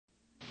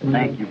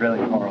Thank you,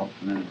 Brother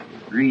Carlson, and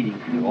greetings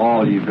to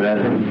all you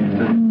brethren and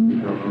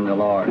sisters in the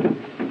Lord.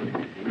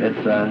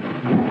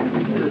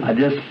 I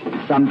just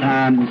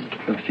sometimes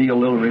feel a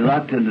little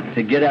reluctant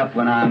to get up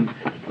when I'm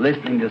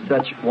listening to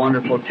such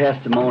wonderful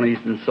testimonies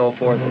and so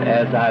forth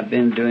as I've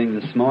been doing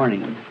this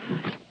morning.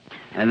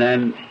 And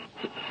then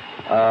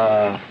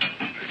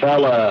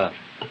fellow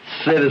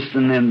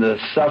citizen in the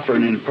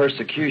suffering and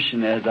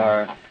persecution as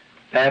our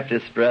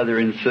Baptist brother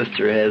and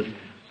sister has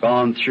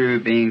gone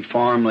through, being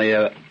formerly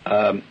a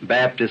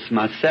Baptist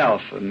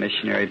myself, a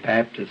missionary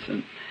Baptist,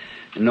 and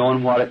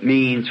knowing what it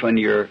means when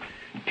your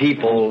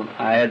people,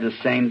 I had the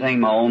same thing,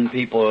 my own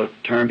people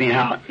turned me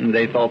out and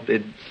they thought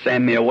they'd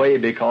send me away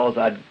because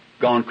I'd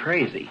gone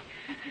crazy.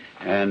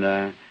 And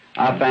I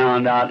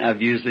found out, and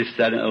I've usually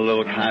said it in a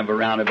little kind of a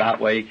roundabout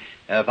way,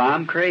 if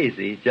I'm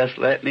crazy, just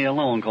let me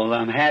alone, because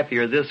I'm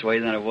happier this way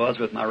than I was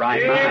with my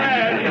right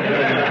mind.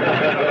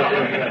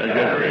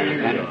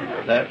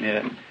 Let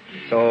me.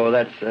 So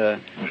that's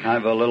kind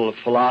of a little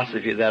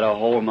philosophy that I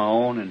hold my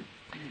own,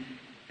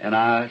 and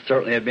I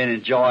certainly have been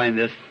enjoying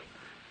this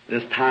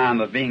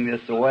time of being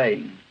this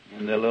way.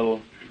 And the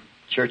little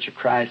Church of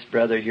Christ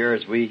brother here,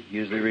 as we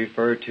usually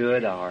refer to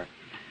it, our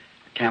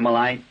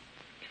Camelite,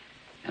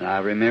 and I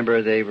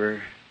remember they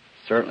were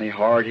certainly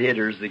hard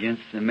hitters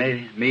against the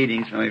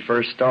meetings when we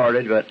first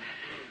started, but,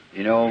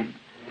 you know,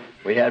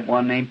 we had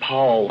one named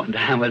Paul one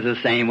time was the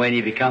same way, and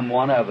he become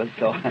one of us,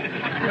 so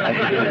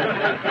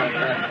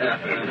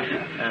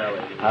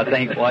I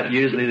think what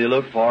usually they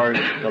look for is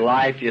the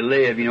life you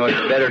live. You know,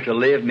 it's better to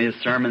live me a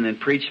sermon than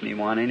preach me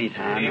one any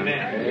time.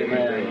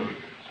 Amen.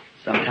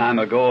 Some time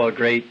ago, a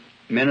great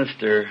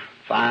minister,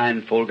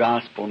 fine, full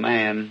gospel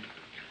man,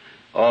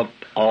 all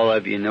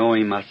of you know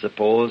him, I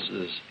suppose,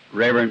 is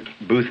Reverend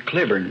Booth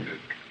Cliburn.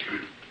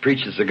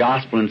 Preaches the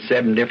gospel in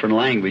 7 different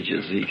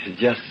languages. He's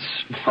just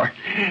smart.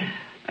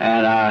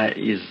 And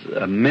he's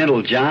a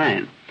mental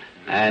giant.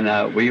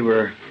 And we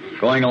were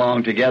going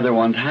along together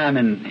one time,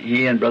 and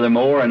he and Brother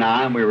Moore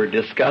and we were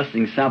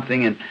discussing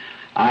something, and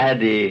I had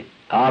the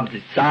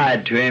opposite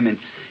side to him, and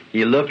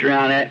he looked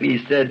around at me,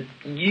 he said,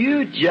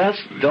 "You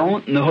just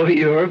don't know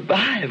your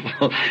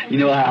Bible." You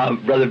know how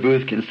Brother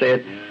Booth can say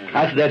it.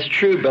 I said, "That's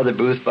true, Brother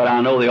Booth, but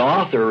I know the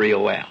author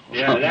real well."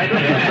 Yeah,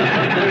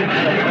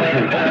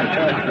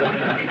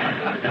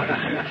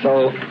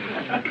 so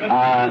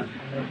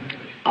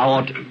I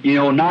want,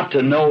 not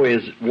to know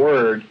His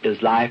Word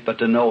is life, but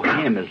to know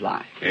Him is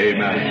life.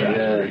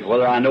 Amen.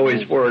 Whether I know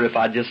His Word, if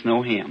I just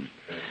know Him.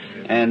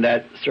 And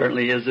that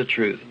certainly is the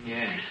truth.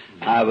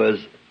 I was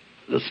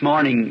this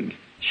morning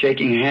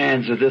shaking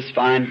hands with this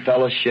fine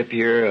fellowship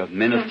here of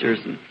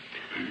ministers, and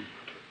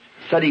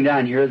sitting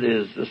down here,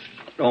 there's this,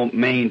 don't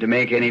mean to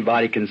make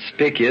anybody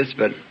conspicuous,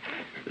 but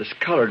this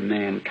colored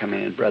man come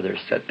in, brother,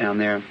 sat down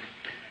there.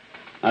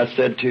 I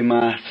said to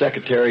my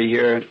secretary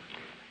here,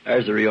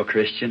 "There's a real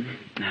Christian."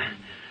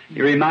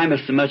 You remind me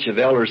so much of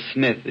Elder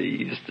Smith.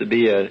 He used to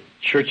be a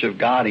Church of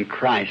God in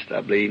Christ,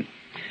 I believe.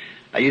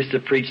 I used to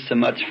preach so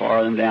much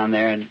for them down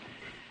there, and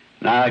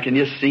now I can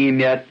just see him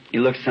yet. He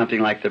looks something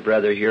like the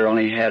brother here,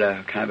 only had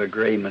a kind of a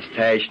gray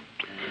mustache.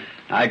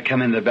 I'd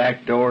come in the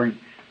back door, and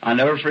I'll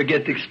never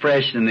forget the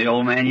expression the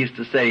old man used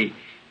to say,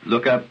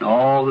 look up, and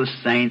all the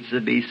saints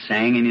would be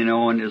singing,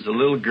 and there's a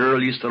little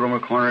girl used to sit on the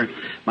corner.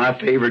 My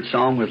favorite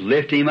song was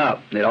Lift Him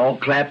Up. They'd all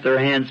clap their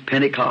hands,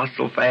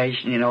 Pentecostal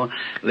fashion,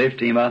 lift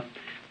Him up.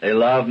 They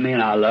love me,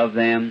 and I love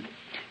them.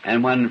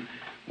 And when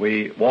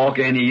we walk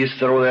in, he used to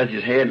sit over there with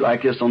his head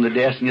like this on the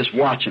desk and just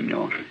watch him,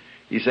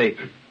 You say,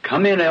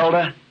 "Come in,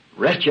 Elder,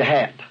 rest your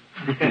hat."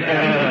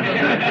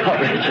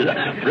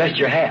 Rest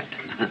your hat.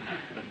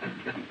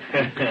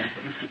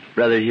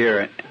 Brother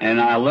here.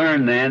 And I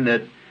learned then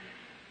that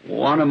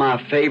one of my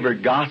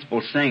favorite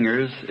gospel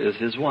singers is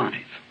his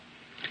wife.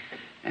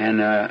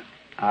 And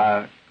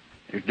I've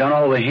done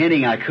all the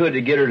hinting I could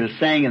to get her to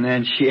sing, and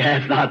then she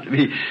asked not to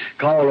be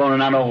called on,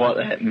 and I know what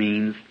that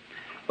means.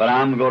 But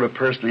I'm going to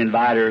personally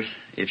invite her,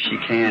 if she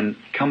can,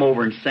 come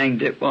over and sing.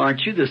 Well,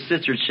 aren't you the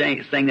sister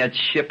sang that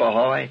Ship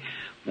Ahoy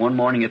one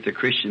morning at the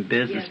Christian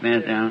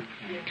Businessman down?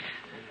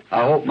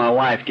 I hope my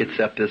wife gets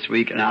up this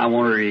week, and I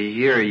want her to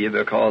hear you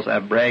because I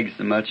brag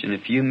so much, and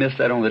if you miss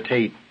that on the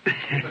tape,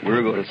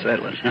 we're going to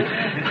settle it.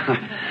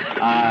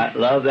 I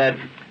love that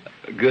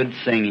good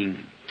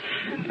singing.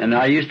 And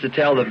I used to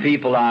tell the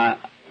people I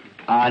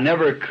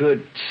never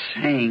could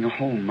sing.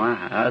 Oh my,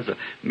 I was a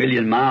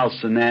million miles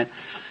from that.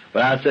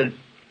 But I said,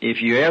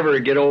 if you ever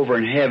get over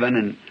in heaven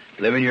and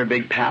live in your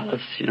big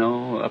palace,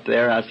 up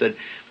there, I said,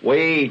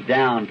 way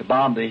down at the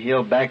bottom of the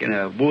hill, back in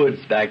the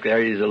woods back there,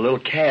 there's a little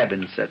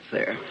cabin sits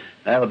there.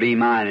 That'll be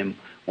mine. And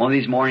one of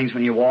these mornings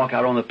when you walk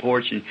out on the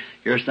porch and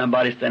hear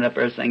somebody stand up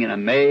there singing,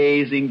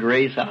 "Amazing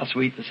Grace, how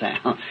sweet the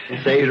sound,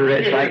 saved a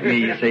wretch like me,"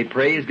 you say,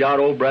 "Praise God,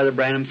 old Brother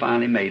Branham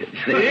finally made it."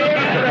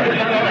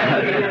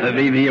 That'll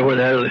be me over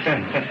there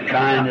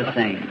trying to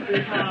sing.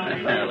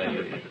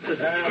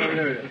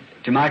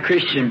 To my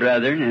Christian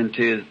brethren, and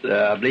to,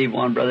 I believe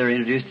one brother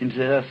introduced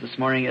himself this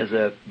morning as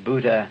a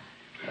Buddha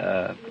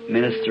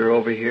minister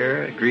over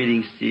here.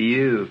 Greetings to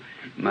you,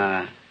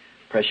 my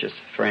precious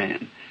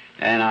friend.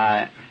 And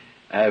I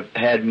have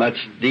had much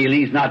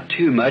dealings, not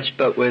too much,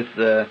 but with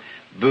the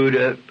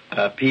Buddha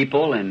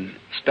people, and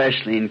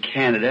especially in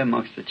Canada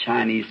amongst the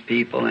Chinese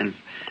people, and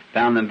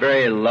found them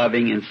very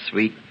loving and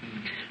sweet.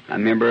 I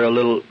remember a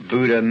little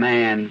Buddha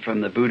man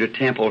from the Buddha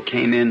temple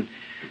came in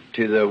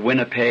to the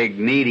Winnipeg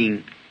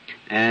meeting,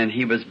 and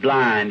he was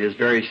blind. He was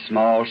very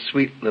small,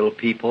 sweet little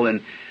people,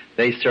 and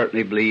they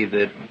certainly believed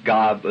that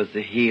God was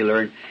the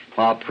healer. And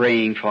while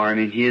praying for him,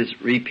 and he is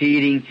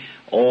repeating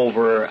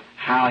over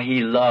how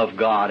he loved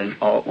God, and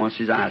once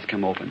his eyes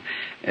come open,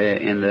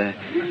 and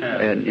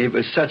it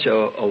was such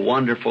a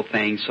wonderful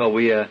thing. So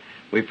we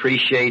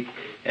appreciate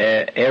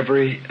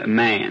every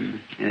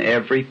man and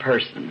every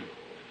person.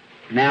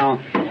 Now,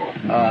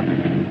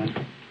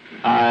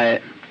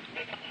 I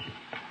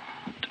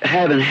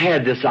haven't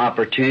had this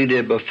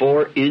opportunity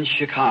before in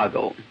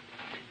Chicago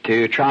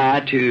to try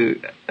to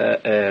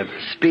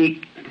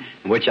speak,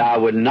 which I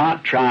would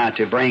not try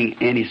to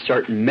bring any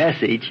certain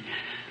message,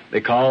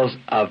 because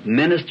of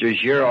ministers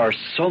here are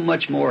so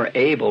much more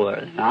able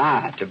than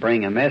I to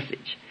bring a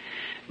message.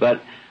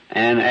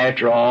 And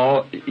after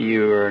all,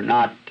 you're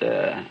not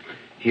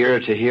here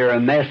to hear a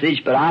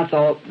message, but I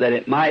thought that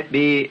it might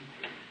be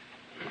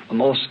a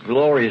most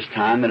glorious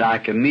time that I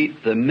could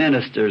meet the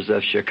ministers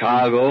of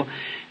Chicago,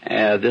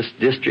 this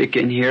district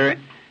in here,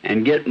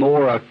 and get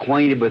more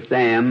acquainted with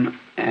them,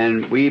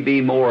 and we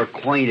be more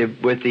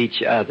acquainted with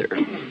each other.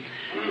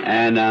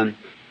 And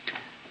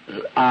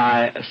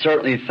I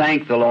certainly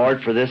thank the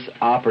Lord for this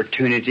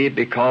opportunity,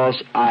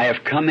 because I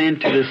have come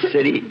into the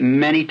city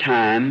many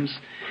times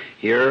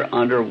here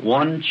under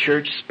one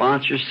church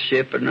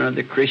sponsorship and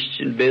under the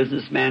Christian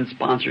businessman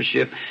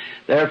sponsorship,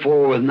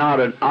 therefore with not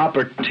an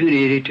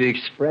opportunity to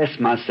express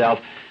myself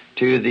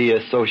to the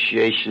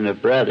association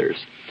of brothers.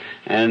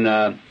 And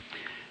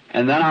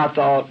then I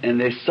thought, and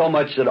there's so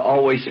much that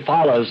always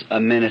follows a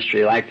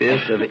ministry like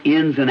this, of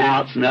ins and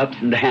outs and ups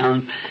and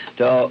downs,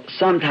 so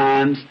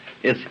sometimes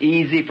it's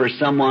easy for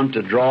someone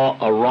to draw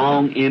a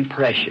wrong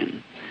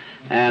impression.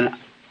 And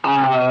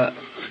I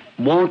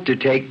want to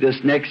take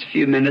this next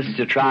few minutes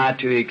to try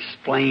to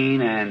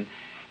explain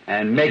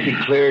and make it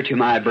clear to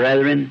my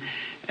brethren,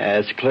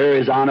 as clear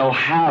as I know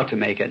how to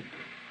make it.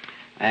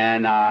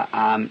 And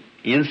I'm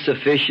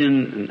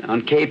insufficient and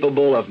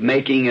incapable of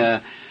making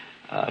a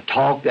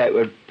talk that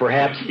would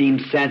perhaps seem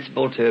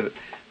sensible to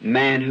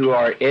men who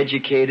are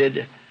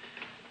educated.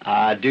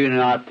 I do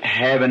not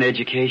have an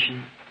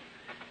education,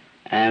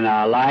 and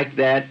I like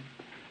that,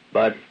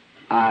 but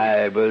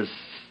I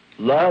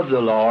loved the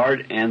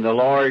Lord, and the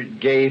Lord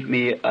gave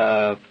me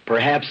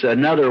perhaps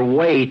another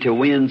way to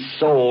win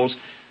souls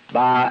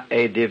by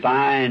a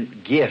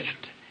divine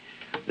gift,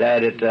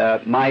 that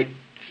it might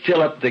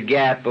fill up the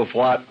gap of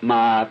what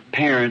my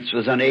parents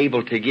was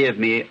unable to give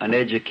me, an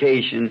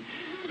education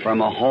from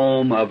a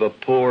home of a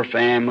poor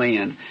family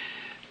and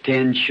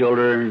 10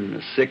 children and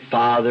a sick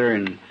father,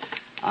 and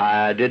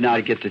I did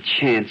not get the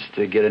chance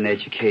to get an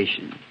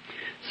education.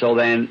 So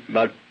then,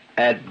 but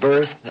at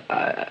birth,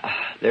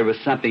 there was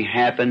something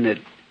happened, that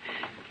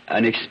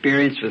an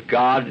experience with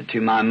God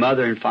to my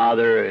mother and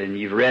father, and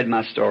you've read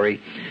my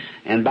story,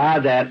 and by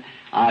that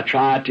I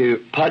try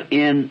to put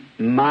in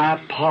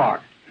my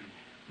part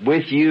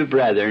with you,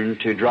 brethren,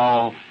 to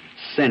draw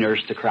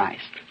sinners to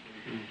Christ.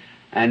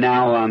 And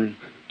now,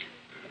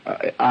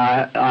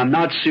 I'm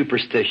not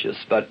superstitious,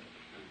 but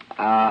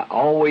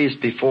always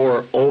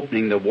before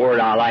opening the Word,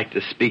 I like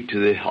to speak to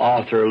the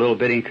author a little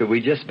bit. And could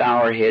we just bow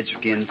our heads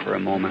again for a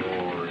moment?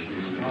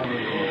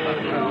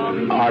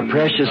 Our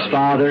precious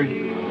Father,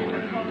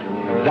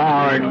 Thou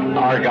art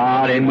our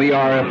God, and we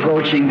are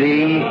approaching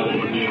Thee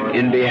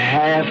in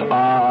behalf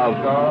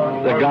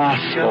of the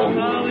gospel.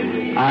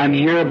 I'm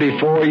here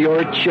before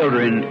your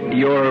children,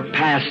 your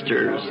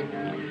pastors,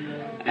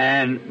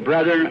 and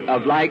brethren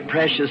of like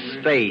precious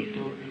faith.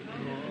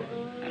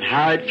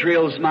 How it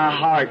thrills my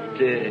heart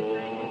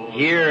to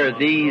hear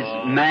these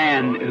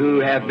men who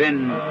have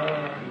been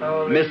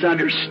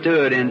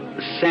misunderstood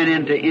and sent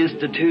into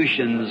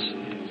institutions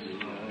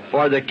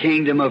for the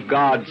kingdom of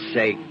God's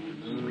sake.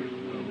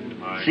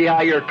 See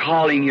how you're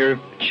calling your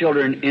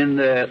children in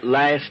the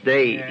last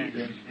days.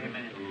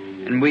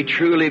 And we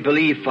truly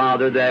believe,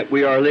 Father, that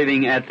we are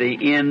living at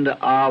the end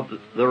of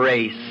the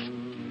race.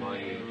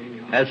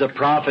 As a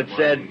prophet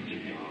said,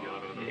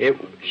 it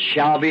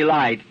shall be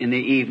light in the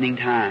evening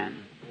time.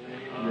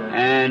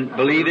 And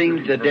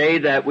believing today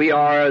that we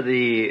are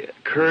the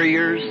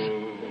couriers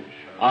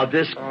of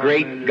this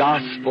great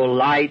gospel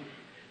light,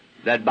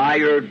 that by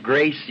your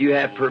grace you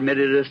have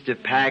permitted us to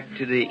pack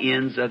to the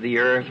ends of the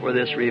earth where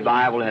this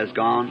revival has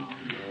gone.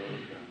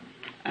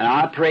 And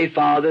I pray,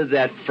 Father,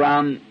 that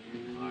from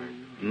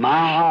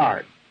my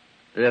heart,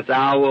 that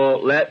thou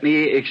will let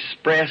me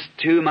express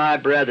to my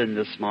brethren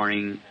this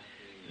morning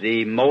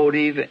the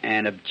motive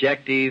and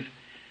objective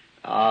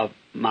of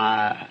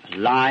my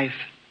life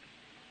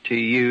to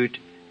you,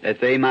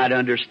 that they might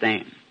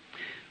understand.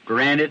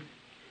 Granted,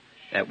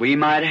 that we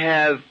might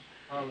have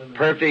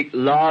perfect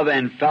love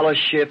and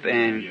fellowship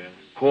and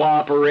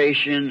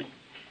cooperation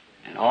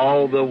and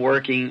all the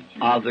working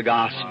of the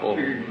gospel.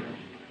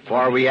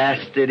 For we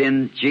asked it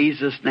in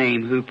Jesus'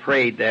 name, who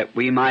prayed that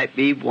we might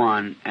be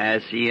one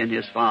as He and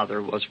His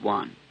Father was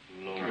one.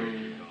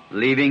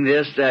 Leaving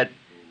this, that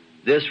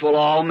this will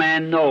all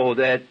men know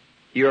that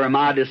you are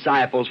my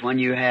disciples when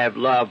you have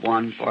love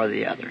one for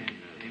the other.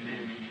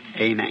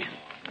 Amen.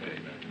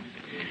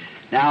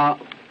 Now,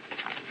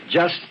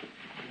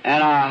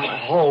 and I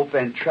hope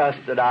and trust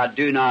that I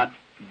do not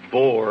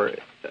bore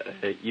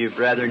you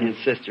brethren and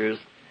sisters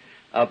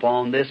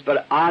upon this,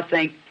 but I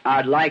think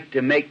I'd like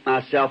to make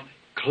myself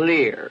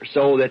clear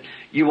so that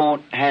you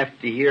won't have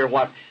to hear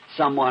what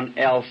someone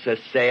else has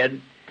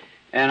said.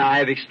 And I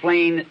have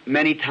explained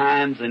many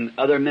times in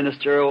other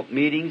ministerial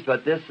meetings,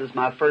 but this is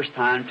my first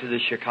time to the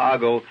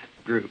Chicago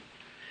group.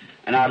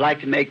 And I'd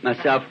like to make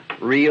myself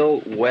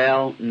real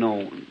well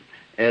known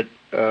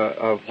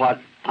of what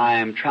I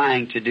am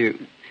trying to do.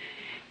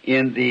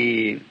 In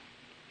the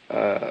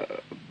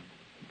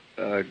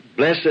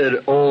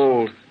blessed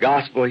old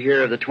gospel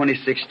here of the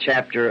 26th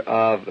chapter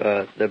of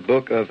the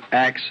book of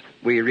Acts,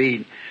 we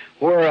read,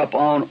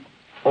 "Whereupon,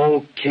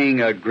 O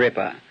King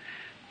Agrippa,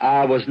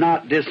 I was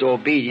not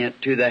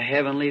disobedient to the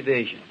heavenly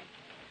vision."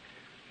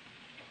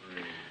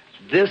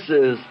 This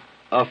is,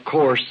 of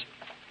course,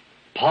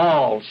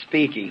 Paul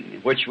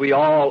speaking, which we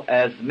all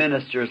as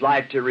ministers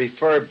like to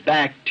refer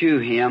back to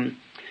him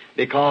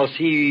because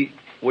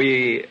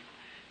we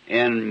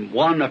in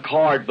one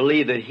accord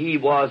believe that he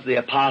was the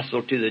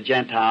apostle to the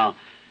Gentile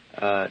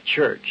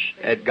church,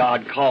 that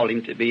God called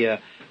him to be a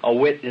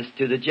witness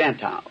to the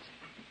Gentiles.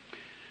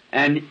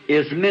 And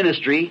his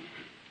ministry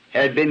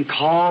had been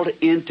called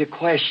into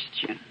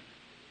question.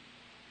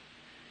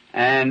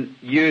 And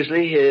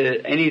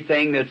usually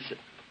anything that's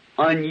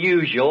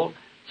unusual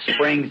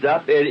springs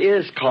up, it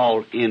is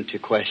called into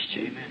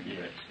question.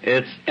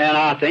 And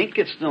I think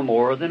it's no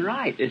more than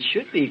right. It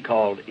should be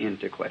called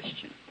into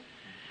question.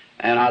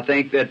 And I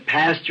think that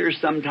pastors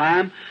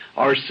sometimes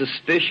are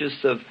suspicious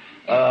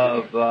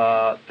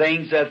of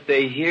things that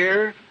they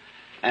hear,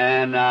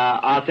 and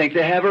I think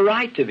they have a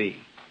right to be.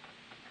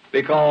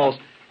 Because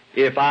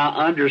if I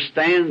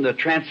understand the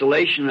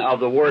translation of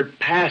the word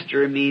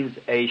pastor, it means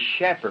a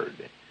shepherd.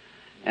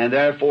 And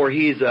therefore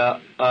he's a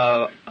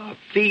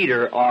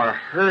feeder or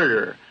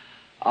herder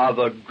of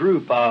a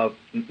group of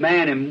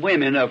men and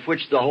women of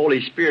which the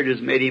Holy Spirit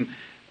has made him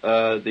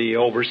the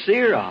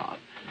overseer of.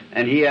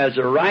 And he has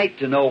a right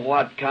to know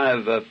what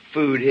kind of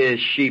food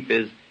his sheep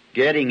is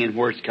getting and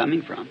where it's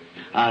coming from.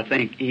 I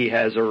think he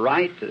has a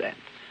right to that.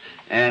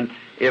 And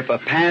if a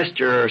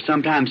pastor, or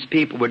sometimes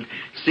people would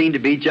seem to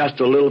be just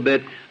a little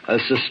bit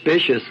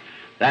suspicious,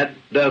 that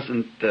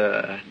doesn't,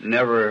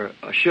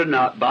 should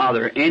not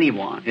bother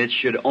anyone. It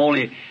should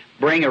only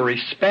bring a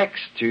respect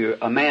to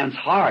a man's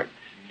heart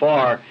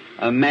for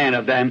a man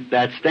of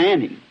that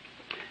standing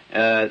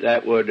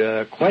that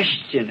would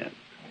question it.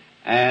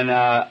 And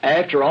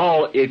after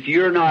all, if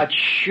you're not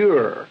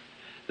sure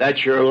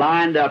that you're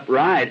lined up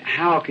right,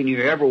 how can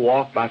you ever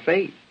walk by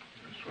faith?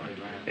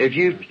 If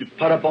you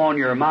put upon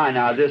your mind,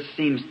 now this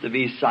seems to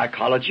be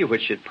psychology,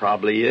 which it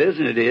probably is,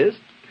 and it is,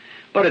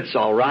 but it's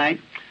all right.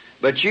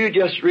 But you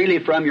just really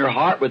from your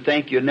heart would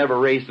think you'd never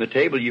raise the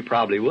table, you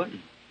probably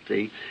wouldn't.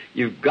 See,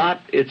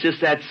 it's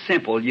just that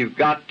simple. You've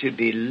got to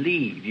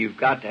believe. You've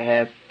got to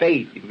have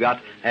faith. You've got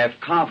to have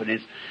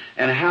confidence.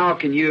 And how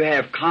can you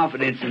have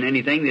confidence in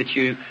anything that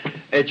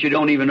you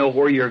don't even know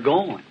where you're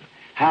going?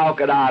 How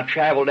could I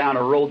travel down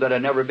a road that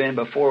I've never been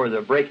before with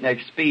a breakneck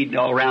speed and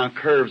all around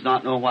curves,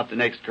 not knowing what the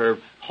next curve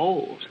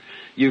holds?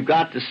 You've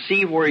got to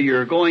see where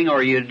you're going,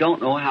 or you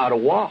don't know how to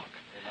walk.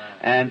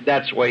 And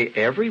that's the way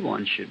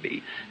everyone should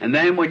be. And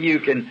then when you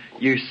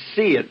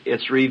see it,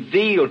 it's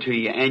revealed to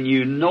you, and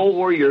you know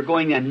where you're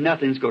going, and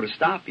nothing's going to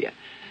stop you.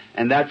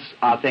 And that's,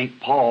 I think,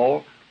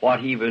 Paul,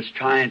 what he was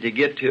trying to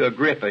get to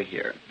Agrippa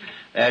here.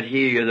 That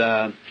he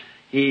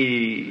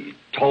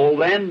told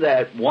them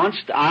that once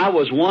I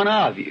was one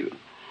of you.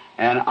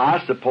 And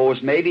I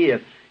suppose maybe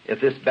if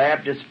this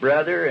Baptist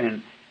brother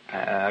and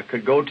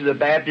could go to the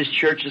Baptist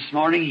church this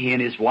morning, he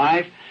and his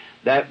wife,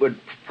 that would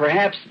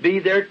perhaps be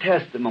their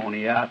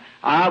testimony.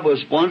 I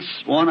was once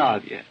one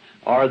of you.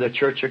 Or the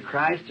Church of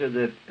Christ, or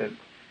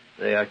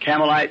the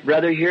Camelite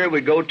brother here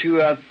would go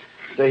to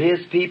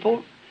his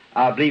people.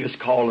 I believe it's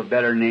called a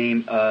better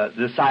name,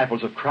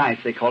 Disciples of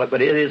Christ, they call it,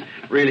 but it is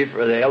really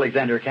for the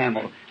Alexander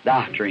Campbell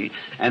doctrine.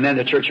 And then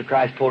the Church of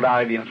Christ pulled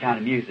out of kind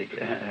of music.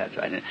 That's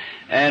right.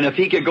 And if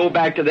he could go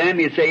back to them,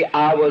 he'd say,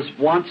 I was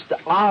once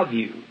of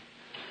you.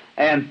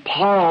 And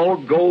Paul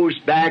goes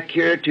back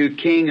here to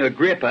King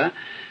Agrippa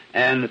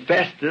and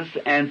Festus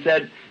and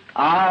said,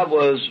 I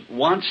was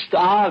once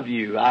of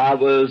you. I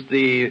was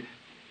the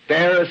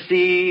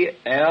Pharisee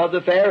of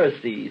the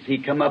Pharisees. He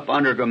come up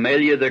under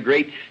Gamaliel, the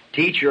great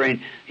teacher,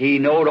 and he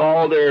knowed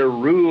all their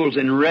rules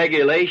and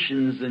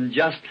regulations and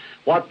just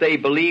what they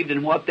believed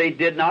and what they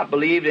did not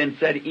believe, and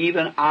said,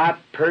 even I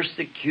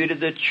persecuted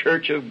the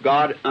church of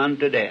God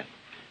unto death.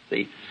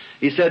 See,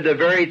 he said, the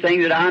very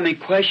thing that I'm in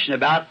question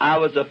about, I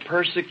was a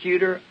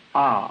persecutor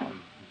of.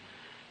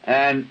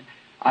 And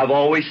I've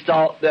always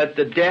thought that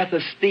the death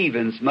of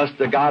Stephen must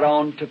have got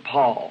on to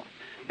Paul,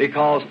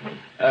 because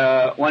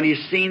when he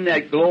seen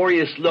that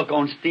glorious look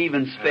on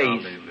Stephen's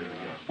face,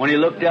 when he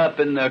looked up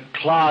and the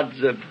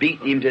clods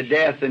beating him to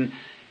death, and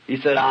he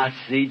said, I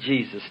see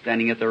Jesus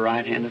standing at the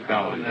right hand of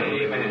God.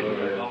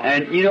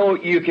 And you know,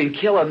 you can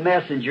kill a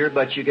messenger,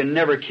 but you can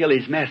never kill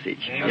his message,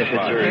 if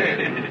it's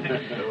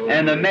urgent.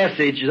 And the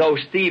message, though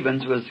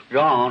Stephen's was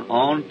gone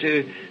on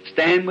to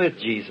stand with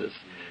Jesus,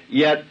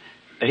 yet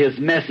his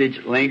message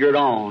lingered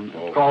on,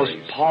 because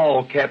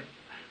Paul kept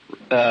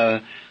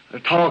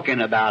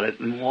talking about it,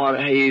 and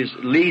what he's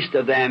least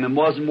of them, and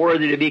wasn't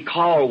worthy to be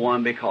called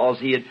one, because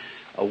he had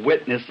a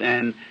witness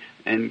and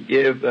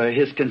give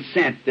his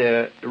consent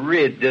to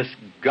rid this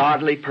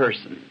godly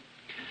person.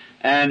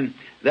 And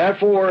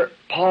therefore,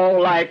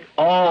 Paul, like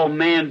all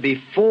man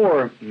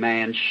before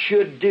man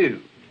should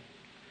do,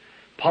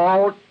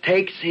 Paul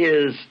takes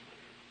his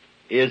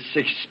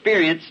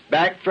experience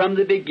back from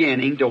the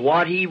beginning to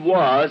what he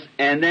was,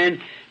 and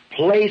then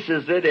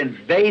places it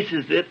and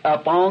bases it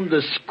upon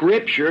the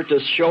Scripture to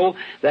show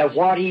that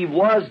what he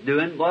was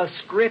doing was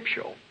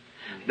scriptural.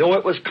 Though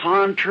it was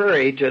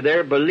contrary to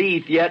their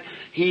belief, yet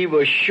he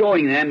was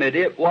showing them that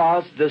it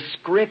was the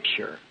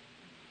Scripture.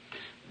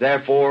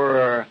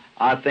 Therefore,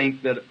 I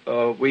think that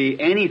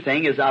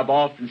anything, as I've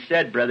often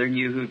said, brethren,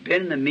 you who've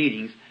been in the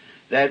meetings,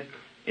 that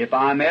if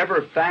I'm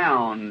ever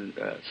found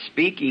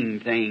speaking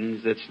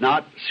things that's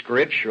not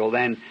scriptural,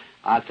 then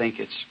I think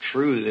it's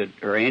true that,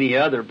 or any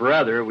other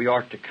brother, we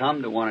ought to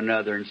come to one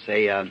another and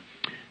say,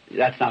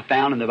 that's not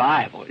found in the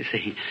Bible. You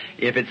see,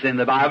 if it's in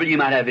the Bible, you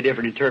might have a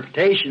different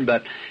interpretation,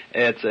 but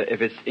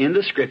if it's in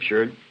the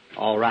Scripture,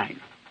 all right.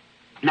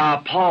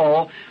 Now,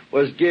 Paul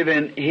was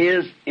given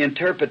his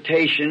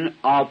interpretation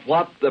of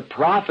what the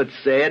prophet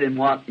said and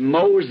what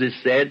Moses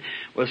said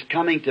was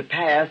coming to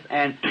pass,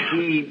 and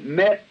he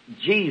met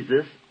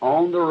Jesus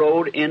on the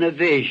road in a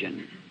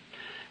vision.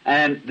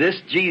 And this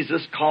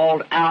Jesus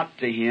called out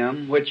to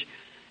him, which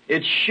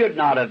it should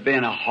not have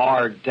been a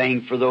hard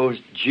thing for those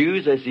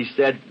Jews, as he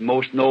said,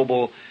 most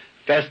noble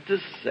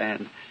Festus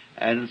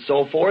and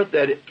so forth,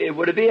 that it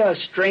would be a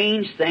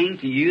strange thing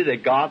to you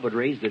that God would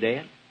raise the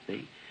dead.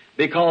 See?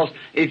 Because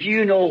if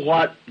you know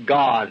what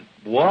God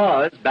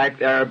was back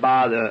there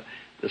by the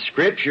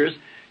Scriptures,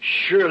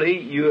 surely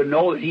you would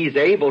know that He's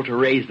able to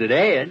raise the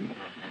dead.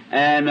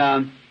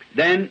 And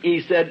then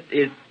he said,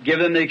 give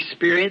them the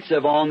experience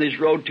of on this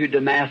road to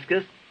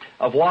Damascus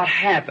of what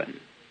happened.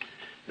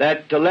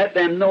 That to let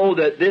them know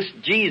that this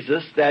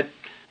Jesus that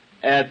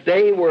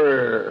they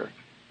were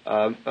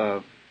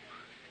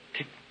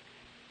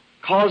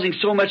causing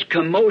so much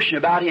commotion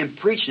about him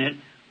preaching it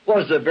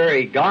was the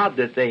very God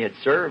that they had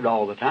served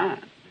all the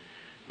time.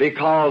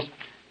 Because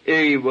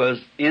he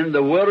was in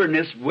the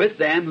wilderness with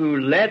them, who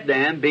led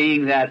them,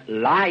 being that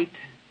light,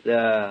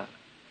 the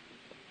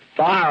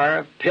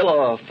fire,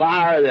 pillar of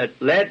fire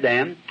that led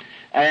them.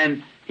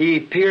 And he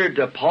appeared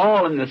to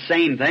Paul in the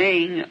same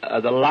thing,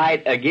 the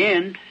light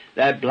again,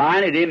 that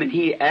blinded him, and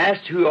he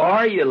asked, who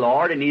are you,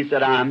 Lord? And he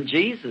said, I'm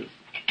Jesus,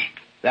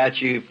 that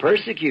you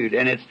persecute.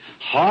 And it's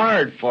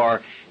hard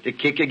to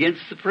kick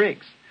against the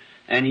pricks.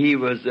 And he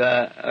was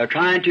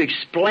trying to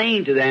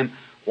explain to them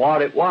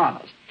what it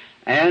was.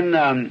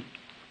 And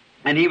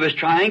he was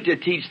trying to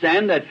teach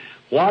them that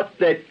what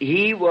that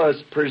he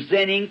was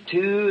presenting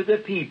to the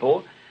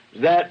people,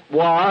 that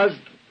was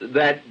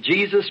that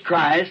Jesus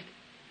Christ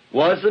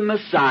was the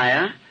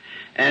Messiah,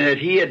 and that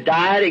he had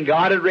died and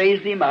God had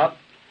raised him up,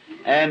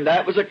 and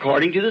that was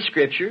according to the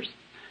Scriptures,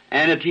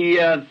 and that he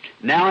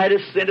now had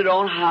ascended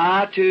on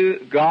high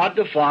to God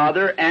the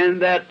Father,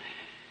 and that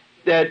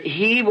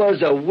he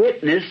was a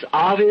witness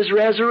of his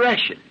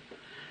resurrection,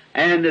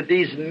 and that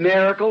these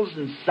miracles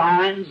and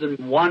signs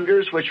and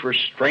wonders, which were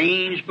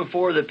strange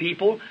before the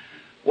people,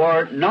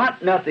 were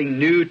nothing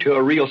new to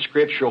a real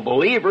scriptural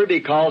believer,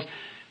 because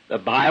the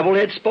Bible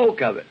had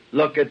spoke of it.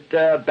 Look at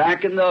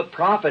back in the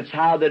prophets,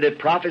 how that it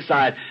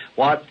prophesied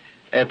what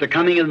at the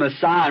coming of the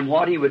Messiah and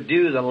what he would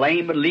do. The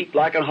lame would leap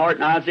like a hart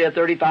in Isaiah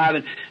 35,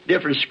 and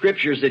different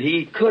scriptures that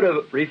he could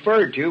have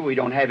referred to. We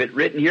don't have it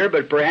written here,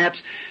 but perhaps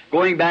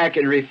going back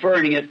and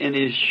referring it in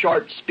his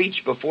short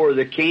speech before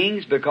the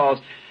kings, because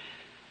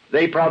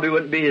they probably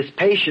wouldn't be as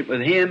patient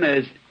with him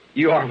as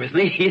you are with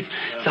me.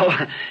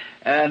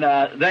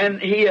 Then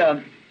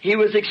he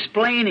was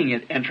explaining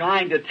it and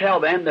trying to tell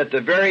them that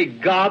the very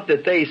God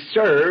that they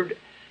served,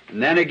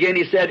 and then again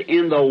he said,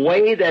 in the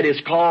way that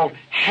is called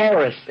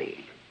heresy.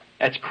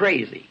 That's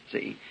crazy,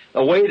 see.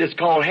 The way that's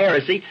called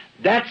heresy,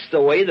 that's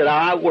the way that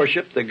I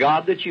worship the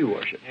God that you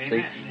worship.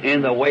 See?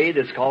 In the way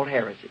that's called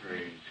heresy.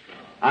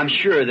 I'm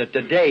sure that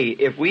today,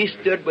 if we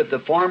stood with the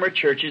former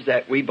churches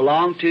that we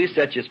belong to,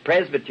 such as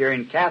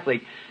Presbyterian,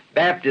 Catholic,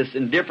 Baptist,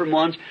 and different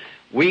ones,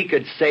 we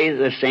could say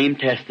the same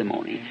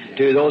testimony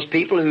to those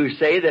people who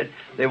say that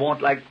they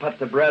won't like put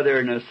the brother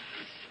in a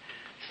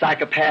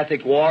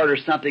psychopathic ward or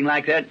something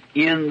like that,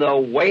 in the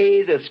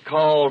way that's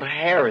called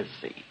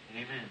heresy.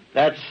 Amen.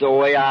 That's the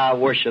way I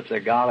worship the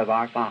God of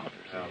our fathers.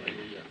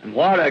 Hallelujah. And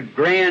what a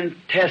grand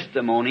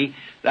testimony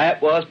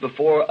that was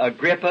before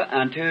Agrippa,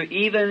 until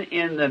even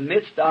in the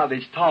midst of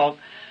his talk,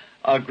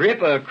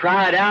 Agrippa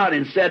cried out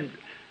and said,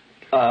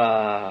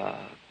 Saul,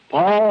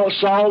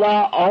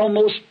 thou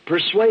almost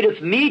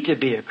persuadeth me to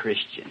be a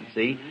Christian.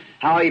 See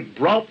how he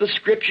brought the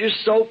Scriptures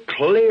so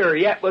clear,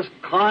 yet was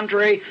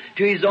contrary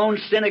to his own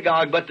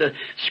synagogue, but the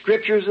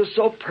Scriptures are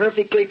so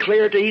perfectly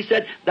clear to he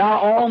said, thou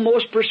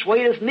almost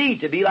persuadest me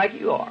to be like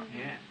you are.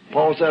 Yeah.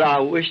 Paul said, I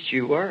wished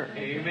you were.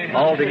 Amen.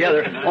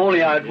 Altogether.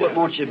 Only I wouldn't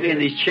want you to be in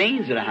these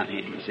chains that I'm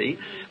in, you see.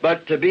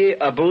 But to be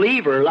a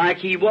believer like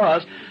he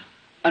was,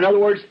 in other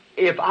words,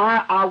 if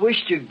I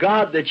wish to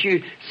God that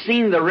you'd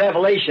seen the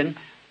revelation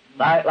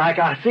like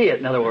I see it,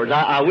 in other words.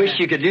 I wish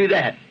you could do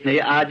that.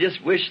 I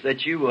just wish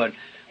that you would.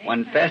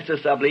 When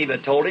Festus, I believe,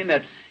 had told him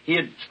that he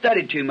had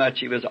studied too much,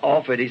 he was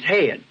off at his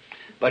head.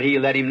 But he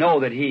let him know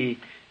that he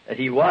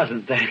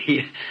wasn't, that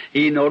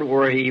he knew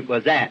where he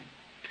was at.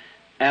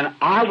 And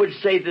I would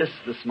say this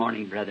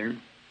morning,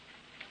 brethren.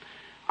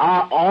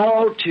 I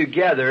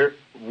altogether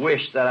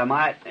wish that I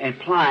might,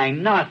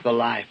 implying not the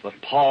life of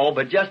Paul,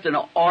 but just in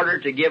order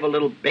to give a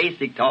little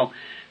basic talk,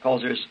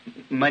 because there's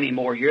many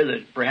more here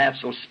that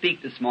perhaps will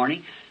speak this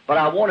morning, but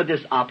I wanted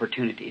this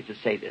opportunity to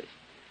say this.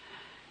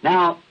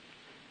 Now,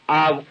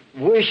 I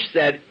wish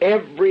that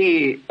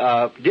every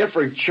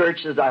different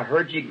churches I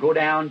heard you go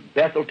down,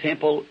 Bethel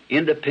Temple,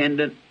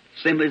 Independent,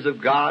 Assemblies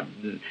of God,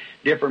 and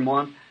different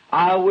ones,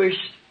 I wish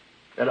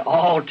that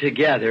all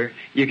together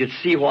you could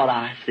see what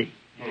I see.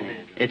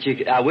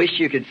 I wish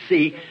you could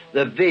see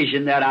the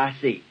vision that I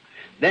see.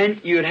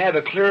 Then you'd have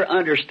a clear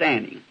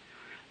understanding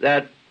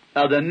that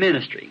of the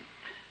ministry.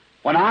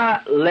 When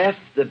I left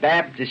the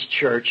Baptist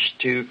church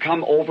to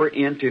come over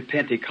into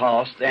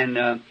Pentecost,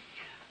 and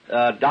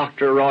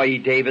Dr. Roy E.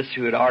 Davis,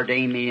 who had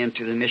ordained me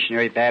into the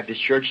Missionary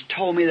Baptist Church,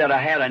 told me that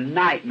I had a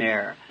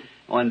nightmare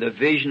when the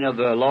vision of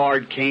the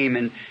Lord came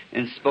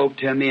and spoke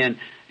to me.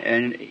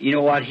 And you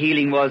know what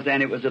healing was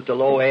then? It was at the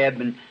low ebb.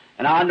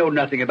 And I know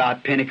nothing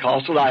about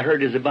Pentecostal. I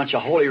heard there's a bunch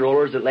of holy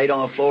rollers that laid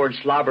on the floor and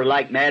slobbered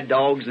like mad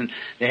dogs, and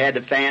they had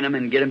to fan them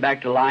and get them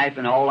back to life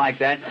and all like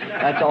that.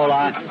 That's all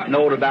I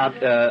know about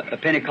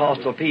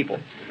Pentecostal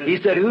people.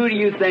 He said, who do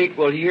you think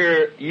will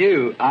hear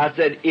you? I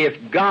said,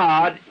 if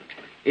God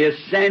is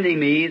sending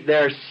me,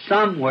 there's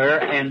somewhere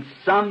and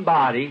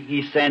somebody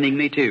He's sending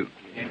me to.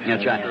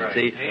 That's right.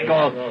 See,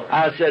 because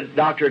I said,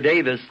 Dr.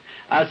 Davis,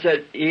 I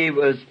said, he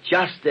was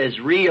just as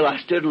real. I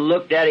stood and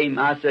looked at him.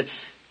 I said,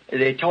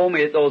 they told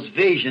me that those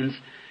visions,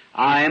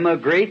 I am a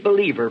great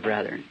believer,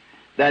 brethren,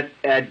 that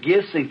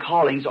gifts and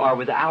callings are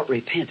without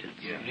repentance.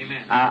 Yeah.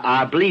 Amen.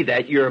 I believe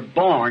that. You're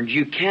born.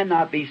 You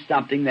cannot be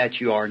something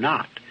that you are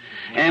not.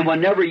 And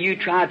whenever you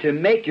try to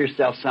make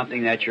yourself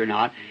something that you're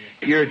not,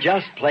 you're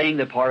just playing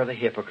the part of a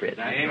hypocrite.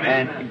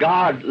 Amen. And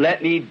God,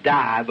 let me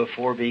die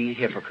before being a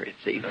hypocrite,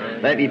 see.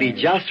 Let me be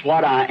just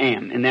what I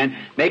am. And then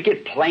make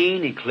it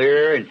plain and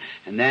clear,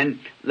 and then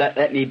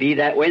let me be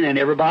that way, and then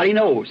everybody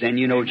knows, and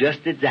you know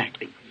just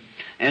exactly.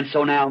 And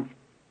so now,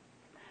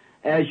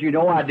 as you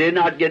know, I did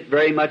not get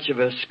very much of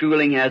a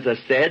schooling, as I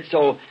said.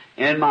 So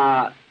in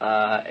my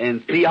in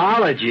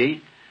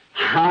theology,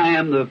 I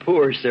am the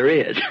poorest there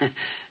is,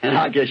 and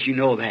I guess you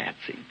know that.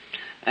 See,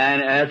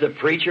 and as a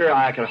preacher,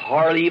 I could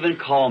hardly even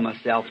call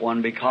myself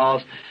one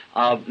because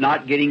of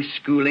not getting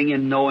schooling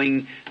and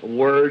knowing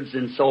words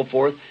and so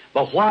forth.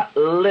 But what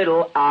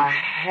little I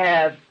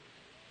have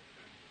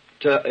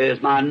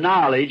is my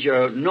knowledge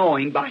or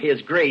knowing by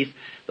His grace,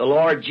 the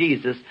Lord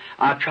Jesus.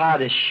 I try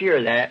to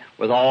share that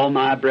with all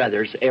my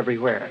brothers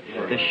everywhere,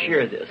 to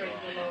share this.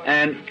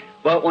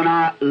 But when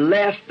I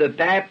left the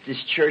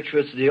Baptist church,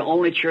 which was the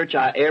only church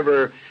I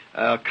ever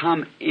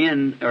come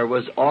in or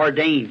was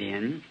ordained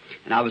in,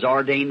 and I was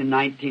ordained in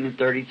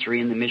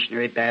 1933 in the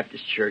Missionary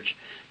Baptist Church,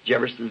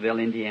 Jeffersonville,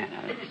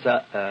 Indiana.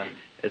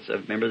 It's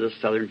a member of the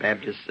Southern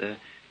Baptist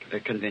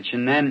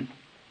Convention. Then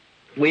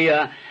we,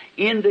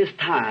 in this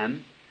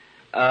time,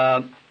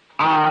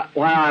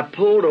 when I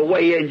pulled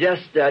away and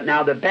just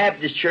now the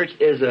Baptist Church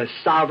is a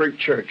sovereign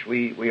church.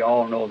 We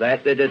all know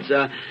that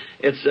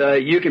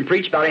it's you can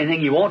preach about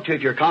anything you want to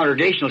if your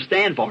congregation will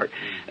stand for it.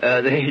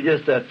 They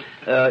just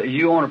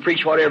you want to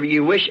preach whatever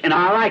you wish, and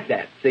I like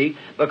that. See,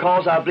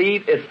 because I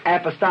believe it's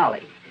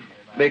apostolic.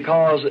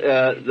 Because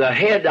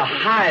the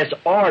highest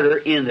order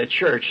in the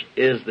church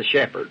is the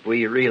shepherd.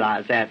 We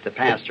realize that, the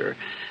pastor,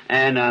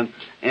 and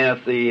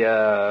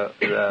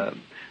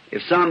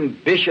if some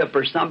bishop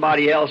or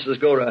somebody else is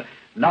going to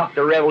knock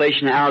the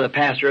revelation out of the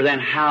pastor, then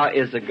how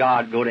is the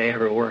God going to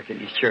ever work in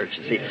his church?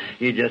 See,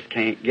 you just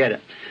can't get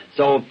it.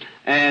 So,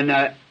 and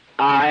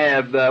I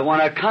have,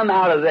 when I come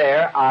out of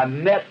there, I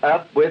met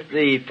up with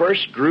the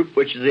first group,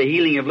 which is the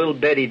healing of little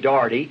Betty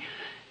Daugherty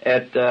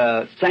at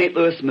St.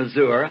 Louis,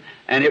 Missouri,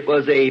 and it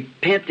was a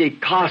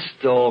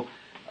Pentecostal,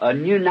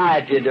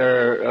 United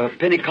or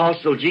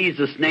Pentecostal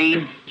Jesus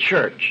Name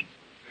church.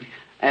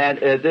 And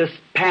this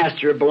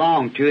pastor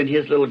belonged to, and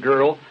his little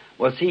girl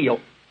was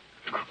healed.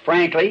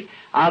 Frankly,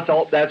 I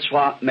thought that's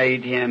what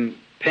made him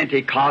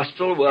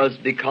Pentecostal, was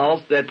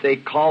because that they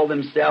called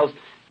themselves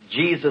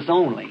Jesus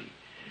only.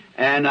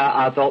 And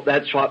I thought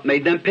that's what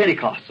made them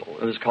Pentecostal.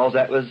 It was because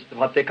that was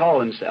what they call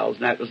themselves,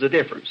 and that was the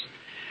difference.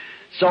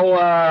 So,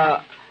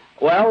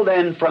 well,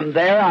 then from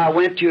there I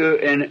went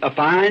to a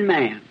fine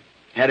man.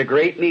 Had a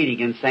great meeting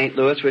in St.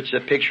 Louis, which the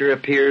picture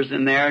appears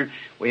in there.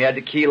 We had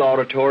the Kiel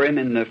Auditorium,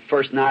 and the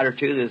first night or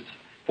two, there's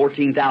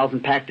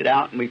 14,000 packed it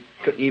out, and we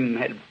couldn't even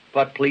had to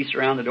put police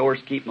around the doors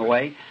to keep them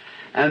away.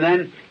 And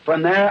then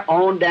from there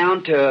on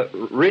down to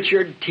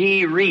Richard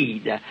T.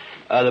 Reed,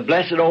 the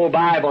Blessed Old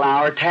Bible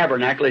Hour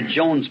Tabernacle at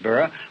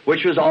Jonesboro,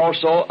 which was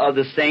also of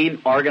the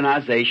same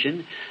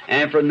organization.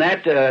 And from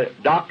that to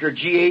Dr.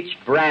 G.H.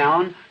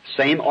 Brown,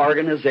 same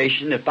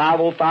organization, at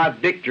 505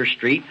 Victor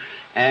Street,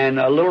 and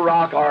Little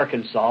Rock,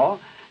 Arkansas.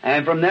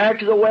 And from there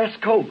to the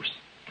West Coast.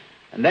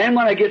 And then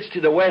when I gets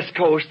to the West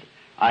Coast,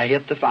 I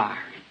hit the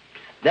fire.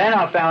 Then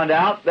I found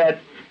out that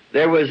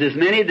there was as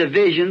many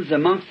divisions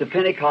amongst the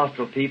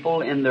Pentecostal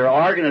people in their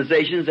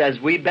organizations as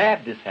we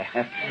Baptists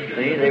have.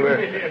 See, they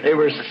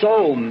were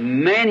so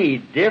many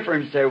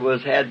different. There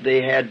was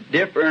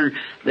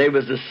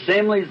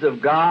Assemblies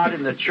of God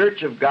and the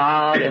Church of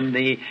God and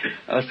the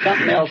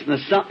something else and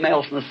the something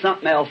else and the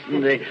something else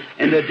and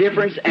the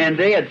difference, and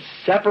they had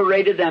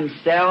separated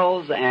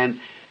themselves and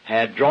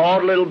had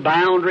drawn little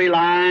boundary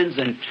lines,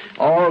 and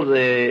all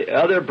the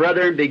other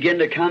brethren began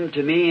to come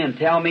to me and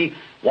tell me,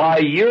 "Why,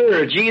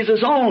 you're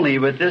Jesus only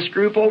with this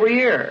group over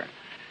here."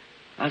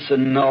 I said,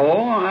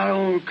 "No, I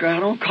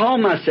don't call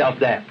myself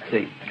that."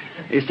 See?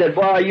 He said,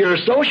 "Well, you're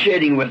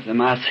associating with them."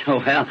 I said,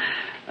 "Well,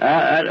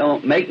 that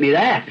don't make me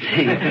that."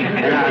 See?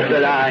 And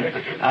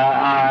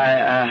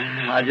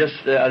I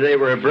said, they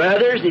were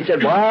brothers. He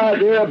said, "Well,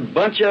 they're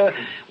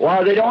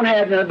they don't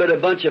have nothing but a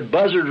bunch of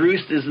buzzard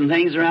roosters and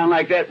things around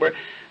like that."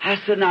 I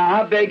said,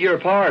 "Now, I beg your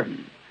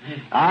pardon.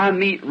 I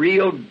meet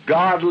real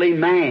godly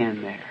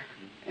man there.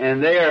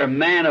 And they are a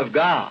man of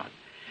God."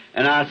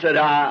 And I said,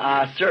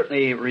 I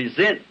certainly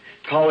resent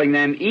calling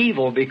them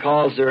evil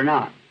because they're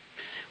not.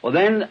 Well,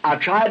 then I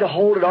tried to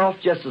hold it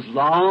off just as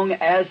long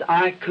as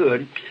I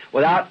could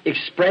without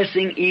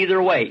expressing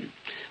either way.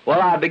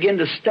 Well, I began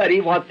to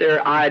study what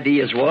their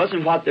ideas was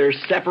and what their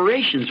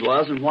separations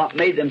was and what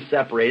made them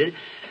separated.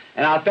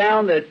 And I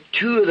found that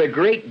two of the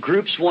great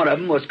groups, one of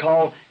them was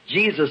called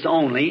Jesus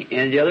Only,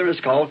 and the other was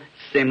called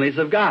Assemblies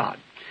of God.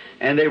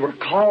 And they were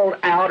called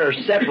out or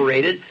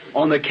separated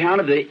on the account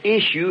of the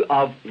issue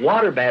of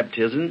water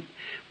baptism,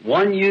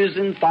 one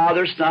using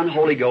Father, Son,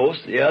 Holy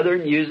Ghost, the other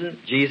using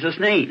Jesus'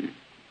 name.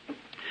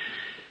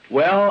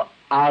 Well,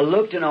 I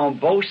looked, and on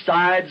both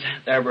sides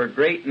there were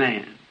great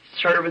men,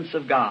 servants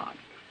of God.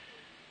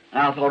 And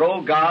I thought,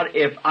 oh God,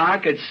 if I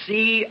could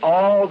see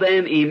all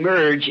them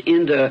emerge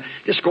into,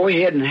 just go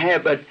ahead and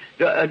have, but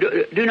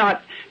do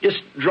not just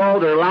draw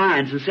their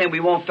lines and say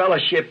we won't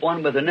fellowship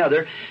one with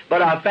another.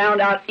 But I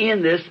found out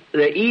in this,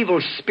 the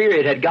evil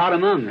spirit had got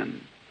among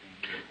them.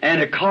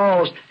 And it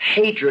caused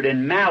hatred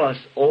and malice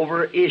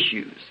over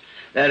issues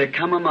that had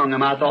come among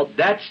them. I thought,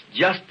 that's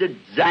just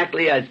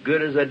exactly as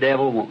good as the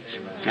devil wants.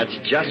 That's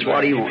just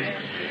what he wants.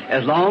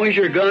 As long as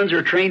your guns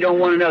are trained on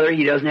one another,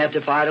 he doesn't have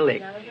to fight a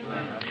lick.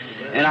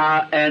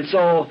 And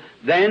so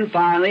then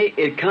finally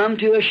it come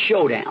to a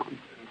showdown.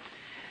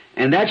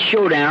 And that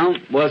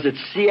showdown was at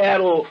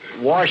Seattle,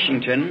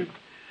 Washington,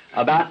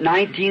 about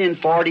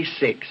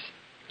 1946.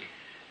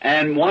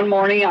 And one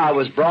morning I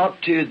was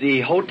brought to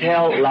the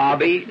hotel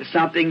lobby,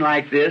 something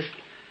like this,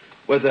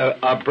 with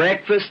a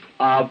breakfast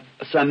of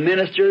some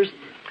ministers.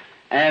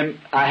 And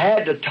I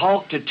had to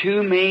talk to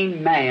two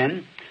main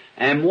men,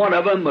 and one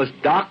of them was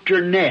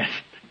Dr.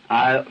 Nest.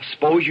 I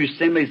suppose you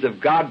Assemblies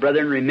of God,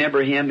 brethren,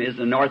 remember him, is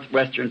the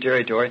Northwestern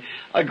Territory,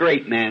 a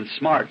great man,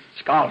 smart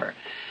scholar.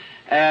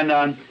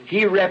 And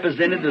he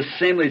represented the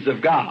Assemblies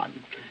of God.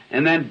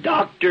 And then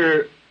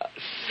Dr.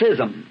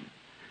 Sism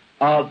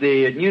of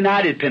the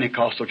United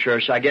Pentecostal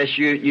Church, I guess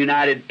you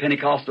United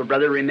Pentecostal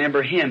brother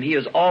remember him. He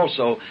is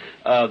also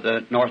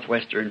the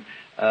Northwestern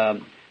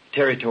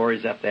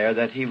territories up there,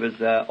 that he was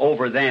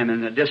over them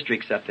in the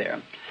districts up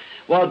there.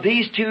 Well,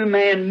 these two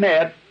men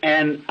met,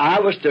 and I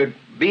was to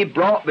be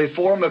brought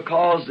before them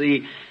because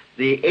the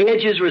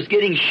edges was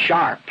getting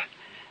sharp,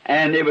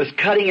 and it was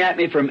cutting at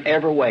me from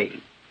every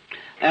way.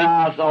 And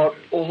I thought,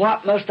 well,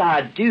 what must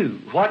I do?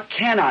 What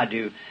can I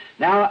do?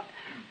 Now,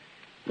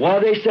 well,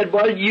 they said,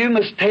 well, you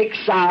must take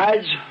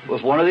sides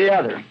with one or the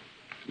other.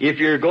 If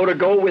you're going to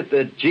go with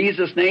the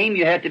Jesus name,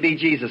 you have to be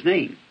Jesus'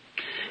 name.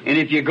 And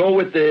if you go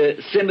with the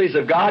Assemblies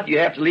of God, you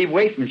have to leave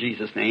away from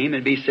Jesus' name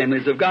and be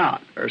Assemblies of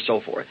God, or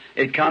so forth.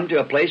 It come to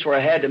a place where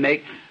I had to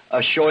make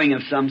a showing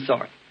of some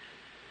sort.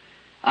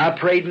 I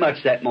prayed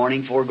much that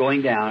morning before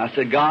going down. I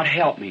said, God,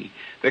 help me,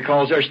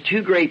 because there's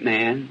two great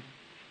men,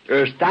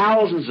 there's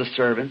thousands of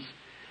servants,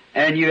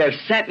 and you have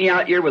sent me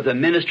out here with a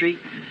ministry,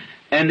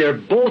 and they're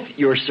both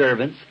your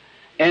servants,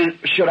 and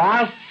should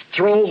I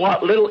throw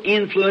what little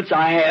influence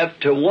I have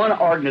to one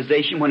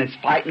organization when it's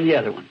fighting the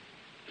other one?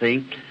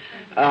 See?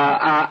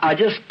 I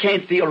just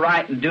can't feel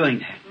right in doing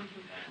that.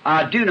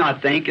 I do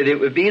not think that it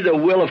would be the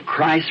will of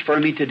Christ for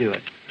me to do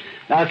it.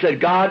 I said,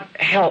 God,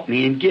 help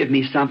me and give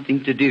me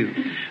something to do,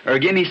 or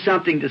give me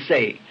something to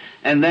say.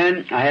 And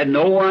then I had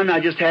no one. I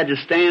just had to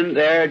stand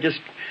there, just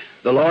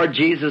the Lord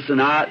Jesus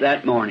and I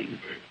that morning.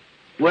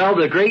 Well,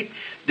 the great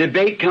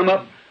debate come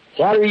up.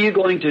 What are you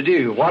going to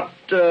do? What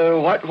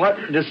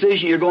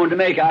decision you're going to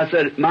make? I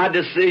said, my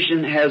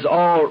decision has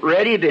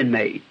already been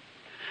made.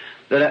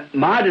 That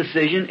my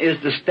decision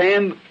is to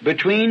stand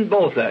between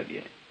both of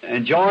you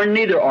and join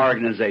neither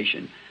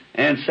organization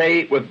and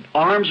say with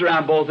arms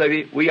around both of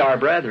you, we are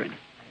brethren.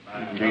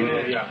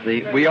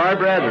 See, we are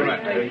brethren.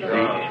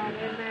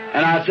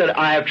 And I said,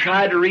 I have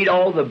tried to read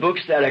all the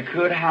books that I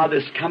could, how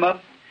this come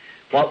up,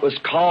 what was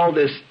called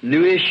this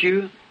new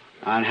issue,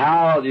 on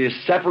how you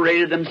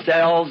separated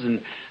themselves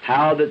and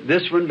how that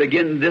this one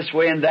began this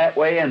way and that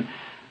way. And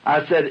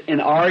I said, in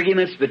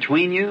arguments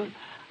between you,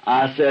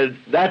 I said,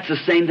 that's the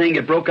same thing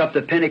that broke up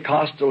the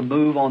Pentecostal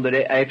move on the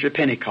day after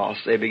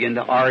Pentecost. They began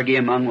to argue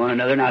among one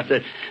another. And I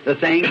said, the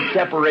thing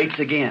separates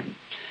again.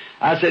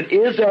 I said,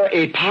 is there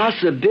a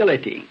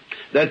possibility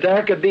that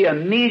there could be a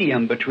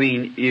medium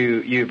between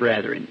you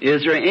brethren?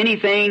 Is there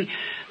anything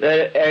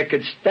that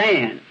could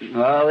stand?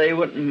 Well, they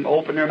wouldn't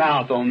open their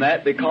mouth on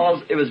that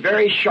because it was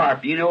very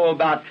sharp. You know,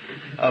 about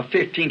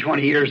 15,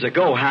 20 years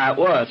ago how it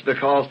was,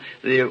 because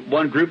the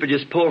one group had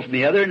just pulled from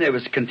the other, and there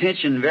was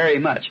contention very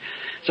much.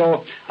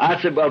 So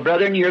I said, well,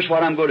 brethren, here's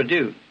what I'm going to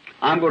do.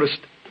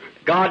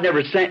 God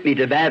never sent me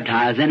to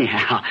baptize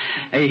anyhow.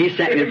 He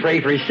sent me to pray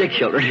for his sick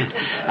children.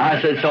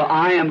 I said, so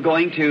I am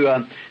going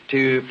to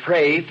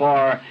pray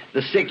for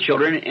the sick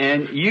children,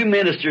 and you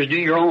ministers do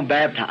your own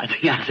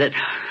baptizing.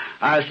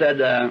 I said,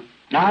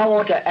 now I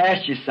want to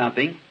ask you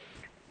something,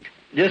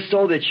 just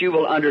so that you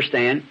will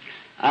understand.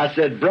 I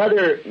said,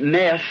 Brother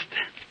Nest,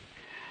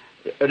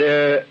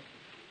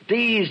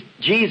 these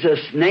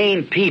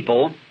Jesus-named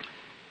people,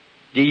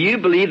 do you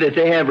believe that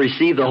they have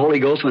received the Holy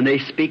Ghost when they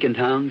speak in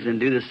tongues and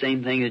do the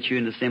same thing that you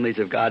in the Assemblies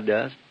of God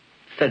does?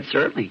 I said,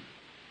 certainly.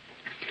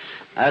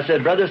 I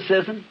said, Brother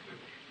Sisson,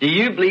 do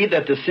you believe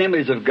that the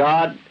Assemblies of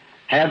God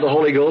have the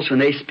Holy Ghost when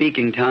they speak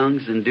in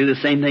tongues and do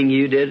the same thing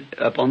you did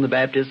upon the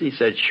baptism? He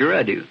said, sure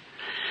I do.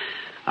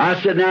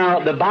 I said, now,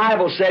 the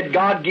Bible said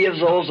God gives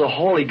those the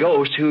Holy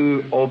Ghost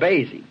who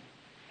obeys Him.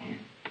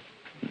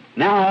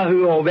 Now,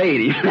 who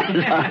obeyed Him?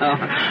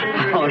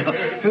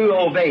 Who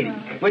obeyed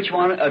Him? Which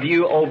one of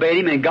you obeyed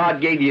Him, and God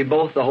gave you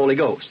both the Holy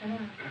Ghost?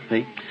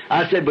 See?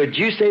 I said, would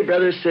you say,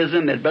 Brother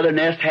Sisson, that Brother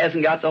Nest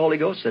hasn't got the Holy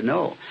Ghost? He said,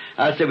 no.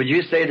 I said, would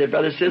you say that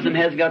Brother Sisson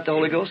hasn't got the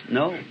Holy Ghost?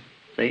 No.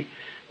 See?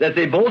 That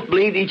they both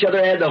believed each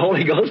other had the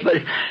Holy Ghost, but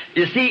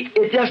you see,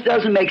 it just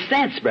doesn't make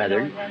sense,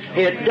 brethren.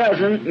 It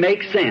doesn't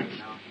make sense.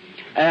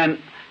 And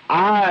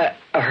I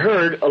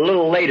heard a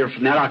little later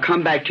from that, I'll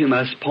come back to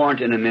my point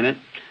in a minute,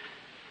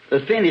 the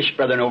Finnish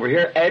brethren over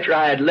here, after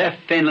I had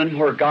left Finland,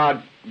 where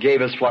God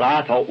gave us what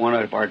I thought one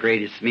of our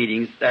greatest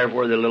meetings, there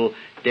where the little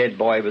dead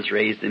boy was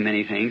raised and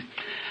many things,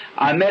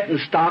 I met in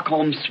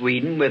Stockholm,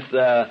 Sweden, with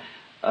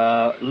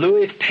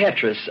Louis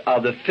Petrus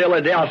of the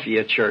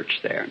Philadelphia church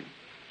there,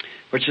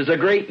 which is a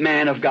great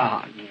man of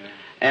God.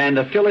 And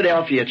the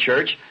Philadelphia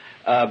church,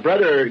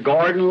 Brother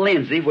Gordon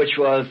Lindsay, which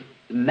was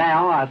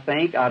now,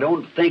 I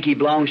don't think he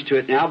belongs to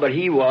it now, but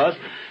he was,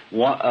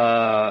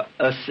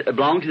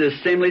 belonged to the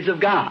Assemblies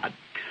of God.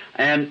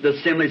 And the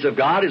Assemblies of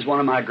God is one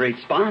of my great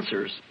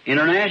sponsors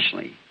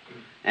internationally.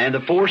 And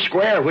the Four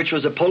Square, which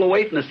was a pull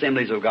away from the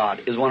Assemblies of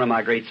God, is one of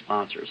my great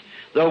sponsors.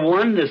 The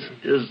Oneness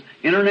is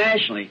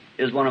internationally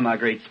is one of my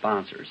great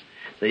sponsors.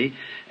 See?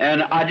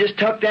 And I just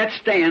took that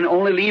stand,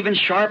 only leaving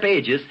sharp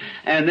edges,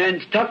 and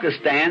then took a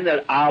stand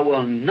that I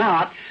will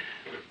not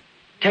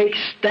take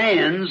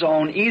stands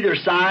on either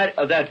side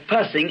of that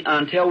fussing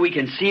until we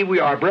can see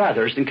we are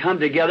brothers and come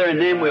together, and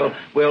then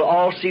we'll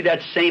all see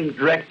that same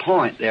direct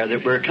point there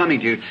that we're coming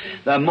to,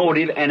 the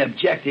motive and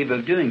objective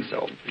of doing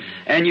so.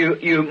 And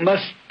you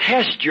must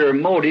test your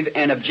motive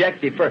and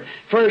objective first.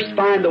 First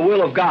find the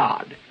will of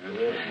God,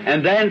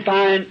 and then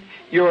find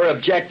your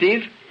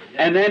objective,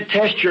 and then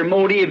test your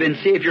motive and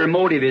see if your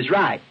motive is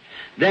right.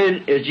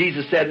 Then, as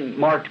Jesus said in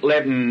Mark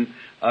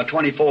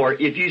 11:24,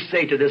 if you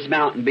say to this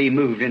mountain, be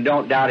moved, and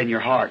don't doubt in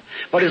your heart.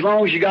 But as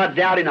long as you got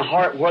doubt in the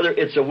heart, whether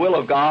it's the will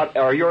of God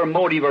or your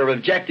motive or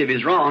objective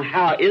is wrong,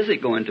 how is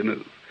it going to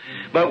move?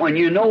 But when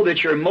you know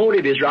that your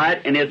motive is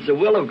right and it's the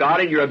will of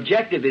God and your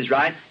objective is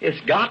right, it's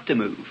got to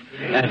move.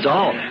 That's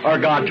all. Or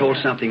God told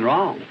something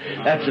wrong.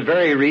 That's the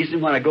very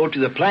reason when I go to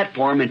the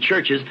platform in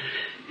churches,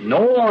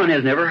 no one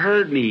has never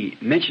heard me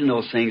mention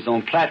those things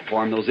on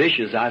platform, those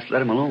issues. I just let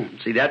them alone.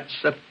 See, that's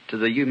up to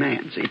the you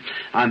man. See,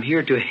 I'm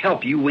here to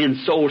help you win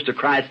souls to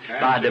Christ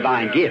by a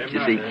divine gift, you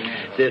see.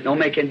 So it don't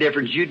make any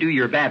difference. You do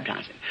your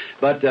baptizing.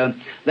 But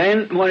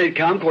then when it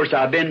comes, of course,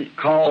 I've been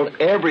called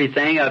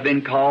everything. I've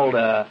been called,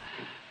 I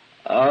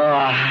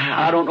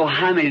don't know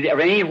how many,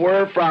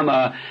 anywhere from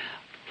a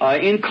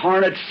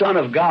incarnate Son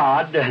of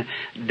God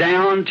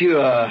down to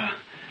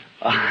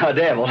a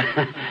devil.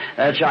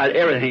 That's right,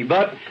 everything.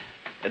 But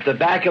at the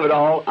back of it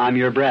all, I'm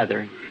your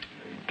brother,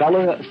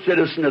 fellow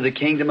citizen of the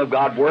kingdom of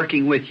God,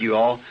 working with you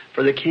all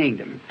for the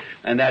kingdom.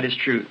 And that is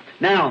true.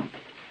 Now,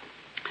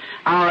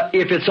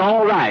 if it's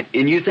all right,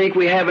 and you think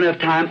we have enough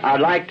time,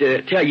 I'd like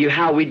to tell you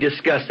how we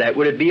discuss that.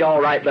 Would it be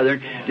all right,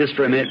 brother? Just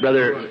for a minute,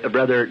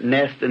 brother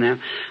Nest and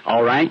them.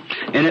 All right,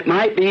 and it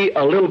might be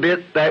a little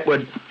bit that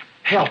would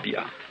help you.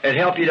 It'd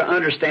help you to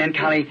understand.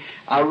 Kind of,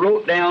 I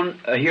wrote down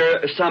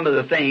here some of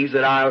the things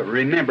that I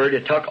remembered.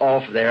 It took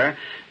off there,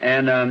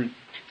 and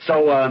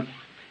so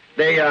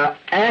they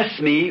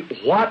asked me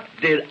what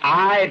did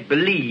I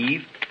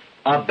believe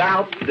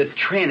about the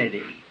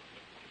Trinity.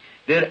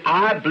 Did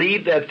I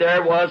believe that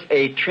there was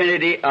a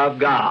Trinity of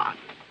God?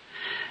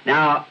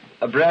 Now,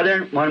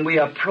 brethren, when we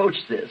approach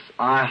this,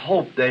 I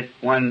hope that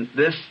when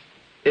this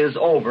is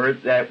over,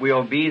 that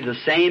we'll be the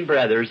same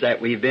brothers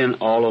that we've been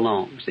all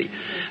along, see.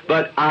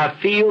 But I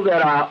feel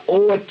that I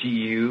owe it to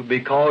you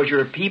because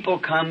your people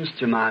comes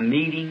to my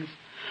meetings,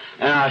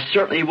 and I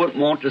certainly wouldn't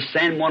want to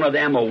send one of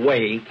them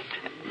away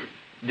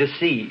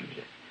deceived.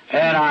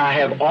 And I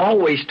have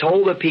always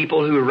told the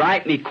people who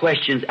write me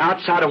questions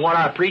outside of what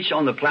I preach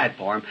on the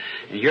platform,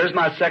 and here's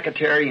my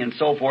secretary and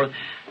so forth,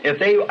 if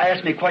they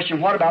ask me a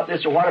question, what about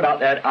this or what about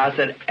that, I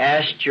said,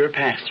 ask your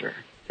pastor.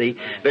 See?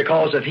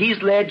 Because if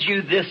he's led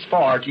you this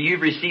far till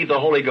you've received the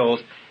Holy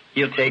Ghost,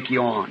 he'll take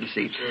you on, you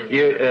see.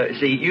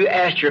 You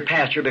ask your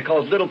pastor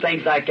because little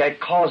things like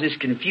that causes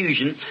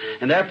confusion,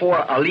 and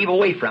therefore I leave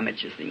away from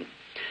it, you see.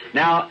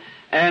 Now,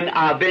 and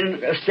I've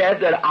been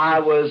said that I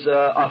was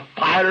a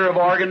fighter of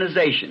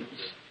organizations.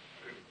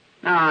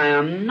 Now, I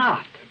am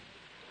not.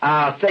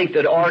 I think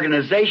that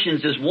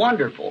organizations is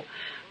wonderful.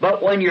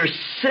 But when your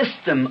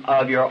system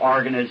of your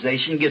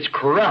organization gets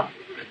corrupt,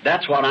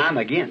 that's what I'm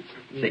against.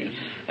 See,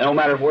 and no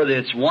matter whether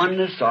it's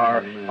oneness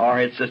or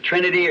it's a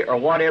Trinity or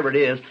whatever it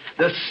is,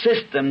 the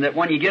system that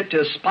when you get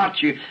to a spot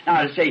now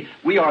I say,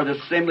 we are the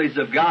assemblies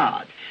of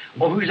God.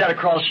 Well, who's that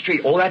across the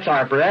street? Oh, that's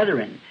our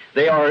brethren.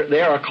 They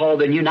are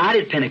called the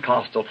United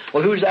Pentecostal.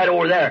 Well, who's that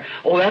over there?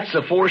 Oh, that's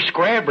the Four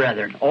Square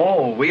Brethren.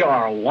 Oh, we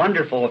are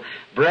wonderful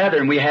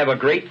brethren. We have a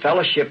great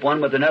fellowship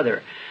one with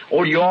another.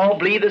 Oh, you all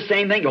believe the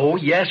same thing? Oh,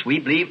 yes, we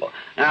believe.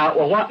 Now,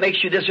 well, what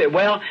makes you this way?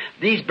 Well,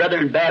 these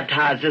brethren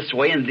baptize this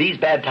way, and these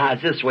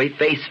baptize this way,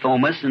 face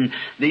fomus, and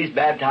these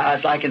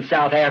baptize like in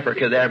South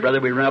Africa there,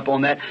 brother, we run up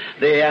on that.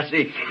 They asked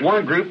me,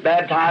 one group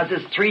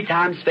baptizes 3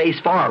 times face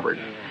forward,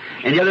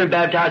 and the other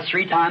baptized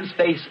 3 times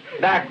face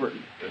backward.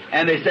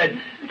 And they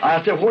said,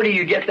 I said, where do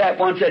you get that?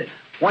 One said,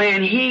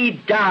 when he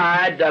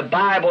died, the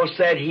Bible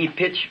said he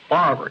pitched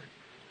forward.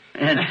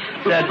 And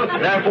said,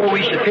 therefore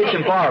we should pitch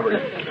him forward.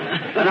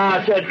 And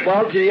I said,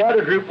 well, to the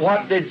other group,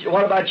 what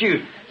about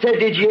you? Said,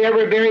 did you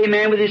ever bury a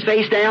man with his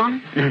face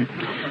down?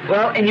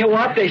 Well, and you know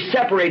what? They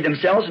separated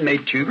themselves and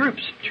made 2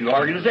 groups, 2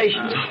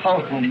 organizations.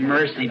 Oh,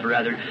 mercy,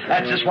 brother.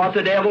 That's just what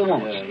the devil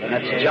wants.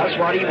 That's just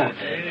what he wants.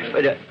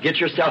 But get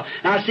yourself.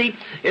 Now, see,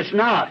 it's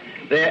not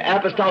the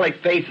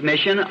Apostolic Faith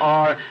Mission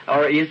or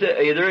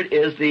either it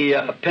is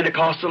the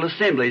Pentecostal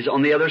Assemblies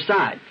on the other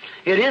side.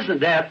 It isn't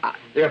that.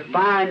 There are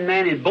fine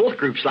men in both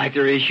groups like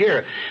there is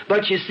here.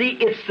 But you see,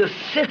 it's the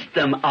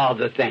system of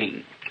the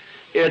thing.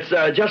 It's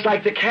just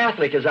like the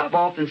Catholic, as I've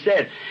often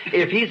said.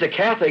 If he's a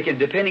Catholic and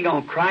depending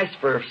on Christ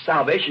for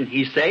salvation,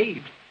 he's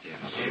saved.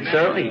 Yeah.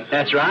 Certainly,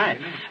 that's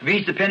right. If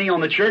he's depending on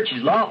the church,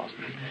 he's lost.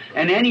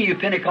 And any of you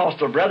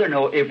Pentecostal brethren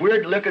know, if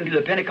we're looking to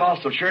the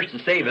Pentecostal church to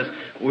save us,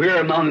 we're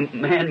among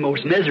men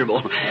most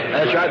miserable.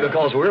 That's right,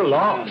 because we're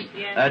lost.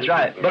 That's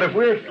right. But if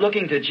we're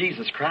looking to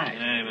Jesus Christ,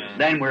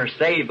 then we're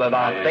saved by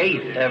our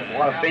faith of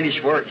what a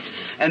finished work.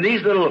 And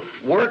these little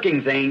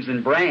working things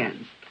and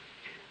brands,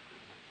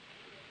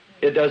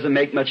 it doesn't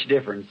make much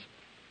difference.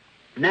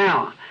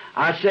 Now,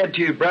 I said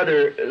to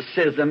Brother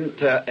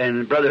Sism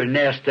and Brother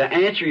Ness to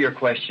answer your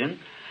question,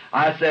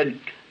 I said,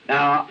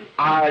 now,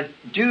 I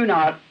do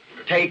not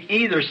take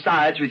either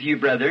sides with you,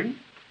 brethren,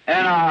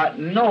 and I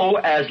know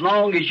as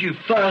long as you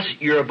fuss,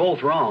 you're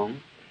both wrong,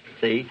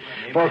 see,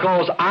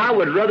 because I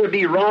would rather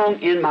be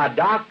wrong in my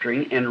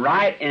doctrine and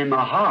right in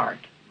my heart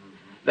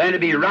than to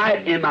be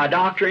right in my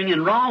doctrine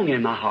and wrong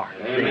in my heart.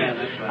 See?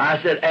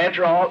 I said,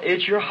 after all,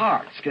 it's your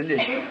heart's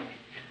condition.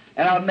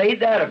 And I've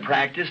made that a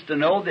practice to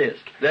know this,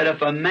 that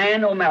if a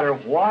man, no matter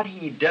what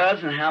he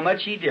does and how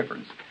much he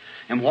differs,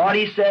 and what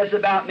he says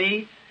about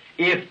me,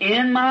 if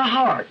in my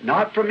heart,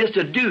 not from just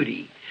a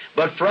duty,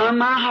 but from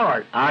my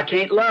heart, I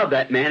can't love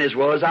that man as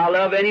well as I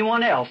love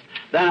anyone else,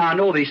 then I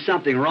know there's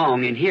something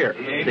wrong in here.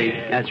 See,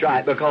 that's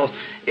right, because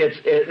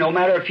no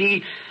matter if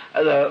he,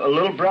 a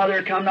little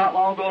brother come not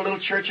long ago, a little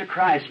Church of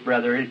Christ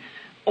brother, and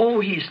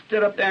he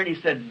stood up there and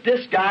he said,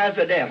 this guy's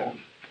a devil.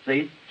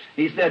 See?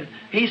 He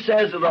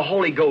says of the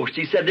Holy Ghost,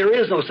 he said, there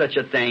is no such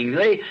a thing.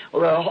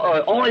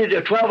 Only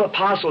the 12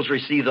 apostles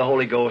received the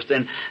Holy Ghost,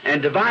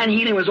 and divine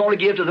healing was only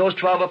given to those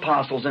 12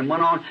 apostles, and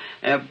went on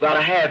about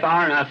a half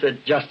hour, and I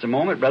said, just a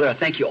moment, brother, I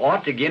think you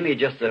ought to give me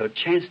just a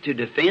chance to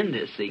defend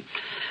this, see.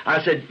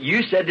 I said,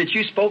 you said that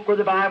you spoke where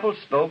the Bible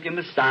spoke and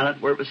was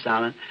silent where it was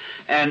silent.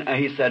 And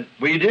he said,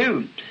 we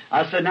do.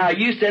 I said, now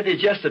you said that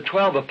just the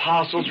 12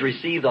 apostles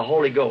received the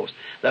Holy Ghost.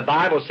 The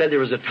Bible said there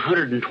was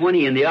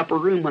 120 in the upper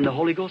room when the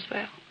Holy Ghost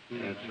fell.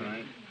 That's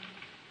right.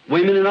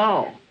 Women and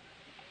all.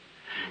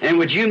 And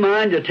would you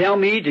mind to tell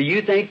me, do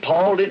you think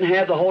Paul didn't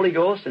have the Holy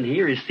Ghost? And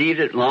he received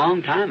it a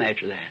long time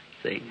after that,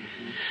 see.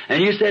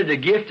 And you said the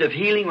gift of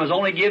healing was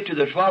only given to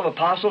the 12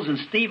 apostles, and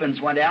Stephen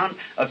went down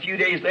a few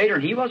days later,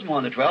 and he wasn't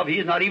one of the 12. He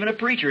is not even a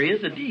preacher. He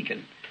is a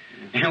deacon.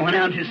 And went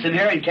out to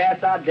Samaria and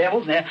cast out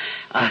devils. And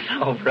I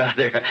thought, oh,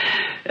 brother,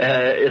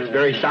 it's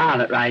very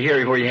silent right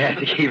here where you have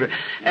to keep it.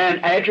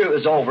 And after it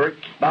was over,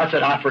 I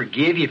said, I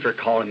forgive you for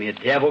calling me a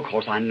devil,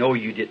 because I know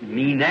you didn't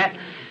mean that.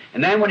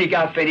 And then when he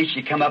got finished,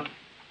 he come up.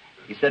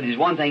 He said, there's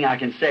one thing I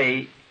can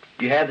say.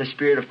 You have the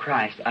Spirit of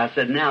Christ. I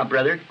said, now,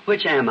 brother,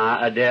 which am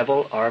I, a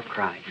devil or of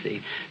Christ?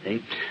 See?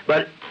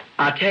 But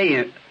I tell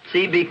you,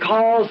 see,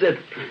 because if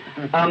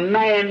a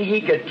man,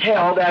 he could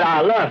tell that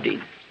I loved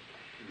him.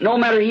 No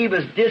matter he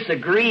was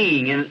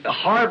disagreeing and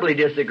horribly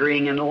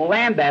disagreeing and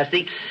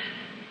lambasting,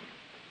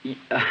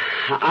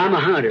 I'm a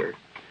hunter.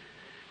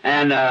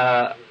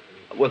 And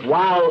with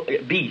wild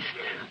beasts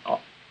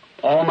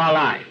all my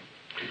life.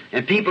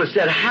 And people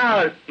said,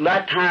 how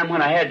that time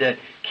when I had to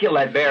kill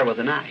that bear with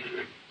a knife?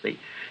 See?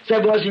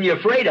 Said, wasn't you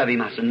afraid of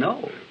him? I said,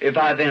 no. If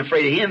I'd been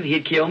afraid of him,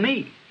 he'd kill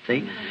me.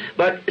 See?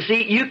 But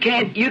see, you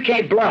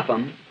can't bluff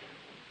them.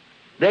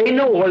 They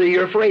know whether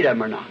you're afraid of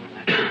them or not.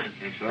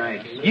 That's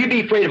right. You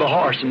be afraid of a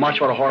horse and watch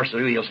what a horse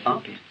will do. He'll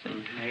stomp you.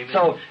 See?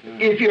 So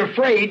if you're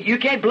afraid, you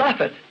can't bluff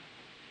it.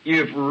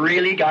 You've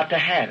really got to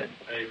have it.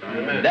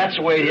 Amen. That's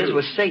the way it is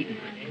with Satan.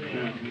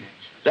 Amen.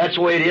 That's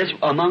the way it is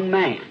among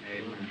man.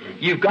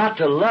 You've got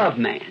to love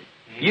man.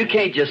 You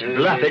can't just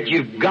bluff it.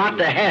 You've got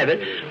to have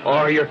it,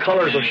 or your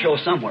colors will show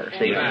somewhere.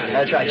 See,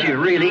 that's right. You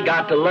really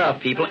got to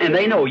love people, and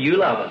they know you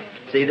love them.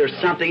 See, there's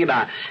something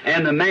about it.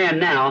 And the man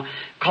now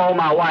called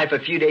my wife a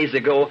few days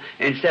ago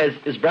and says,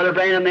 is Brother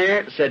Branham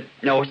there? Said,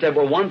 no. Said,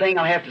 well, one thing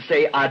I have to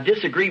say, I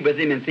disagree with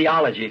him in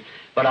theology,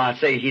 but I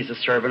say he's a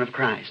servant of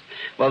Christ.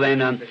 Well,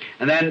 then,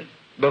 and then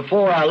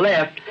before I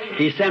left,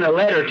 he sent a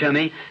letter to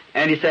me,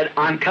 and he said,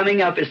 I'm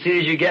coming up as soon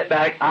as you get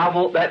back. I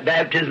want that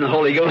baptism of the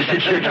Holy Ghost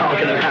that you're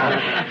talking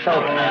about.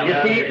 So,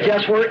 you see,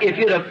 just where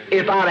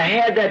if I'd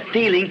have had that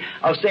feeling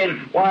of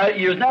saying, well,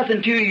 there's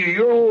nothing to you,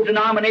 your old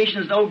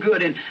denomination is no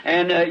good,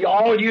 and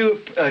all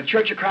you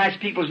Church of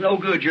Christ people is no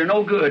good, you're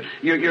no good,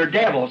 you're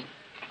devils,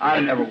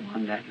 I'd never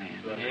won that man.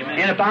 Amen.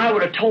 And if I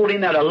would have told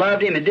him that I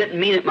loved him and didn't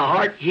mean it in my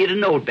heart, he'd have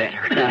known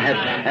better.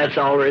 That's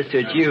all there is to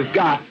it. You've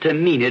got to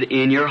mean it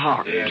in your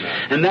heart. Amen.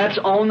 And that's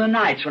on the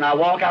nights when I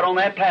walk out on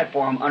that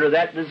platform under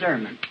that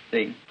discernment.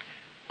 See,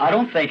 I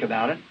don't think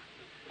about it.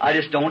 I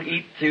just don't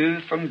eat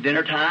through from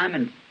dinner time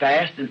and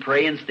fast and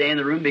pray and stay in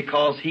the room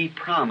because he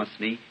promised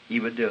me he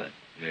would do it.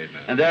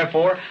 Amen. And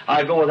therefore,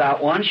 I go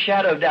without one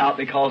shadow of doubt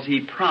because he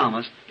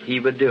promised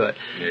he would do it.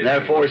 Amen.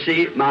 Therefore,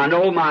 see, I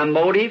know my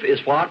motive is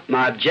what?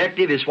 My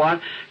objective is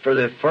what? For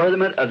the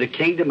furtherment of the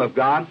kingdom of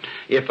God.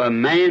 If a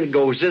man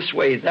goes this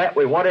way, that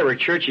way, whatever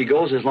church he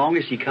goes, as long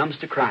as he comes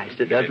to Christ,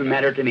 it doesn't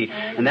matter to me.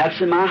 And that's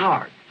in my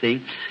heart.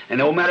 See? And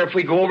no matter if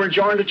we go over and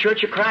join the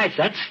Church of Christ,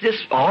 that's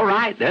just all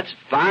right. That's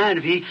fine.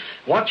 If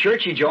what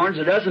church he joins,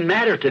 it doesn't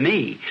matter to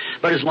me.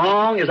 But as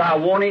long as I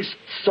want his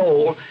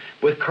soul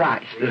with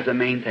Christ is the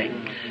main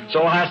thing.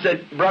 So I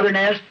said, Brother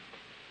Ness,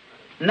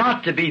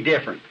 not to be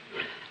different.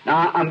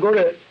 Now, I'm going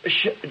to...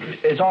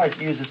 it's all right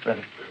to use this,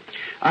 brother.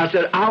 I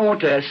said, I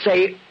want to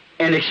say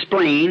and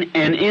explain,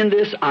 and in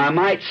this I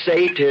might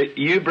say to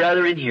you,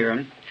 brethren,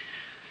 here,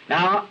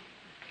 now,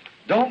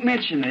 don't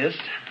mention this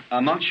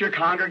amongst your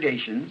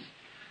congregations,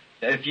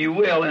 if you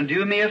will, and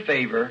do me a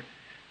favor,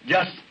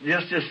 just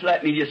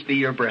let me just be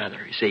your brother,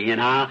 you see,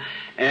 and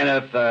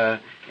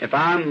if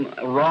I'm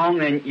wrong,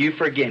 then you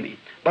forgive me.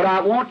 But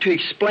I want to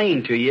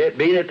explain to you,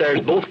 being that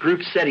there's both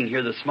groups sitting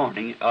here this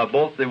morning,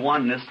 both the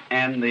oneness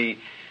and the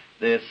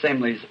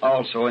assemblies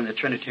also in the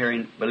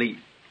Trinitarian belief.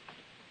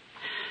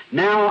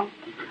 Now,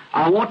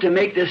 I want to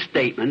make this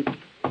statement.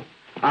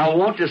 I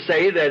want to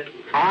say that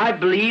I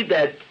believe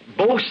that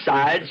both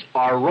sides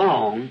are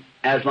wrong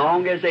as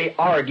long as they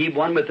argue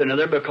one with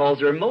another because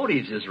their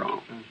motives is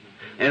wrong.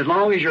 And as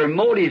long as your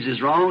motives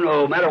is wrong,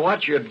 no matter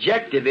what your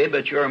objective is,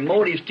 but your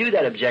motives to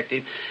that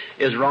objective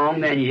is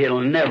wrong, then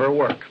it'll never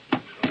work.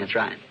 That's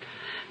right.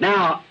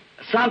 Now,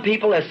 some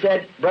people have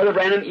said, Brother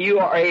Branham, you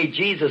are a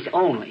Jesus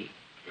only.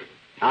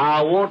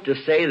 I want to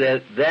say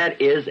that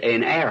that is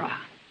an error.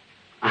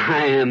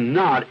 I am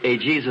not a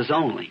Jesus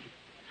only.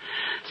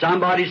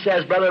 Somebody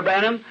says, Brother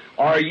Branham,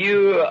 are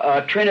you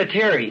a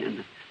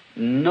Trinitarian?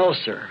 No,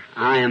 sir.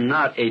 I am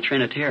not a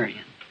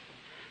Trinitarian.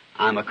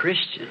 I'm a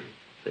Christian.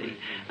 See,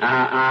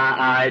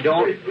 I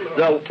don't.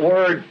 The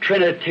word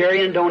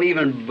Trinitarian don't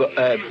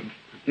even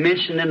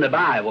mention in the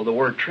Bible the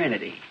word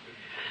Trinity.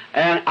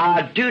 And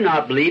I do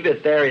not believe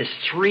that there is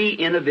three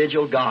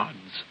individual gods.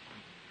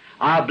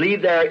 I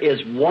believe there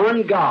is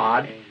one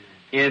God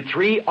in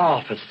three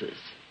offices: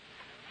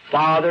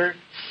 Father,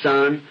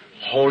 Son,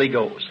 Holy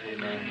Ghost.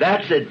 Amen.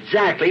 That's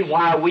exactly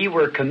why we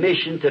were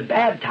commissioned to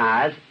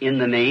baptize in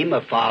the name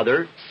of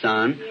Father,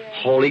 Son,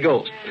 Holy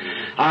Ghost.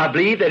 I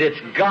believe that it's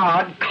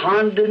God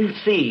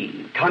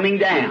condensing, coming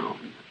down.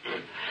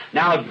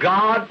 Now,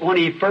 God, when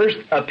He first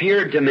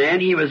appeared to man,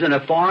 He was in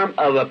a form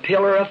of a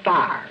pillar of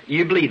fire.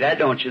 You believe that,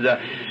 don't you?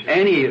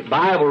 Any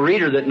Bible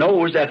reader that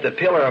knows that the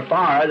pillar of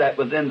fire that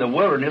was in the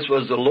wilderness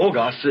was the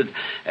Logos,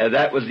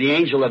 that was the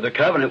angel of the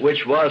covenant,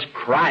 which was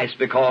Christ,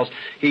 because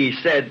He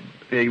said,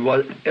 it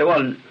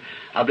wasn't,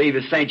 I believe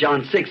it's St.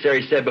 John 6 there,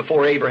 He said,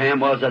 before Abraham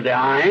was the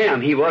I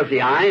am. He was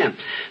the I am.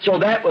 So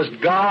that was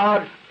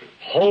God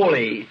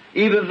holy.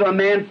 Even if a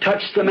man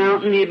touched the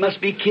mountain, he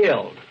must be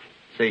killed.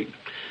 See?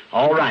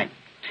 All right.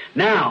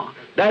 Now,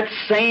 that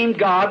same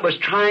God was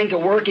trying to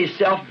work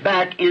Himself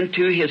back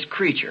into His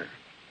creature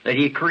that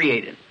He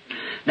created.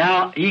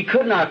 Now, He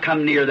could not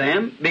come near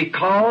them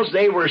because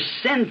they were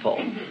sinful.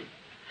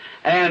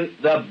 And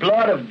the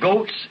blood of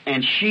goats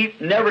and sheep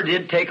never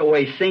did take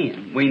away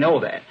sin. We know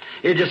that.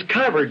 It just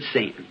covered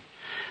sin.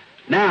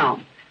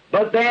 Now,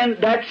 but then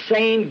that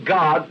same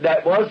God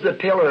that was the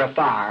pillar of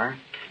fire,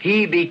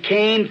 He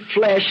became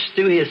flesh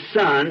through His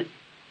Son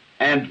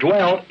and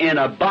dwelt in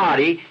a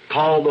body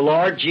called the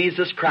Lord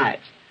Jesus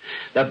Christ.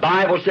 The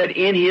Bible said,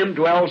 in Him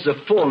dwells the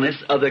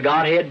fullness of the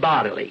Godhead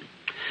bodily.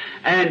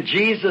 And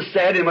Jesus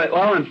said, in 1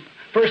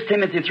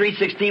 Timothy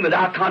 3:16,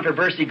 without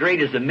controversy, great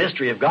is the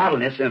mystery of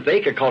godliness. And if they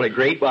could call it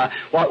great, well,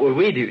 what would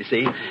we do,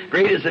 see?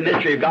 Great is the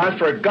mystery of God,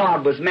 for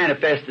God was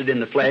manifested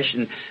in the flesh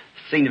and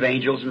seen of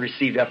angels and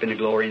received up into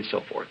glory and so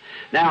forth.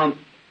 Now,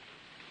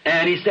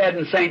 and He said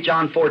in St.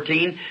 John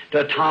 14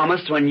 to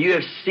Thomas, when you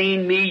have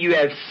seen me, you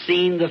have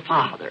seen the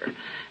Father.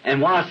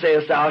 And why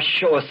sayest thou,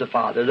 show us the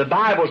Father? The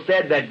Bible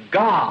said that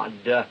God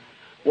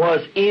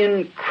was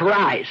in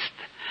Christ,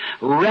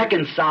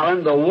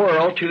 reconciling the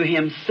world to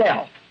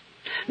Himself.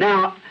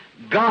 Now,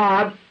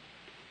 God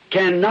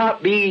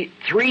cannot be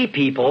three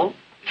people,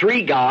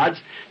 three gods,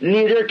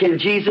 neither can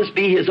Jesus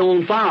be His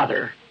own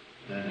Father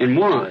in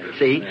one,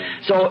 see?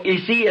 So, you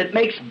see, it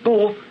makes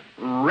both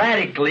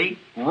radically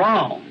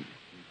wrong.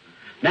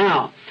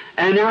 Now,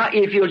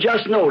 if you'll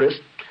just notice,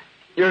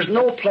 there's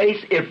no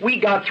place, if we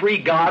got three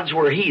gods,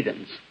 we're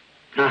heathens.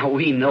 Now,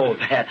 we know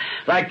that.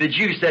 Like the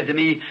Jew said to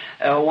me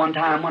one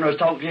time when I was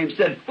talking to him, he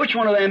said, which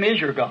one of them is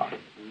your God?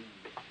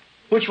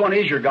 Which one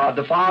is your God?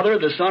 The Father,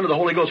 the Son, or the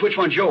Holy Ghost? Which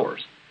one's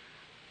yours?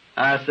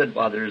 I said,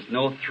 well, there's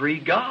no three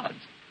gods.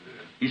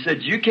 He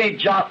said, you can't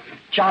chop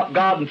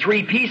God in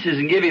three pieces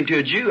and give Him to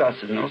a Jew. I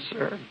said, no,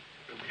 sir.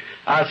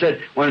 I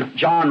said, when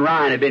John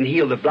Ryan had been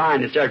healed of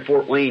blindness there at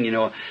Fort Wayne,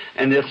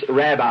 and this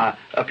rabbi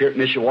up here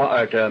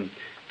at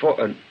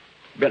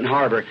Benton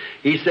Harbor,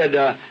 he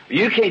said,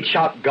 you can't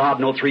chop God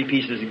no three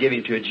pieces and give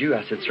Him to a Jew.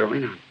 I said, certainly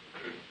not.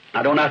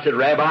 I said,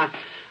 Rabbi,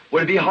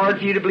 would it be hard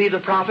for you to believe the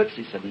prophets?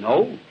 He said,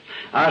 no.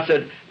 I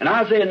said, in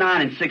Isaiah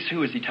 9:6,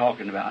 who is He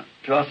talking about?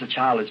 To us a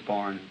child is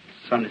born,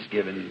 son is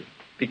given,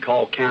 be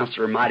called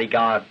Counselor, Mighty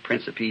God,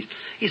 Prince of Peace.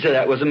 He said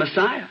that was a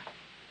Messiah.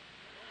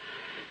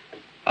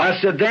 I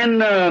said, then,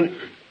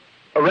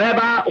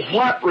 Rabbi,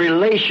 what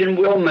relation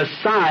will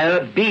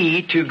Messiah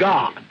be to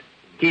God?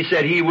 He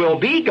said, He will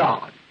be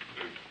God.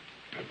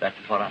 That's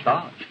what I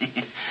thought.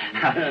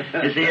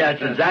 You see,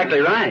 that's exactly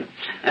right.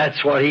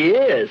 That's what He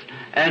is.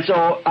 And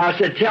so I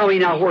said, tell me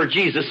now where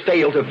Jesus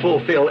failed to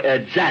fulfill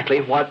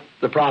exactly what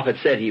the prophet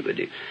said He would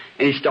do.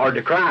 And he started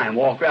to cry and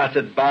walk around. I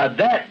said, by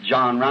that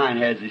John Ryan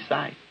has his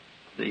sight.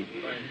 See?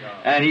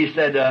 And he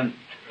said,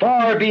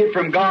 far be it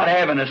from God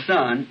having a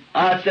son.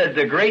 I said,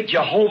 the great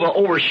Jehovah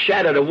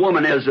overshadowed a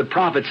woman as the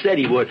prophet said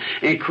He would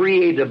and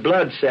created a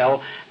blood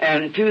cell.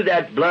 And through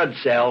that blood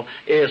cell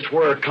is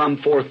where come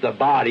forth the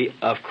body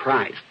of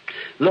Christ.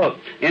 Look,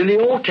 in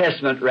the Old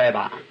Testament,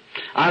 Rabbi,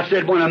 I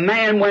said when a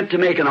man went to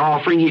make an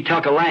offering, he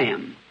took a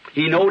lamb.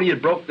 He knew he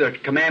had broke the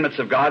commandments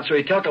of God, so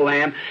he took a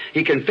lamb.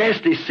 He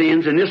confessed his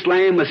sins, and this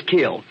lamb was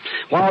killed.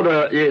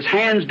 While his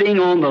hands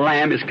being on the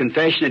lamb, his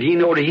confession that he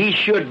knew that he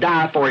should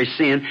die for his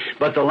sin,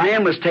 but the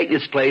lamb was taking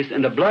its place,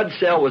 and the blood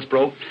cell was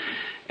broke,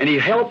 and he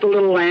held the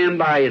little lamb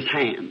by his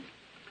hand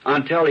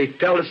until he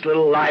felt its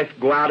little life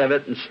go out of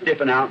it and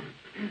stiffen out.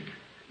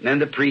 And then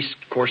the priest,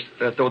 of course,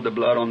 threw the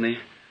blood on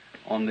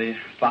the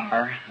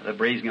fire, the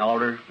brazen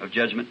altar of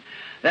judgment.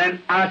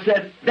 Then I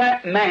said,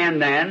 that man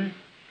then,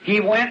 he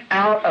went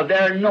out of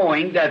there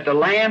knowing that the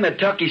lamb had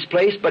took his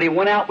place, but he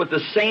went out with the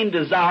same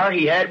desire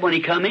he had when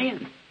he come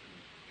in.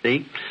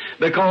 See?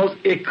 Because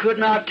it could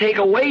not take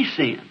away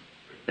sin.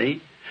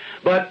 See?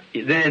 But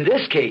then in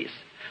this case,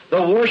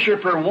 the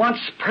worshiper once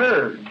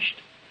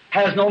purged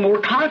has no more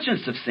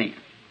conscience of sin.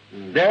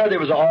 There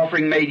was an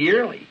offering made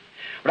yearly.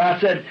 But I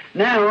said,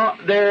 now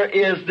there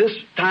is this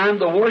time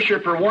the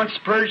worshiper once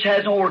purged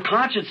has no more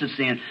conscience of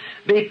sin.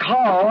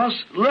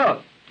 Because,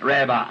 look,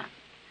 Rabbi,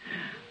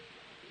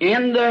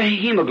 in the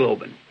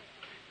hemoglobin,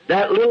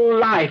 that little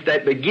life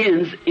that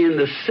begins in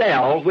the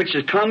cell, which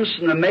comes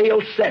from the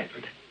male sex,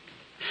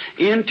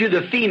 into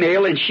the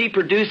female, and she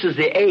produces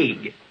the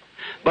egg.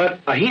 But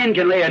a hen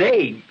can lay an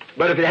egg,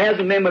 but if it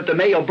hasn't been with the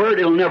male bird,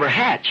 it'll never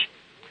hatch.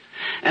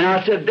 And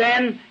I said,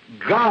 then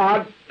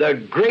God, the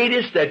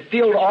greatest that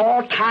filled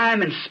all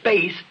time and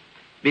space,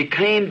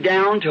 became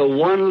down to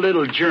one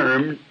little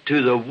germ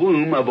to the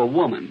womb of a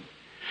woman.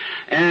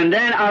 And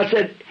then I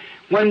said,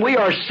 when we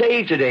are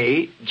saved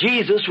today,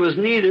 Jesus was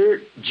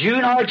neither Jew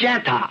nor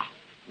Gentile.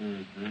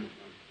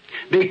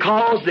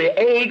 Because the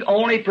egg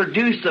only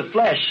produced the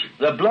flesh.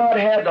 The blood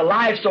had the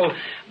life. So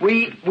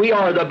we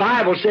are, the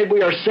Bible said,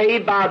 we are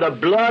saved by the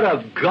blood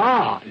of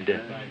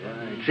God.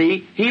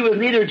 See, He was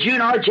neither Jew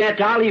nor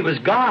Gentile. He was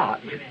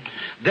God.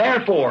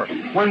 Therefore,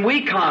 when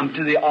we come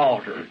to the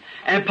altar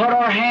and put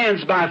our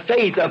hands by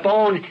faith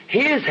upon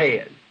His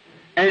head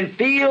and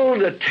feel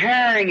the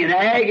tearing and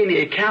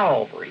agony of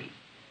Calvary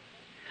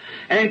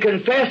and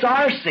confess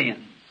our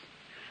sins,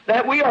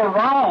 that we are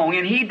wrong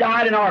and He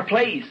died in our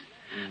place,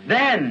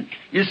 then,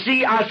 you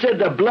see, I said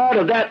the blood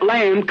of that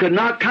lamb could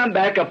not come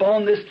back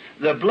upon this,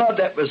 the blood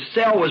that was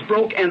cell was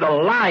broke, and the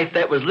life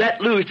that was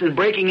let loose in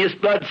breaking his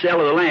blood cell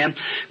of the lamb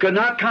could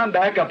not come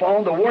back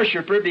upon the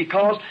worshiper,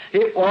 because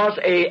it was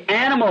a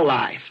animal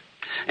life,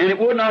 and it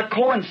would not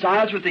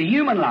coincide with the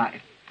human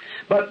life.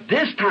 But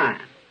this time,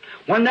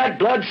 when that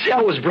blood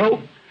cell was broke,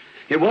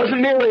 it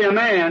wasn't merely a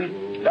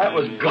man, that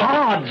was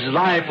God's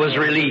life was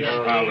released.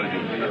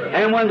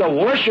 And when the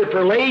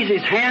worshiper lays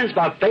his hands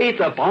by faith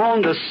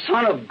upon the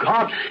Son of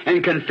God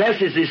and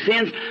confesses his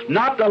sins,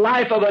 not the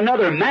life of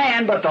another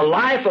man, but the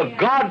life of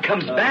God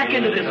comes back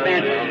into this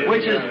man,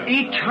 which is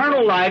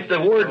eternal life, the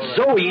word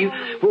Zoe,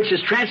 which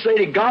is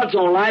translated God's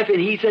own life,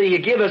 and He said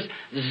He'd give us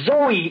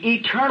Zoe,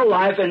 eternal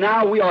life, and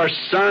now we are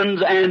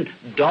sons and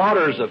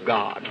daughters of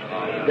God.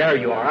 There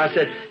you are. I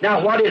said,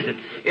 now what is it?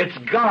 It's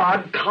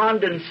God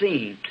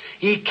condescending.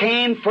 He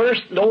came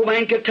first, no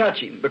man could touch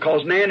Him,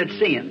 because man had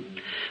sinned.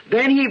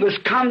 Then He was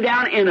come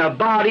down in a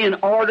body in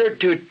order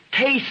to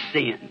taste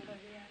sin,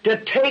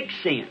 to take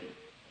sin.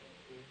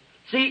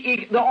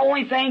 See, the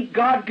only thing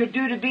God could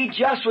do to be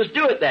just was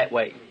do it that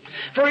way.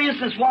 For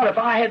instance, what if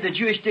I had the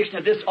jurisdiction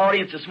of this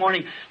audience this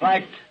morning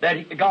like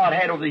that God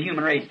had over the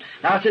human race?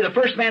 Now I say the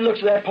first man looks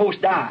at that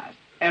post, dies,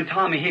 and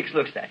Tommy Hicks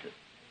looks at it.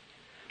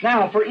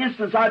 Now, for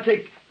instance, I'd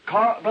say,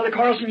 Brother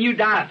Carlson, you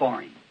die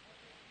for him.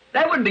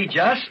 That wouldn't be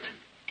just.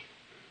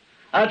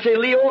 I'd say,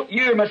 Leo,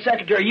 you're my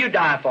secretary, you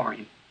die for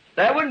him.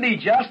 That wouldn't be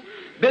just.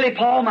 Billy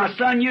Paul, my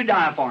son, you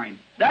die for him.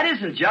 That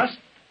isn't just.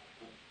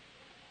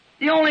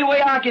 The only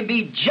way I can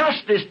be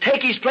just is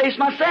take his place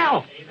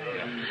myself.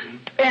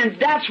 And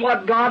that's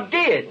what God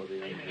did.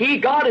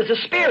 God is a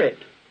spirit.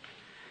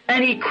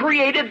 And He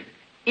created,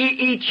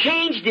 He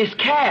changed His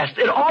cast.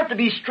 It ought to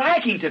be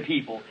striking to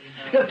people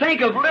to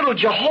think of little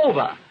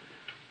Jehovah.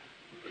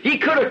 He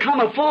could have come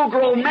a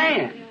full-grown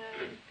man,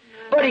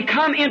 but He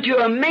come into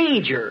a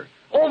manger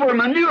over a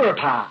manure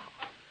pile.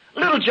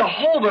 Little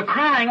Jehovah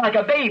crying like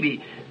a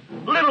baby.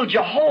 Little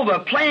Jehovah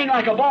playing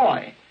like a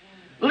boy.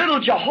 Little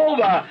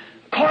Jehovah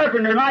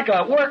carpenter like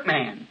a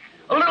workman.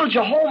 A little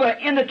Jehovah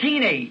in the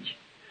teenage.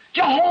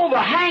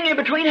 Jehovah hanging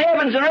between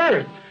heavens and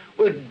earth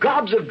with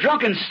gobs of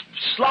drunken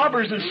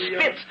slobbers and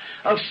spits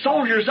of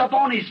soldiers up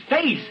on His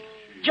face.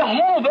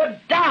 Jehovah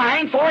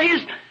dying for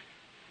His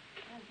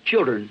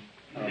children.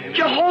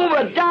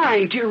 Jehovah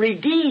dying to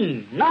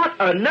redeem, not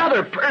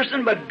another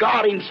person, but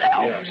God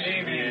Himself.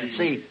 Yes.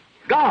 See,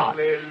 God,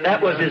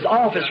 that was His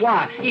office.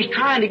 Why? He's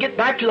trying to get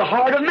back to the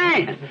heart of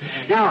man.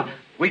 Now,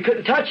 we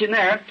couldn't touch Him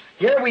there.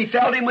 Here we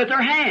felt Him with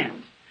our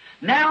hands.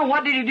 Now,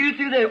 what did He do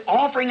through the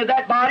offering of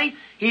that body?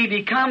 He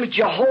becomes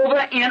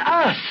Jehovah in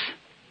us.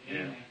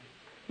 Yeah.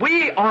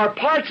 We are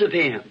parts of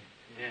Him.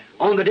 Yeah.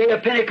 On the day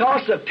of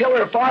Pentecost, the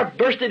pillar of fire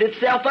bursted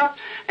itself up,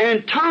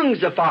 and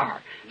tongues of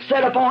fire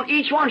set upon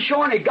each one,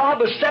 showing that God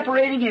was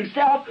separating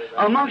Himself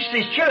amongst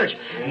His church.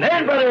 And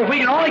then, brother, if we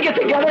can only get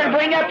together and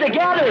bring that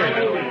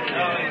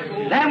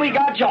together, then we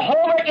got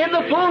Jehovah in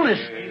the fullness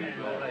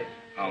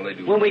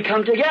when we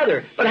come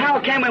together. But how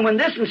can we, when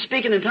this and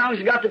speaking in tongues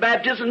and got the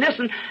baptism, this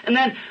and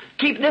then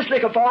keep this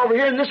lick of fire over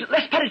here and this,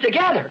 let's put it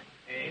together.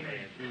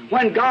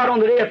 When God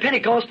on the day of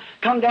Pentecost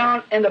come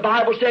down and the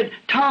Bible said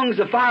tongues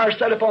of fire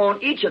set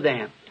upon each of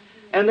them,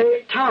 and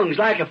the tongues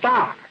like a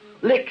fire,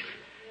 licks,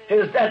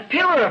 is that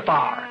pillar of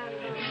fire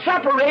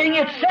separating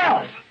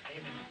itself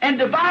and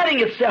dividing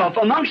itself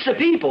amongst the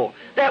people,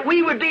 that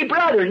we would be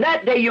brethren.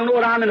 That day you'll know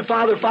that I'm in the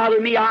Father,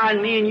 Father, me, I,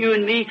 and me, and you,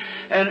 and me,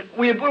 and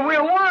we're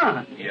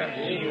one.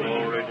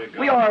 Yes.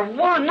 We are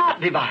one,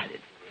 not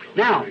divided.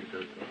 Now,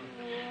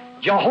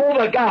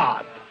 Jehovah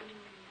God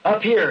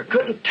up here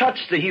couldn't touch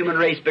the human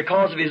race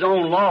because of His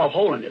own law of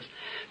holiness.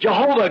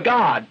 Jehovah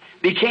God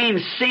became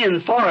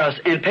sin for us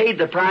and paid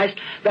the price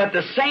that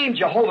the same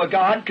Jehovah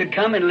God could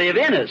come and live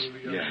in us.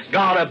 Yes.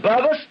 God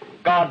above us,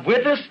 God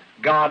with us,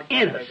 God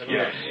in us.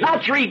 Yes.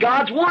 Not three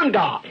gods, one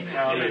God.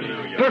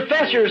 Hallelujah.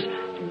 Professors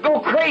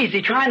go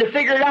crazy trying to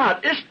figure it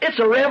out. It's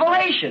a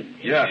revelation.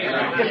 Yes.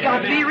 It's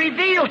got to be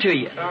revealed to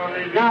you.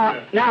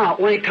 Now,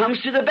 when it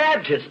comes to the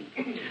baptism,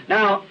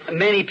 now,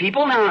 many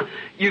people,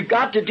 you've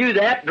got to do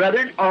that,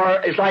 brethren,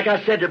 or it's like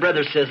I said to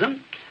Brother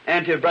Sism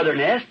and to Brother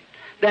Nest,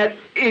 that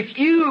if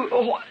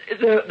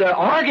the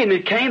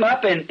argument came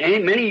up, and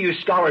many of you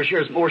scholars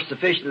here is more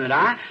sufficient than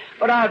I,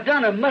 But I've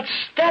done a much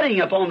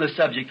studying upon the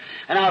subject,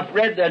 and I've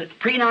read the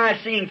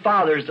pre-Nicene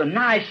Fathers, the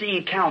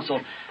Nicene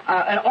Council,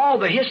 and all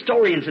the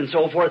historians and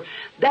so forth.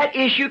 That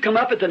issue come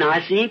up at the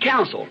Nicene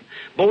Council.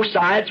 Both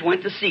sides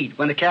went to seat.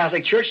 When the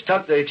Catholic Church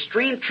took the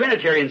extreme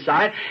Trinitarian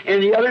side,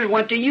 and the others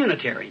went to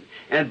Unitarian.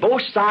 And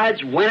both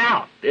sides went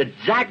out.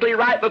 Exactly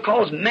right,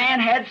 because man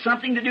had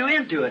something to do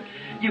into it.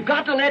 You've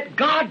got to let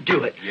God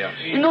do it. Yes.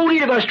 No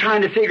need of us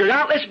trying to figure it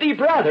out. Let's be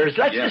brothers.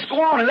 Let's just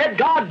go on and let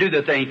God do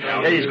the thing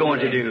that He's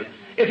going to do.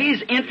 If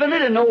He's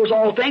infinite and knows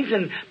all things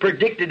and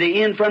predicted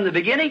the end from the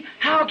beginning,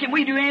 how can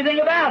we do anything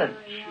about it?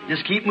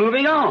 Just keep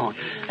moving on.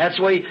 That's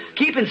the way,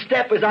 keep in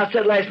step, as I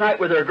said last night,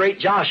 with our great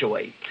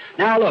Joshua.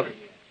 Now look,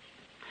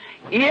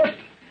 if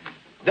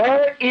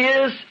there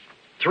is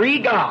three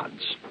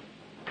gods,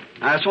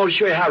 I just want to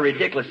show you how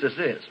ridiculous this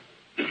is.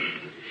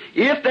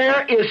 If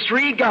there is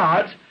three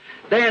gods,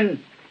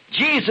 then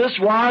Jesus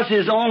was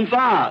His own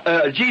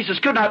father. Jesus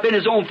could not have been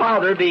His own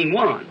father, being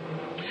one.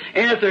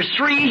 And if there's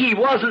three, He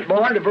wasn't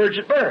born to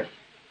virgin birth.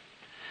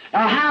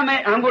 Now, how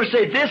many? I'm going to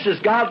say this is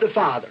God the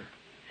Father,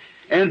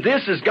 and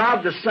this is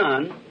God the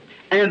Son,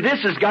 and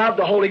this is God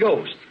the Holy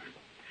Ghost.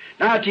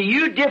 Now, to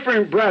you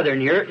different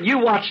brethren here, you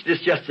watch this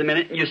just a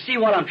minute, and you see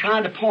what I'm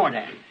trying to point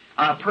at.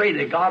 I pray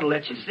that God will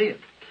let you see it.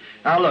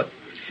 Now, look.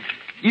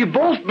 You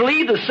both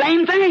believe the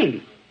same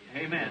thing.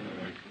 Amen.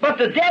 But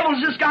the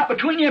devil's just got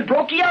between you and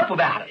broke you up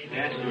about it.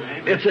 Yes,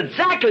 it's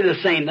exactly the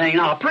same thing,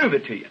 and I'll prove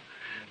it to you.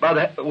 By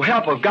the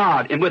help of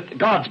God and with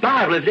God's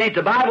Bible. If it ain't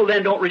the Bible,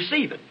 then don't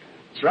receive it.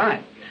 That's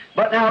right.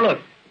 But now look.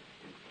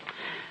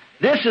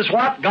 This is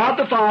what? God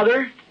the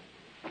Father.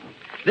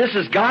 This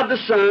is God the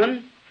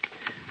Son.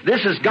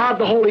 This is God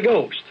the Holy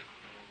Ghost.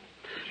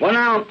 Well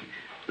now,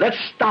 let's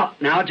stop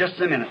now just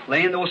a minute,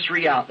 laying those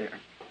three out there.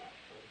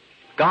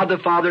 God the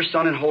Father,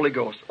 Son, and Holy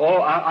Ghost. Oh,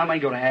 I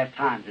ain't going to have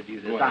time to do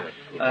this. Go ahead.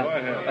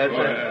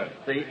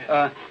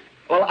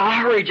 Well, I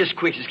hurry just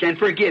quick as can.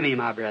 Forgive me,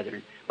 my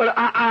brethren. But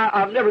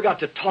I've never got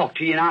to talk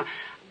to you, and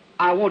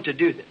I want to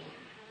do this.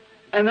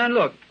 And then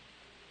look,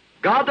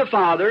 God the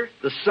Father,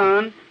 the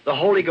Son, the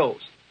Holy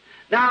Ghost.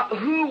 Now,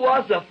 who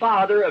was the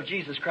Father of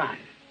Jesus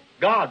Christ?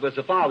 God was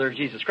the Father of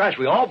Jesus Christ.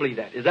 We all believe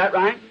that. Is that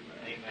right?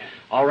 Amen.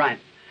 All right.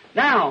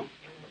 Now,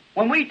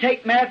 when we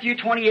take Matthew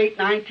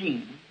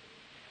 28:19,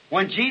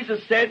 when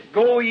Jesus said,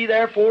 "Go ye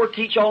therefore,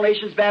 teach all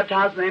nations,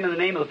 baptize them in the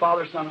name of the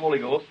Father, Son, and Holy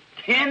Ghost,"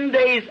 10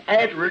 days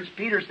afterwards,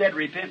 Peter said,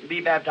 "Repent and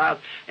be baptized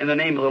in the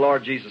name of the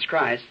Lord Jesus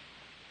Christ."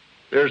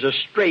 There's a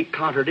straight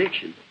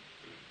contradiction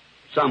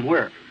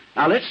somewhere.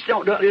 Now let's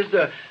still,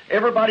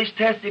 everybody's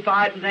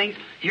testified and things.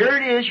 Here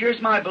it is, here's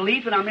my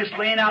belief, and I'm just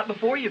laying out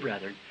before you,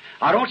 brethren.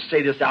 I don't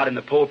say this out in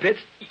the pulpits.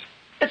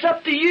 It's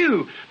up to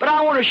you. But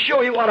I want to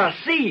show you what I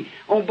see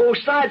on both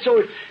sides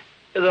so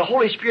the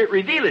Holy Spirit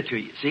reveal it to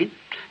you, see?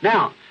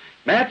 Now,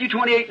 Matthew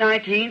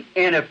 28:19,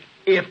 and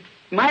if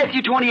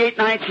Matthew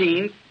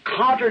 28:19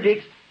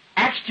 contradicts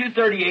Acts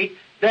 2:38,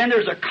 then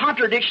there's a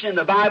contradiction in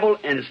the Bible,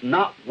 and it's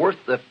not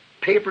worth the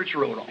paper it's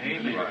wrote on.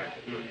 Amen.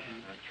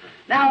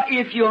 Now,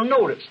 if you'll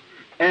notice,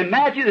 in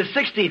Matthew the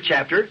 16th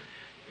chapter,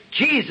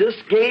 Jesus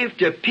gave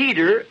to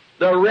Peter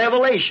the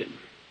revelation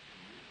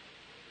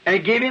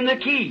and gave him the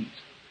keys.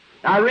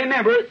 Now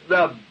remember,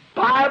 the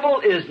Bible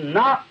is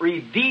not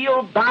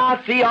revealed by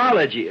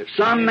theology. If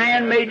some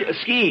man made a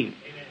scheme,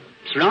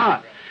 it's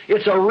not.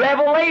 It's a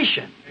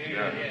revelation.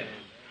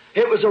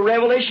 It was a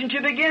revelation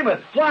to begin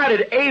with. Why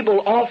did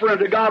Abel offer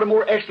unto God a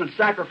more excellent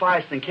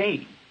sacrifice than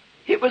Cain?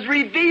 It was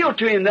revealed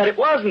to him that it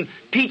wasn't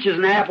peaches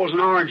and apples and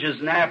oranges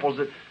and apples.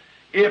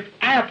 If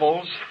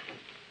apples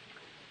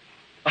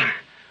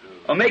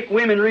make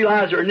women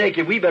realize they're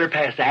naked, we better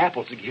pass the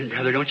apples again,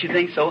 brother. Don't you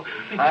think so?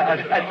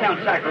 That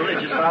sounds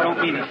sacrilegious, but I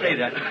don't mean to say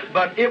that.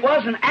 But it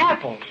wasn't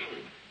apples.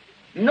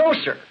 No,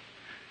 sir.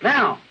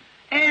 Now,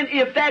 and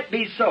if that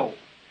be so,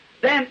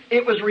 then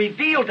it was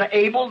revealed to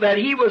Abel that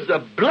he was the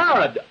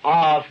blood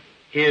of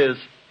his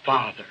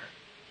father.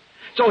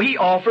 So he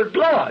offered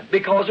blood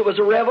because it was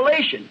a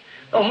revelation.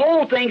 The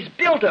whole thing's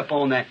built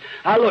upon that.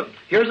 Now look,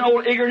 here's an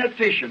old ignorant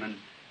fisherman.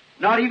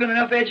 Not even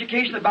enough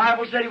education. The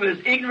Bible said he was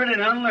ignorant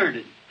and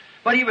unlearned.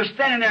 But he was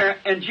standing there,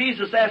 and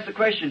Jesus asked the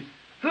question,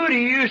 "Who do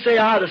you say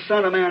I, the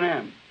Son of Man,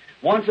 am?"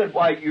 One said,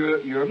 "Why,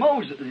 you're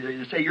Moses."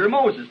 They say, "You're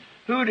Moses."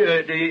 Who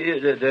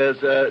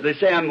they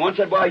say, one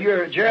said, "Well,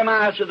 you're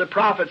Jeremiah or the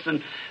prophets,"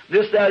 and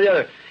this, that, the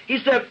other. He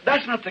said,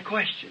 "That's not the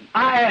question.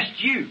 I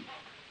asked you,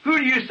 who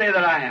do you say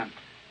that I am?"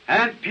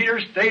 And Peter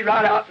stayed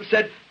right out and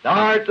said, "Thou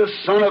art the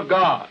Son of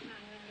God."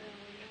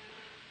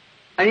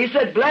 And he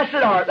said, "Blessed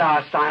art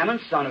thou, Simon,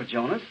 son of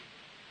Jonas."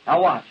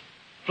 Now watch.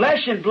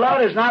 Flesh and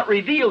blood has not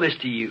revealed this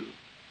to you,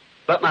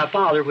 but my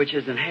Father which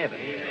is in heaven.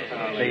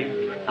 See?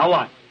 Now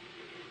what?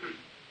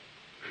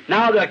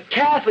 Now the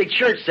Catholic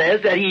Church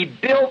says that he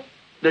built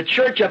the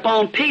church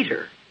upon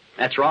Peter.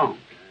 That's wrong.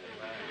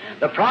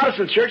 The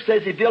Protestant Church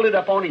says he built it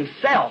upon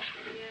himself.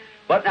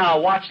 But now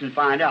watch and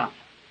find out.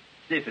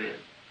 See if it is.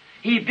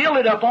 He built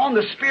it upon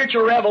the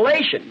spiritual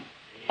revelation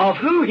of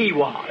who He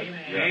was.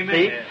 Amen.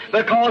 See?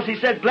 Because He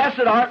said,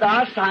 Blessed art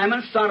thou,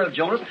 Simon, son of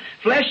Jonas.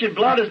 Flesh and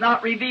blood has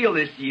not revealed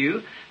this to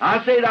you.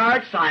 I say thou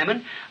art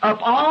Simon.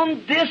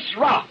 Upon this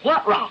rock.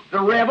 What rock?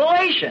 The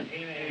revelation.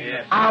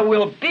 Yes. I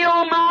will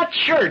build my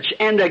church,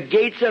 and the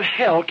gates of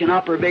hell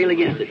cannot prevail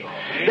against it.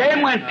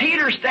 Then when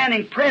Peter,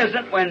 standing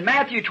present, when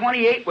Matthew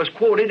 28 was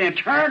quoted, and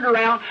turned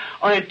around,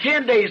 and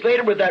 10 days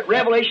later with that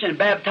revelation and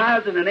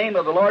baptized in the name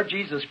of the Lord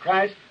Jesus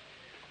Christ,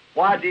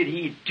 why did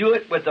he do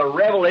it with the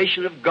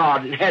revelation of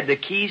God and had the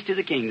keys to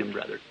the kingdom,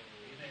 brother?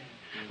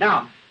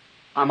 Now,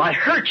 I might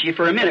hurt you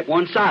for a minute,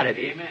 one side of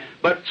you,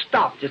 but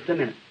stop just a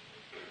minute.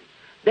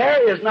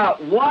 There is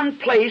not one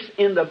place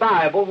in the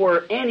Bible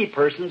where any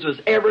person was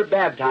ever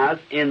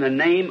baptized in the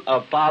name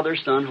of Father,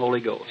 Son, Holy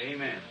Ghost.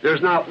 Amen.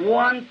 There's not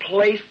one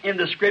place in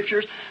the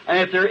Scriptures, and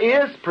if there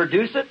is,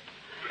 produce it.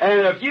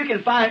 And if you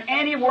can find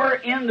anywhere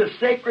in the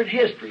sacred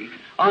history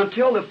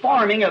until the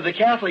forming of the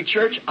Catholic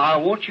Church, I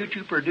want you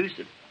to produce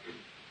it.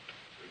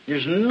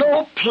 There's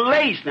no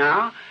place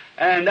now,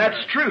 and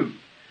that's true.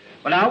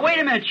 But now, wait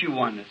a minute, you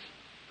oneness.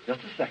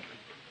 Just a second.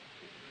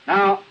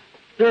 Now,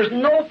 there's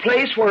no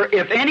place where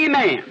if any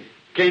man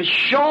can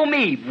show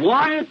me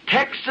one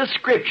text of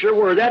Scripture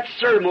where that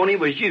ceremony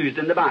was used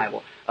in the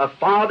Bible, of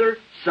Father,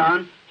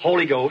 Son,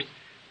 Holy Ghost,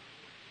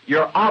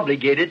 you're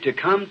obligated to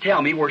come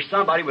tell me where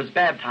somebody was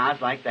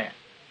baptized like that.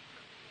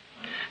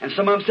 And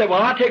some of them said,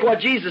 well, I'll take what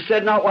Jesus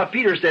said, not what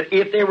Peter said.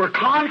 If they were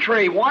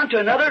contrary one to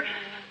another,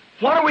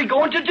 what are we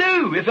going to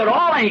do? If it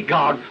all ain't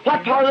God,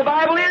 what part of the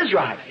Bible is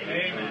right?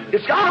 Amen.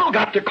 It's all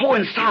got to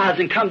coincide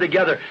and come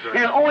together.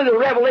 And only the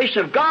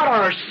revelation of God,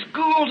 our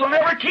schools will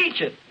never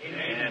teach it.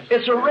 Amen.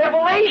 It's a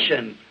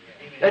revelation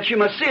that you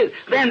must see it.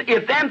 Then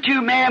if them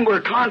two men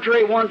were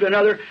contrary one to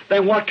another,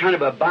 then what kind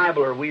of a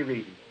Bible are we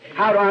reading?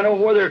 How do I know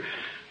whether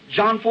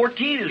John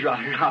 14 is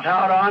right or not?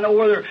 How do I know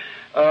whether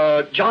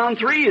John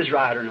 3 is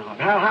right or not?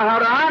 How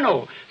do I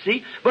know?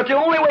 See? But the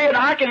only way that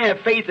I can have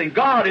faith in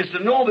God is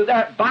to know that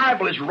that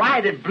Bible is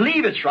right and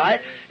believe it's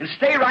right and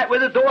stay right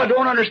with it. Though I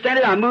don't understand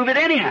it, I move it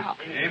anyhow.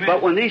 Amen.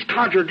 But when these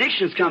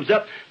contradictions comes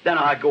up, then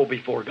I go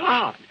before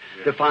God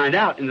to find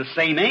out. And the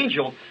same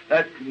angel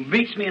that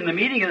meets me in the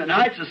meeting at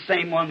night is the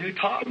same one who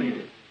taught me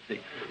this. See?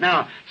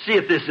 Now, see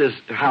if this is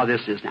how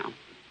this is now.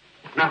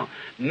 Now,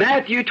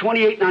 Matthew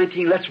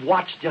 28:19, let's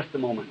watch just a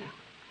moment now.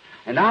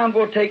 And now I'm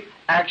going to take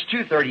Acts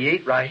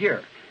 2:38 right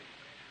here,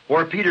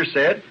 where Peter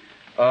said,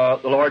 the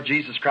Lord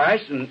Jesus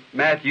Christ, and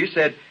Matthew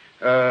said,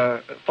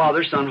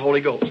 Father, Son,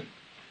 Holy Ghost.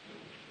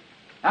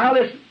 Now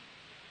listen.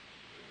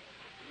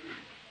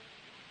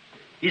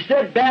 He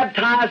said,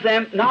 baptize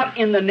them not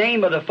in the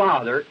name of the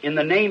Father, in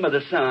the name of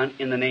the Son,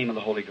 in the name of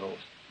the Holy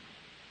Ghost.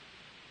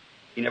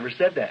 He never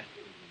said that.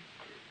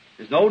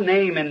 There's no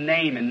name and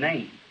name and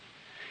name.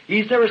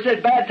 He never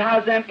said,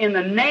 baptize them in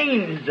the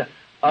names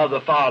of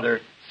the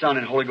Father, Son,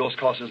 and Holy Ghost,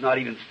 because it's not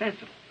even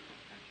sensible.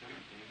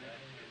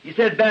 He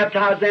said,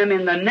 baptize them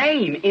in the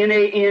name,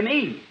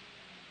 N-A-M-E,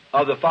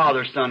 of the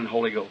Father, Son, and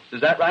Holy Ghost.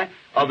 Is that right?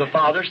 Of the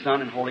Father,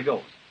 Son, and Holy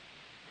Ghost.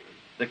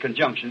 The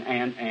conjunction,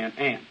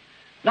 and.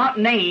 Not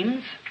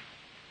names.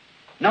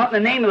 Not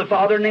in the name of the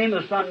Father, name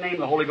of the Son, name of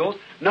the Holy Ghost.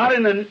 Not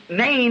in the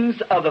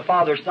names of the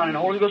Father, Son, and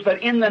Holy Ghost,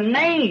 but in the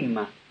name,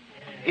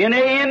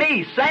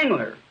 N-A-M-E,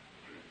 singular,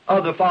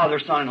 of the Father,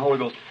 Son, and Holy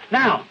Ghost.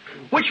 Now,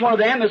 which one of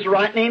them is the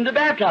right name to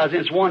baptize?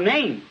 It's one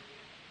name.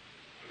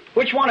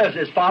 Which one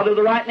is Father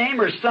the right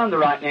name, or is Son the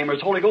right name, or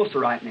is Holy Ghost the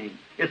right name?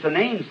 It's a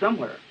name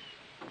somewhere.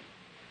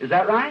 Is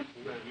that right?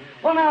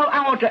 Well, now,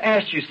 I want to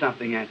ask you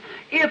something then.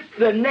 If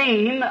the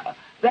name,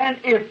 then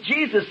if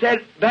Jesus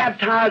said,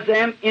 baptize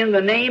them in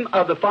the name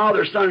of the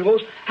Father, Son, and Holy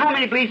Ghost, how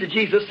many believes that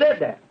Jesus said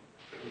that?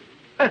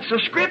 That's the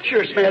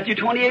Scripture. It's Matthew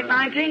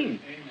 28:19.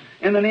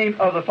 In the name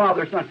of the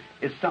Father, Son.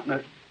 It's something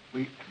that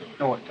we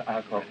know it.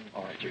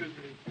 All right.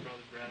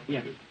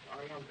 Yeah.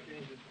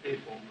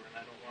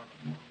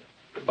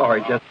 All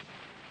right, just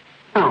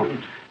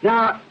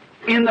now,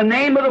 in the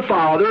name of the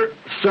Father,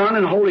 Son,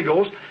 and Holy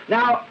Ghost.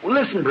 Now,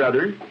 listen,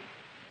 brethren.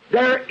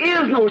 There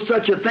is no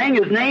such a thing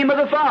as name of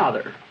the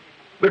Father,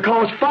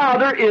 because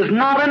Father is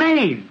not a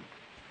name.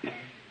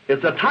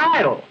 It's a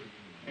title.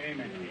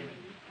 Amen.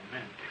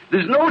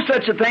 There's no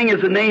such a thing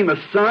as the name of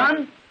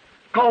Son,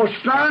 because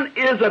Son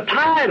is a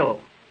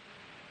title.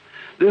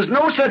 There's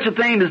no such a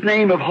thing as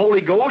name of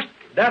Holy Ghost.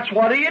 That's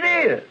what it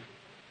is.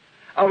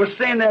 I was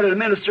saying that at a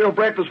ministerial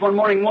breakfast one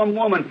morning. One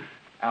woman,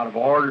 out of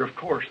order, of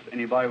course, if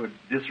anybody would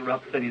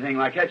disrupt anything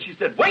like that, she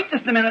said, wait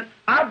just a minute,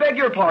 I beg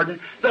your pardon,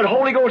 that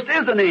Holy Ghost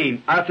is a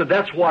name. I said,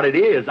 that's what it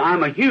is.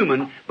 I'm a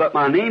human, but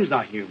my name's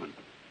not human.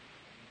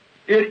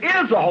 It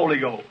is the Holy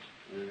Ghost.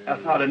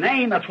 That's not a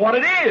name, that's what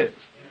it is.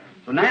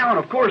 So now, and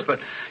of course, but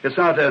it's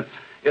not a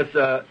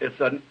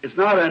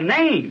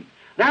name.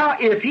 Now,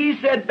 if he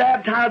said,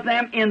 baptize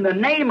them in the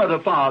name of the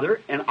Father,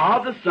 and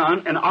of the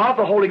Son, and of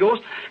the Holy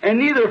Ghost, and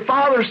neither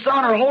Father,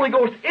 Son, or Holy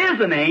Ghost is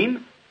a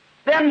name,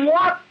 then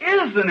what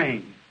is the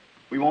name?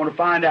 We want to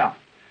find out.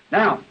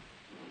 Now,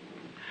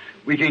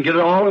 we can get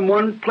it all in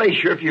one place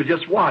here if you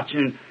just watch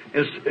and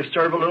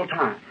serve a little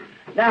time.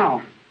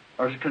 Now,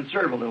 or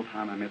conserve a little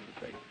time, I meant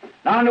to say.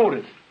 Now,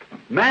 notice,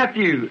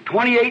 Matthew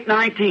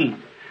 28:19.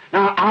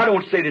 Now, I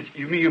don't say that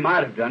you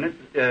might have done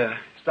it,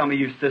 some of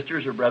you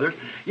sisters or brothers.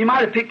 You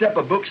might have picked up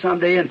a book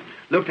someday and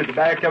looked at the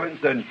back of it and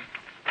said,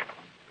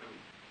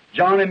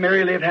 John and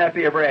Mary lived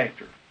happy ever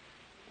after.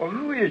 Well,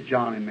 who is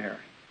John and Mary?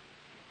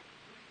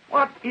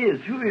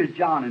 Who is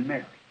John and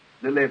Mary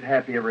that lived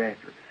happy ever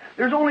after?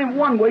 There's only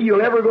one way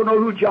you'll ever go know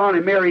who John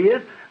and Mary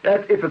is.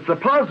 That if it's a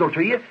puzzle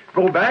to you,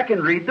 go back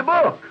and read the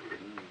book.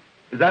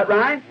 Is that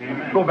right?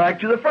 Amen. Go back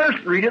to the first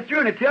and read it through,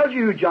 and it tells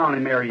you who John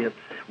and Mary is.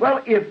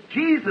 Well, if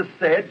Jesus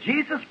said,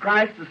 Jesus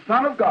Christ, the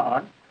Son of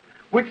God,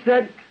 which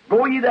said,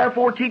 Go ye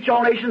therefore, teach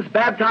all nations,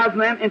 baptizing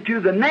them into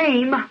the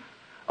name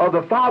of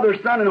the Father,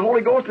 Son, and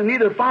Holy Ghost, and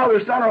neither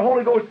Father, Son, or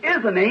Holy Ghost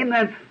is a name,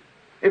 then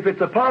if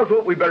it's a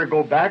puzzle, we better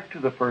go back to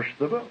the first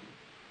of the book.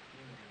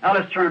 Now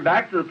let's turn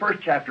back to the first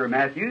chapter of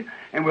Matthew,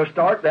 and we'll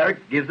start there.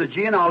 It gives the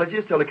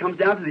genealogy till it comes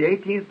down to the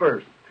 18th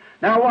verse.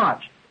 Now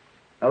watch.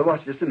 Now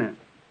watch just a minute.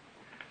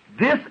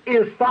 This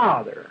is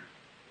Father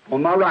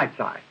on my right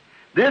side.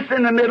 This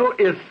in the middle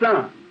is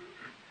Son.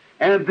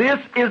 And this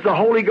is the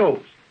Holy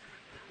Ghost.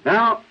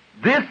 Now,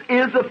 this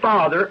is the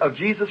Father of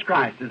Jesus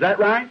Christ. Is that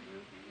right?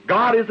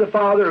 God is the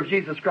Father of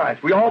Jesus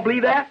Christ. We all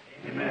believe that?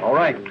 Amen. All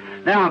right.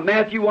 Now,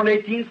 Matthew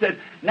 1:18 said,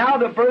 Now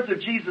the birth of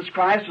Jesus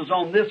Christ was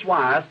on this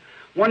wise.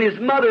 When his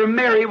mother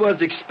Mary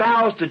was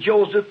espoused to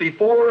Joseph,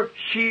 before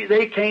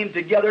they came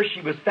together,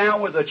 she was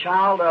found with a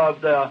child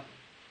of the...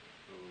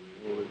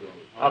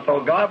 I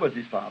thought God was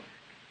his father.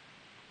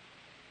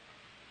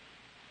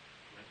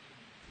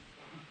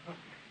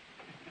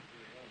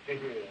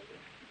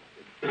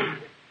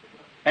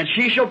 And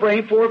she shall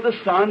bring forth a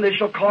son, they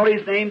shall call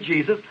his name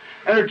Jesus.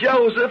 And her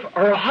Joseph,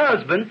 her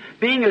husband,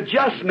 being a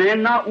just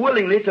man, not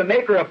willingly to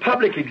make her a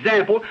public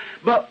example,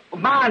 but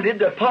minded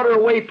to put her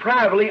away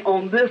privately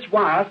on this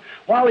wise,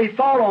 while he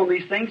thought on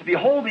these things,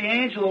 behold, the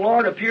angel of the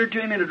Lord appeared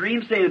to him in a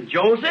dream, saying,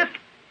 Joseph,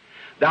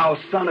 thou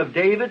son of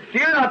David,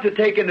 fear not to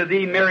take unto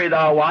thee Mary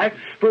thy wife,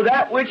 for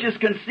that which is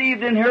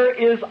conceived in her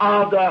is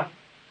of the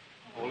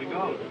Holy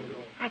Ghost.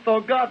 I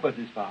thought God was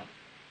his father.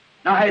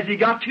 Now, has he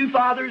got two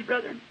fathers,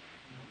 brethren?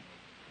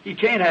 He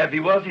can't have if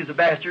he was. He's a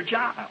bastard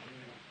child.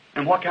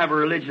 And what kind of a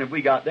religion have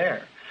we got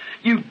there?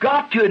 You've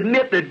got to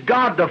admit that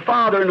God the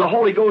Father and the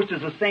Holy Ghost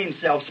is the same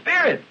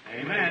self-spirit.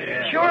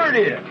 Amen. Sure it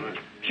is.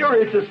 Sure,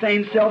 it's the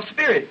same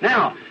self-spirit.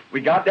 Now,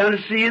 we got down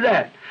to see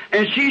that.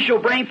 And she shall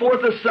bring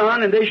forth a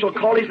son, and they shall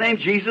call his name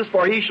Jesus,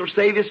 for he shall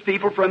save his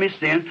people from his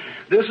sins.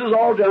 This is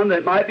all done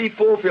that might be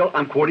fulfilled.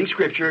 I'm quoting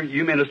Scripture.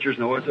 You ministers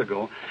know as I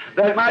go.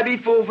 That it might be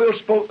fulfilled,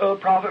 spoke the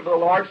prophet of the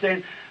Lord,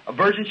 saying, A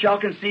virgin shall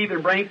conceive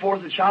and bring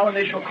forth a child, and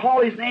they shall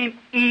call his name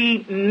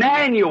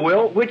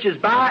Emmanuel, which is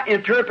by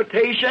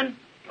interpretation,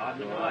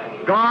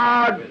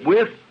 God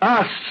with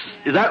us.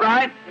 Is that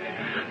right?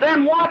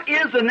 Then what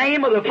is the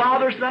name of the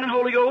Father, Son, and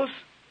Holy Ghost?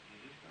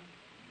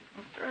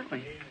 Well,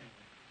 certainly.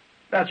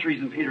 That's the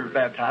reason Peter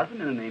baptized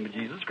him in the name of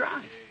Jesus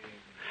Christ.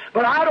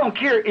 But I don't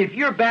care if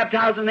you're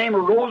baptized in the name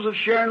of Rose of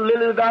Sharon,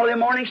 Lily of the Valley, and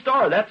Morning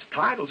Star. That's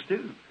titles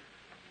too.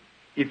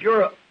 If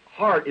your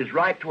heart is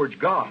right towards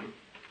God,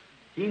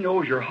 He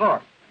knows your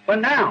heart.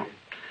 But now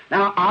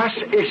I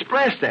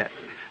expressed that.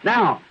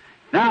 Now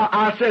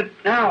I said,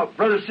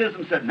 Brother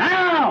Sism said,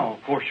 now,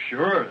 of course,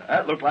 sure,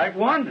 that looked like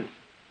oneness.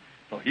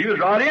 So he was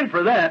right in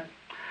for that.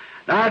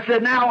 Now I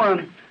said,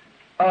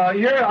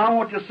 here I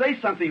want to say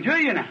something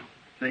to you now.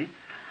 See?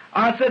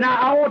 I said, now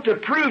I want to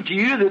prove to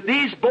you that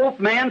these both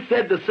men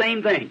said the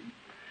same thing.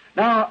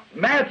 Now,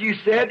 Matthew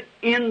said,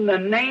 in the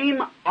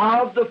name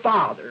of the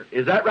Father.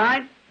 Is that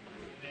right?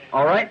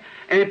 All right.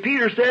 And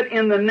Peter said,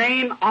 in the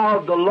name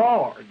of the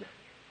Lord.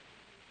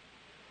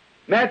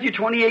 Matthew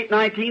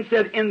 28:19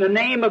 said, in the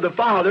name of the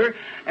Father.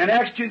 And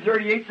Acts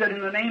 2:38 said,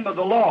 in the name of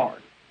the Lord.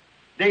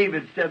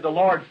 David said, the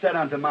Lord said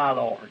unto my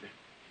Lord.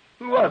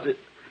 Who was it?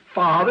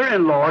 Father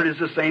and Lord is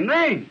the same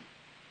thing.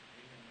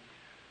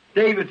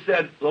 David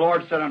said, the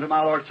Lord said unto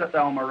my Lord, sit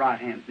thou on my right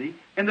hand, see?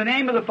 In the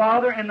name of the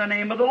Father, in the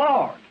name of the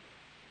Lord.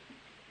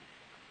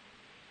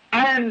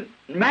 And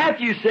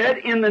Matthew said,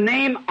 in the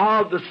name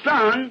of the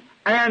Son,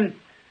 and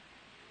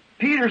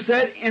Peter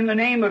said, in the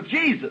name of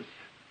Jesus.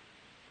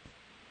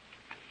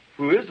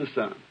 Who is the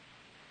Son?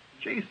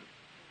 Jesus.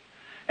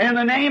 And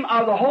the name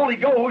of the Holy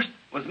Ghost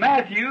was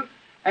Matthew,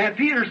 and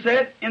Peter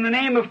said, in the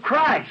name of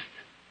Christ,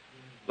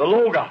 the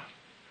Logos.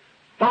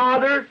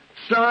 Father,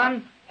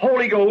 Son,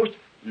 Holy Ghost,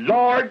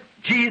 Lord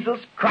Jesus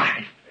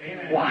Christ.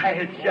 Amen. Why,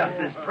 it's just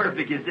as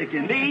perfect as it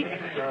can be.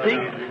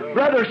 See,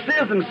 Brother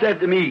Sism said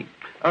to me,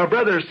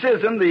 Brother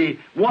Sism, the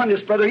oneness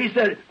brother, he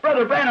said,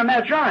 Brother Branham,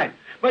 that's right.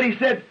 But he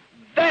said,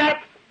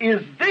 that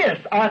is this.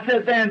 I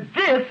said, then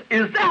this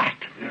is that.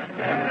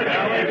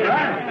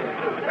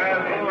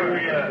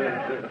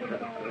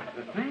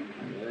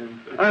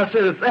 I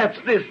said, if that's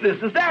this,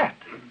 this is that.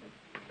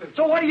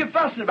 So what are you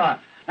fussing about?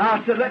 Now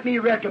I said, let me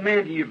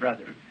recommend to you,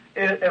 brother.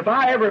 If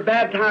I ever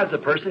baptize a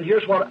person,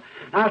 here's what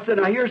I said.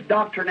 Now here's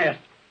Dr. Ness.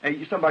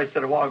 Somebody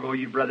said a while ago,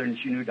 you brother, and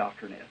you knew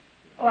Dr. Ness.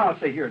 Well, I'll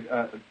say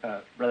here,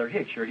 Brother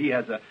Hicks here. He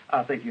has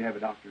I think you have a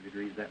doctorate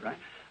degree. Is that right?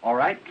 All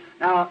right.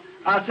 Now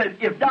I said,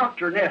 if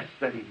Dr. Ness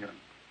sitting here,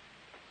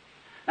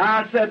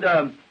 Now I said,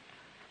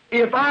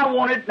 if I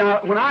wanted,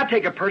 now when I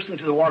take a person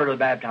to the water to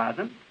baptize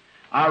him,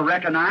 I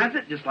recognize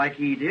it just like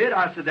he did.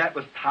 I said that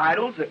was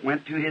titles that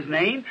went to his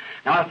name.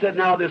 Now I said,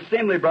 now the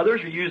Assembly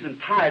brothers are using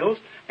titles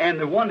and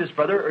the Oneness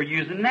brother are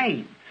using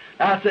names.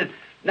 Now I said,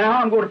 now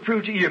I'm going to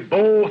prove to you you're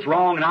both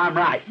wrong and I'm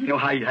right. You know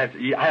how you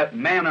have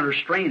man under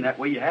strain that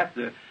way. You have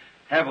to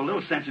have a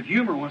little sense of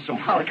humor once in a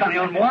while to kind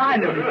of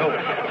unwind them.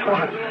 So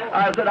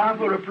I said, I'm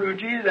going to prove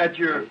to you that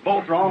you're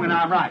both wrong and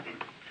I'm right.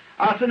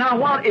 I said, now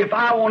what if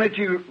I wanted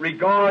to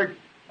regard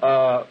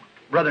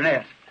Brother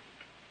Ness?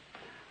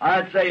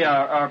 I'd say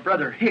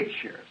Brother Hicks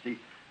here. See,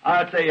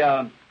 I'd say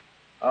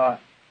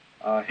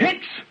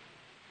Hicks.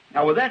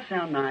 Now, would that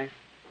sound nice?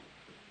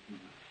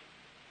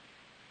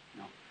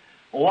 No.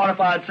 Well, what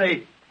if I'd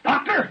say,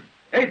 Doctor?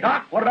 Hey,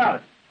 Doc, what about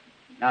it?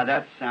 Now,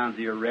 that sounds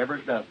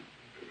irreverent, doesn't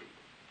it?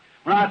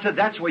 When I said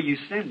that's what you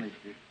assemblies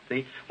do.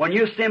 See, when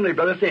you assembly,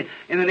 brother, say,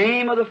 in the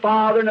name of the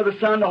Father and of the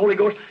Son and the Holy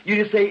Ghost, you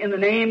just say, in the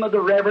name of the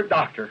Reverend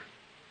Doctor.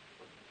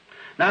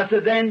 Now I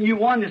said, then you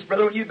won this,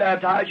 brother. When you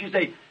baptize, you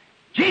say,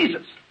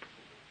 Jesus.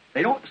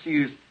 They don't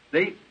use,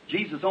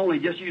 Jesus only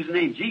just use the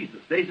name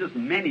Jesus. There's just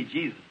many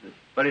Jesuses,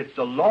 but it's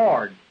the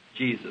Lord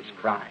Jesus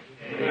Christ.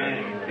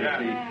 Amen. You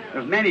see,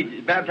 there's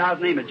many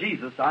baptized in the name of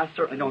Jesus. I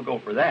certainly don't go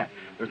for that.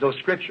 There's no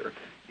scripture.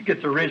 You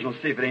get the original,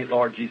 see if it ain't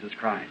Lord Jesus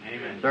Christ.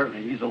 Amen.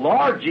 Certainly. He's the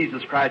Lord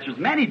Jesus Christ. There's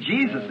many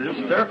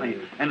Jesuses, certainly,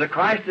 and the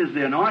Christ is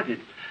the anointed.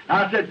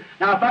 Now I said,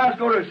 now if I was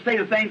going to say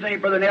the same thing,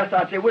 Brother Nest,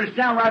 I'd say, would it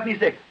sound right if he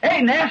said,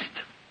 hey, Nest?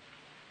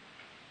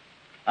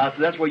 I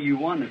said, that's what you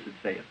oneness would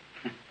say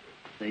it.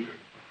 See?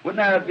 Wouldn't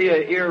that be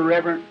an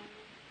irreverent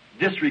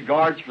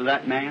disregards for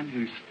that man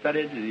who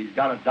studied and he's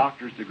got a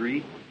doctor's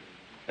degree?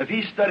 If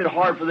he studied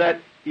hard for that,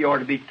 he ought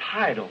to be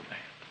titled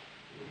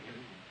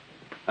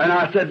that. And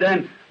I said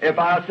then, if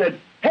I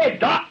said, hey,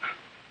 Doc,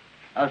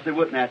 I said,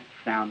 wouldn't that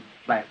sound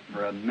flat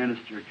for a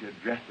minister to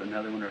address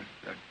another one?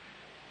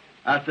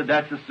 I said,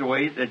 that's just the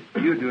way that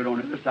you do it on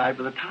the other side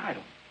with a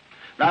title.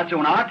 But I said,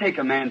 when I take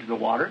a man to the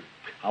water,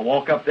 I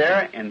walk up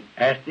there and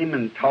ask him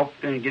and talk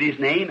to him and get his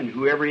name and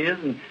whoever he is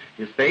and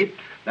his faith.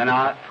 Then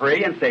I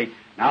pray and say,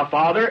 now,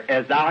 Father,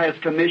 as thou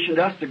hast commissioned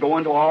us to go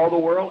into all the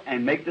world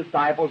and make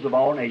disciples of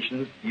all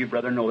nations, you,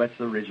 brother, know that's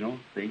the original,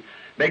 see?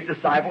 Make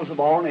disciples of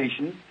all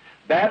nations,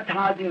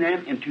 baptizing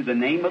them into the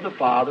name of the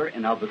Father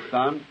and of the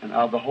Son and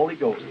of the Holy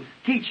Ghost,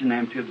 teaching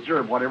them to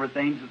observe whatever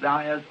things that thou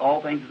hast,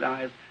 all things that thou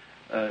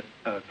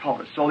hast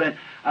taught us. So then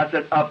I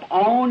said,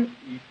 upon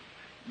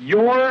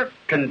your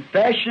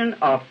confession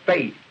of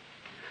faith,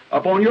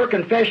 upon your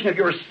confession of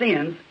your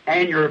sins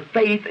and your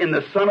faith in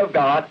the Son of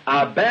God,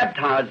 I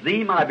baptize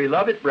thee, my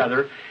beloved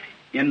brother,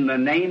 in the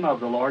name of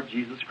the Lord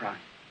Jesus Christ.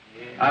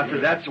 I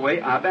said, that's the way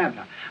I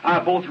baptize. I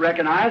both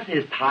recognize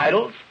his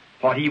titles,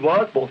 what he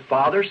was, both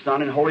Father,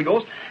 Son, and Holy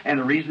Ghost. And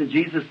the reason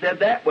Jesus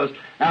said that was,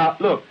 now,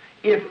 look,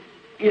 if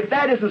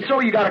that isn't so,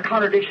 you got a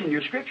contradiction in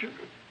your Scripture.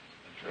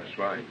 That's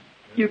right.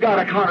 You got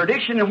a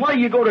contradiction, and what are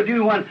you going to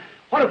do when,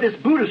 what if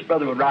this Buddhist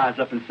brother would rise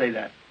up and say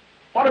that?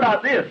 What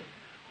about this?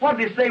 What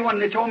did they say when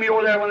they told me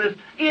over there when this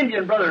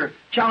Indian brother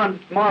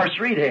challenged Morris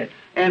Reedhead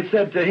and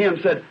said to him,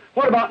 said,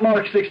 what about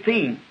Mark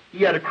 16?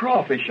 He had a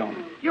crawfish on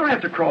it. You don't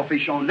have to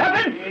crawfish on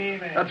nothing.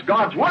 Amen. That's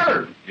God's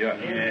Word. Yeah.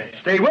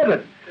 Yeah. Stay with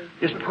it.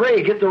 Just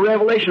pray, get the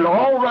revelation. It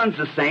all runs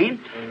the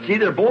same. See,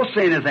 they're both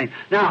saying the same.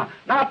 Now,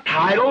 not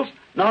titles,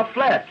 not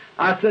flat.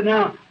 I said,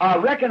 now, I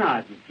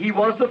recognize him. He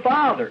was the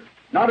Father,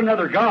 not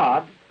another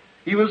God.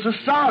 He was the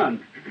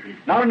Son,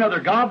 not another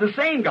God, the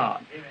same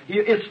God.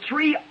 It's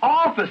three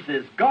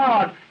offices,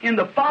 God in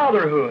the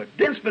fatherhood,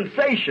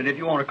 dispensation, if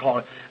you want to call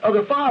it, of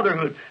the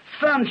fatherhood,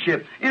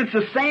 sonship. It's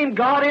the same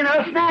God in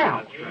us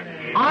now.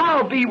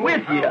 I'll be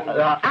with you.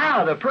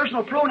 The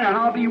personal pronoun,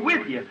 I'll be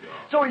with you.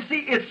 So you see,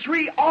 it's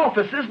three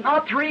offices,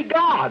 not three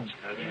gods.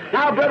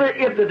 Now, brother,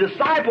 if the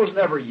disciples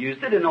never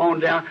used it and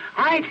on down,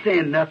 I ain't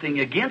saying nothing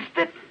against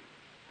it.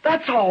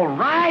 That's all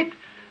right.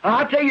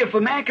 I'll tell you, if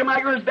a man come out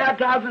here and is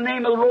baptized in the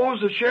name of the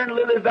Rose of Sharon,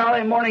 Lily of the Valley,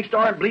 and Morning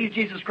Star, and believes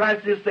Jesus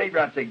Christ is his Savior,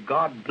 I'd say,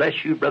 God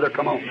bless you, brother.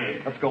 Come on.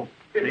 Let's go.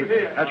 See?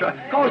 That's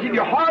right. Because if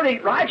your heart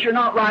ain't right, you're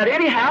not right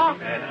anyhow.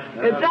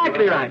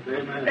 Exactly right.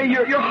 And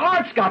your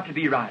heart's got to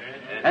be right.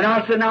 And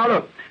I said, now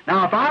look,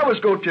 now if I was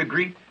going to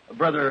greet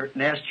Brother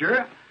Nest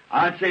here,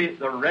 I'd say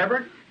the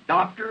Reverend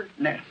Dr.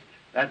 Nest.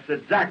 That's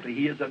exactly.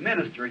 He is a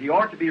minister. He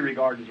ought to be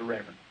regarded as a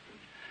reverend.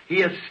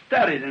 He has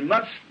studied, and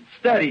much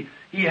study.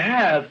 He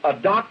has a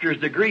doctor's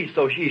degree,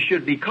 so he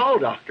should be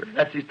called doctor.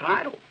 That's his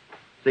title.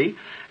 See?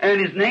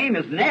 And his name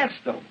is Nest,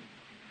 though.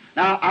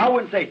 Now, I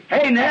wouldn't say,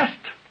 hey, Nest.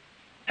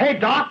 Hey,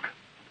 Doc.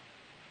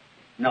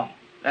 No,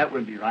 that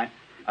wouldn't be right.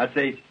 I'd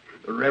say,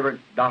 the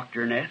Reverend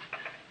Dr. Nest.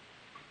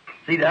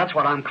 See, that's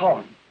what I'm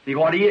calling him. See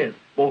what he is.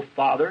 Both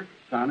Father,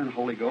 Son, and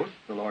Holy Ghost,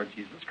 the Lord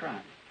Jesus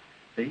Christ.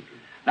 See?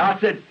 Now, I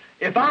said,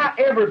 if I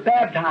ever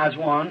baptize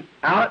one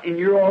out in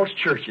your all's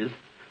churches,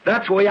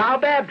 that's the way I'll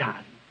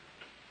baptize him.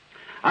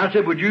 I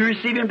said, would you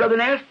receive him, Brother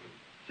Nest?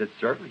 He said,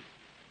 certainly.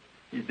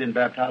 He's been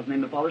baptized in the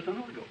name of the Father, Son,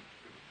 and Holy Ghost.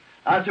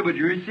 I said, would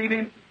you receive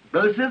him,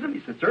 Brother Sism?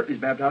 He said, certainly.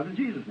 He's baptized in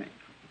Jesus' name.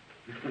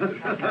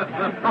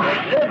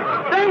 I said,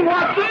 then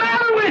what's the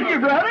matter with you,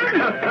 brother?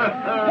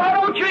 Why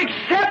don't you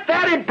accept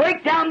that and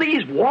break down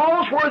these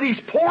walls where these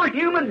poor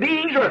human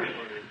beings are?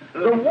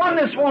 The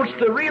oneness wants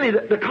to really,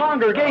 the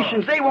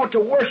congregations, they want to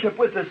worship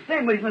with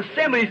assemblies, and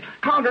assemblies,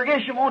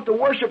 congregation want to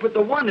worship with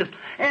the oneness.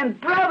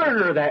 And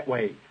brethren are that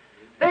way.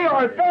 They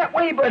are that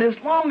way, but as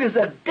long as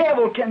the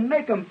devil can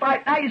make them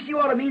fight. Now you see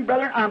what I mean,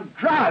 brother? I'm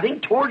driving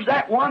towards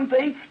that one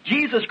thing,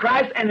 Jesus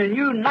Christ, and the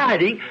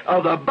uniting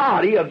of the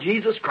body of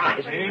Jesus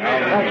Christ.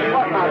 That's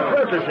what my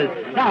purpose is.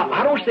 Now,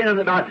 I don't say nothing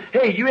about,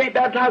 hey, you ain't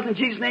baptized in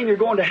Jesus' name, you're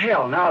going to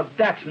hell. Now,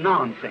 that's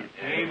nonsense.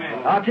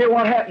 Amen. I'll tell you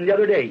what happened the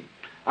other day.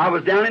 I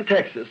was down in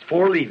Texas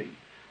before leaving,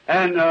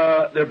 and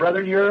the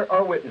brethren here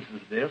are witnesses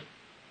of this.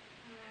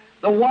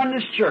 The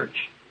Oneness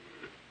Church,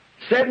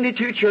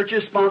 72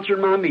 churches sponsored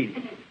my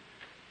meeting.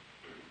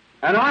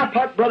 And I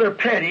put Brother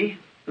Petty,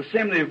 the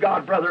Assembly of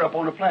God brother, up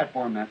on a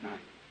platform that night.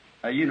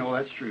 You know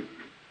that's true.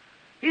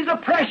 He's a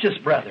precious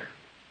brother.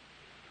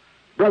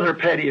 Brother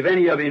Petty, if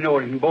any of you know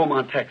him, in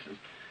Beaumont, Texas.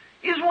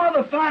 He's one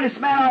of the finest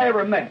men I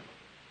ever met.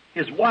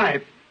 His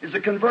wife is a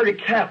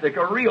converted Catholic,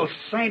 a real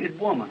sainted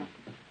woman.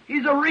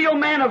 He's a real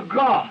man of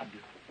God.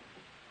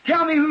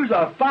 Tell me who's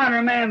a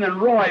finer man than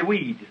Roy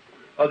Weed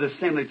of the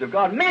Assemblies of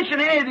God. Mention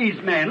any of these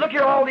men. Look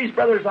at all these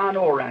brothers I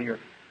know around here.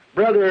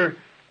 Brother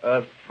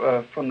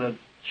from the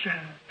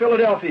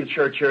Philadelphia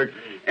church here,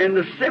 and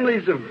the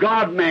Assemblies of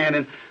God man,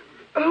 and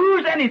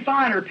who's any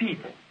finer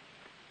people?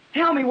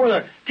 Tell me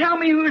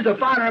who's a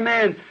finer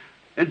man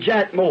than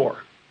Jack Moore.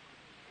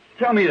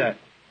 Tell me that.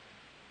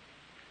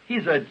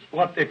 He's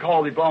what they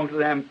belong to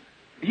them.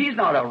 He's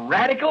not a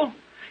radical.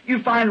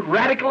 You find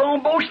radical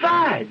on both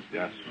sides.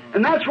 Yes.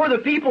 And that's where the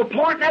people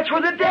point, and that's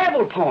where the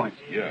devil points.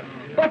 Yes.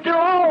 But they're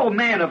all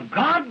men of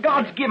God.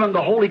 God's given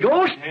the Holy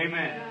Ghost.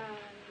 Amen.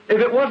 If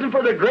it wasn't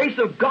for the grace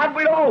of God,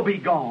 we'd all be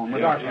gone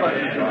with our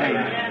flesh and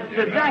hands.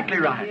 That's exactly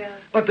right.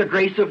 But the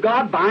grace of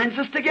God binds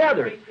us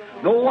together.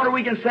 No wonder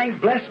we can sing,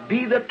 blessed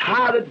be the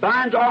tie that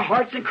binds our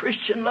hearts in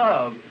Christian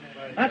love.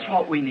 That's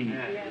what we need.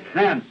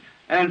 And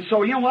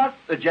so, you know what?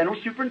 The general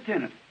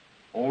superintendent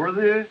over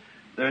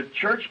the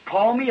church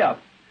called me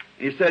up.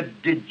 He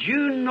said, did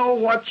you know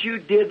what you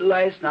did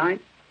last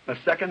night? The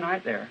second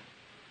night there.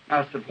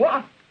 I said,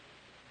 what? I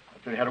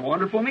said, we had a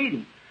wonderful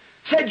meeting.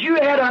 Said you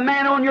had a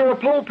man on your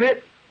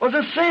pulpit was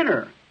a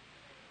sinner.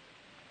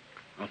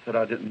 I said,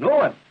 I didn't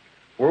know it.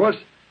 Where was?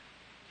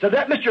 Said,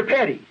 that Mr.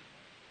 Petty.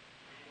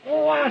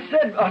 Oh, I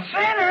said, a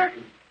sinner?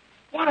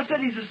 Well, I said,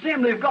 he's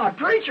Assembly of God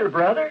preacher,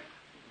 brother.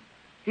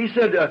 He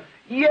said,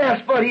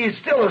 yes, but he's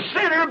still a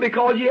sinner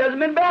because he hasn't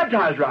been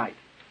baptized right.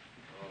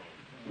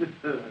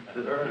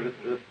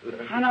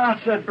 And I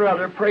said,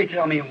 brother, pray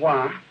tell me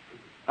why.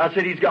 I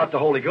said, he's got the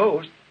Holy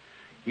Ghost.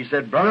 He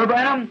said, Brother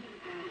Branham,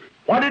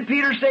 what did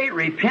Peter say?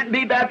 Repent and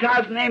be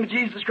baptized in the name of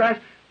Jesus Christ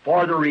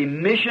for the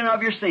remission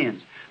of your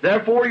sins.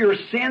 Therefore, your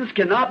sins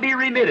cannot be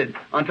remitted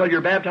until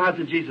you're baptized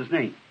in Jesus'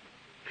 name.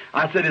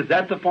 I said, is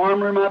that the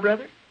farmer, my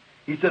brother?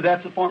 He said,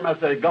 that's the farmer. I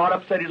said, God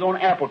upset his own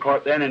apple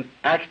cart then in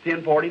Acts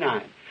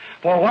 10:49.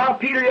 For while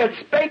Peter yet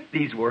spake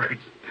these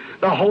words,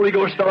 the Holy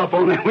Ghost fell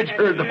upon them which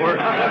heard the word.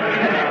 And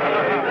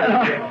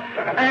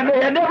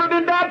they had never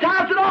been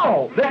baptized at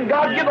all. Then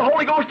God gave the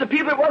Holy Ghost to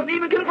people that wasn't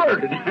even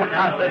converted.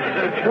 I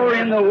said, where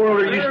in the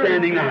world are you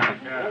standing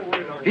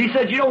now? He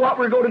said, you know what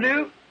we're going to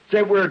do?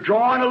 Said, we're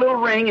drawing a little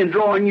ring and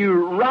drawing you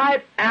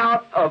right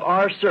out of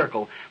our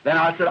circle. Then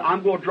I said,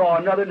 I'm going to draw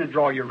another and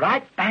draw you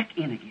right back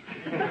in again.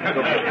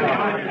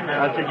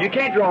 I said, you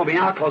can't draw me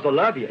out because I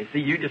love you. See,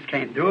 you just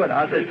can't do it.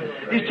 I said,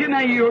 there's too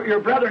many of your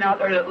brethren out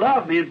there that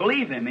love me and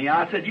believe in me.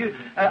 I said,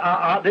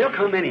 they'll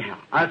come anyhow.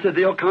 I said,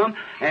 they'll come,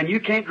 and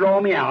you can't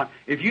draw me out.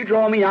 If you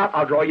draw me out,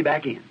 I'll draw you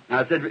back in.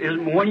 I said,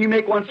 when you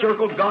make one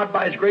circle, God,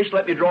 by His grace,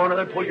 let me draw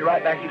another and pull you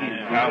right back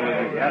again.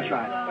 That's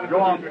right.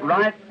 Draw them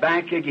right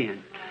back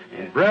again.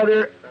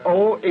 Brother,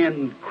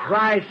 in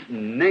Christ's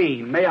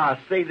name, may I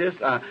say this?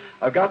 I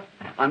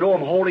know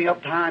I'm holding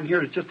up time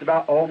here. It's just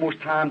about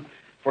almost time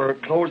for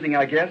closing,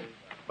 I guess.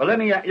 But let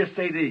me just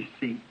say this,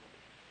 see.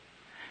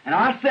 And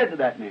I said to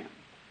that man,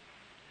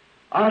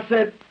 I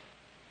said,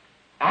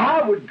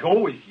 I would go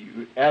with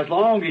you as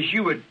long as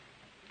you would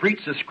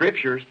preach the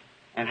Scriptures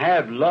and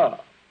have love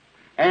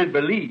and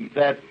believe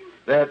that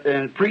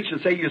and preach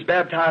and say you was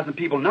baptizing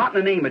people, not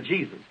in the name of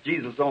Jesus,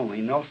 Jesus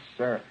only. No,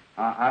 sir.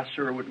 I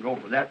sure wouldn't go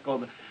for that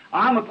because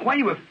I'm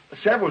acquainted with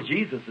several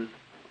Jesuses.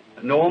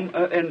 I know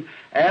them in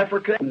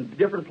Africa and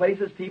different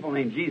places, people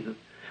named Jesus.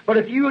 But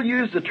if you will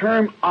use the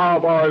term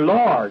of our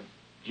Lord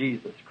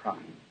Jesus Christ,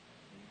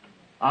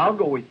 I'll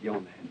go with you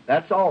on that.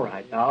 That's all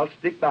right. I'll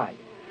stick by you.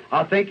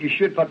 I think you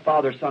should put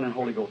Father, Son, and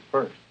Holy Ghost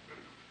first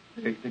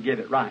to get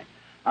it right.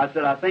 I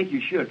said, I think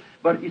you should.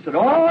 But he said,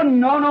 oh,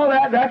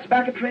 no, that's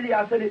back a Trinity.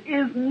 I said, it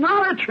is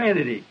not a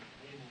Trinity.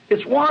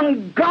 It's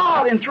one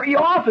God in three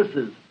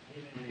offices.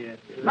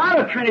 Not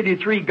a Trinity,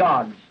 three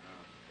gods.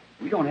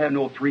 We don't have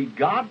no three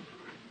gods.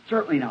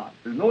 Certainly not.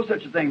 There's no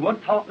such a thing. It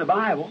wasn't taught in the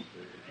Bible.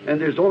 And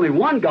there's only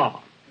one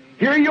God.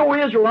 Hear, you, O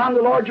Israel, I'm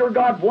the Lord your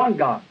God, one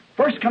God.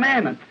 First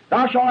commandment,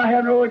 Thou shalt not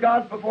have no other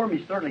gods before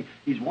me. Certainly,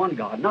 He's one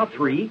God, not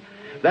three.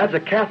 That's a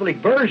Catholic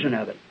version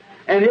of it.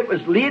 And it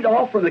was lead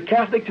off from the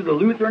Catholic to the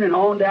Lutheran and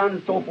on down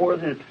and so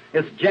forth. And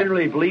it's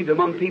generally believed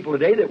among people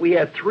today that we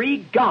have three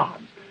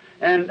gods.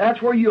 And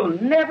that's where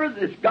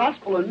this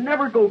gospel will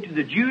never go to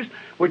the Jews,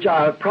 which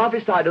I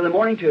prophesied in the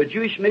morning to a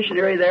Jewish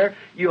missionary there.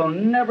 You'll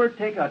never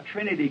take a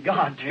Trinity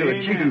God to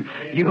a Jew.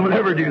 You'll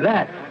never do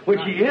that,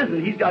 which he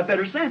isn't. He's got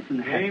better sense than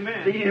that.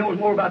 Amen. He knows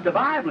more about the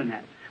Bible than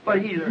that.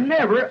 But he's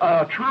never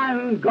a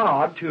triune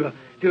God to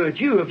a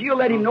Jew. If you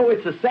let him know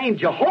it's the same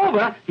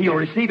Jehovah, he'll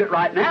receive it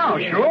right now,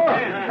 sure.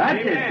 That's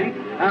it. See?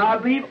 And I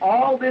believe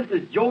all this,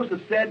 as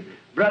Joseph said,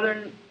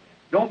 brethren,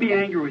 don't be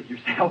angry with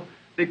yourself,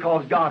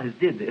 because God has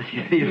did this.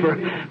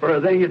 For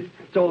a thing, it's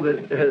so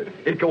that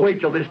it can wait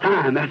till this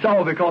time. That's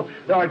all, because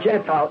our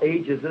Gentile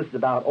age is just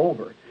about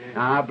over.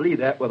 Now, I believe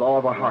that with all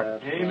of our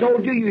heart. So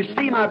do you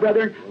see, my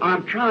brethren,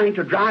 I'm trying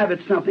to drive at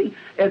something.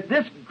 At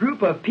this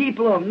group of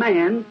people of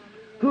man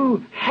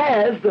who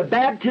has the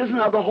baptism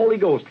of the Holy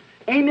Ghost.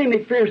 Amy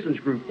McPherson's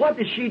group, what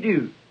does she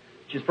do?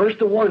 She's first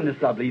a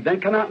oneness, I believe,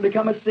 then come out and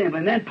become a assembly,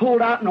 and then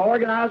pulled out and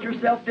organized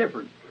herself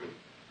different.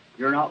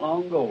 Here not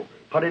long ago,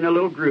 put in a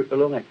little group, a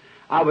little thing.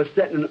 I was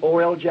sitting in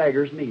O.L.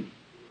 Jagger's meeting.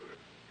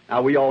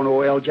 Now, we all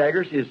know O.L.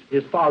 Jaggers.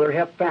 His father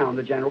helped found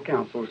the General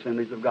Council of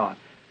Assemblies of God.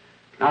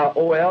 Now,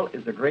 O.L.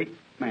 is a great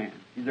man.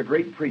 He's a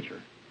great preacher.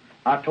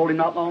 I told him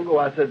not long ago,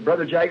 I said,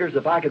 Brother Jaggers,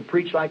 if I could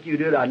preach like you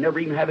did, I'd never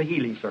even have a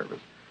healing service.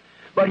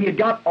 But he had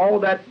got all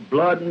that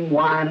blood and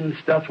wine and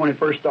stuff when he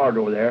first started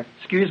over there.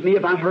 Excuse me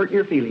if I'm hurting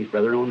your feelings,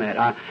 brother, on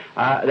that.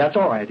 That's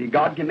all right.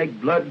 God can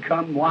make blood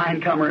come, wine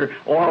come, or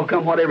oil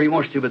come, whatever he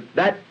wants to, but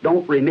that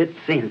don't remit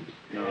sins.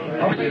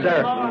 No,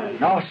 sir.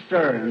 No,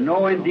 sir.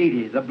 No,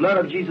 indeed. The blood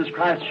of Jesus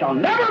Christ shall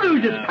never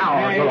lose its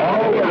power. But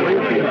all the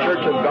real church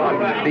of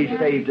God be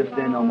saved to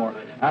sin no more.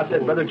 I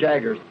said, Brother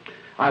Jaggers,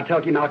 I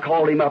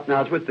called him up, and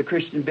I was with the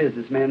Christian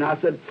businessman. And I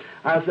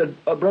said,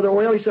 Brother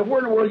Oil, he said, where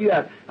in the world are you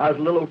at? I was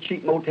in a little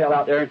cheap motel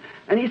out there.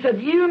 And he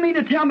said, you mean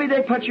to tell me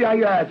they put you out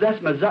your eyes?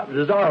 That's my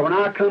desire. When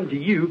I come to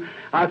you,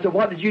 I said,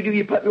 what did you do?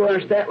 You put me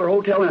in a Statler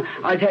Hotel, and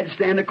I had to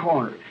stand in the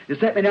corner. You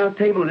set me down at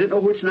the table and didn't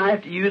know which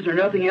knife to use or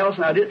nothing else.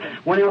 And I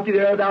went out through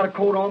there without a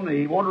coat on.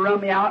 He wanted to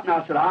run me out. And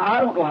I said, I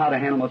don't know how to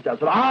handle myself. I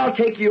said, I'll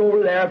take you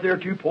over there if they're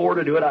too poor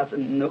to do it. I said,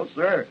 no,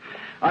 sir.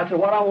 I said,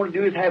 what I want to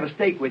do is have a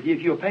steak with you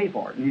if you'll pay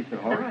for it. And he said,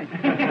 all right.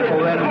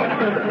 So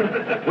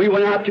then we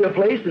went out to a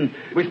place and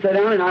we sat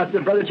down, and I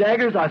said, Brother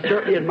Jaggers, I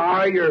certainly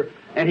admire your...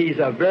 And he's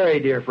a very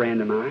dear friend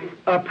of mine,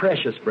 a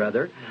precious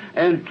brother.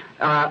 And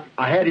I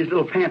had his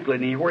little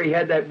pamphlet, and where he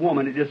had that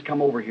woman that just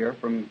come over here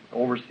from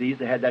overseas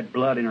that had that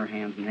blood in her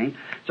hands and things.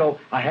 So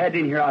I had it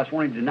in here. I was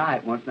wanting to deny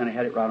it once, and then I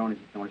had it right on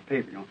his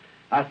paper. You know.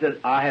 I said,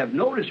 I have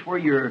noticed where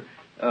you're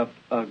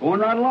going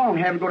right along,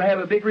 having going to have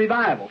a big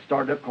revival.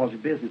 Started up because a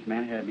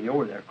businessman had me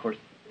over there, of course.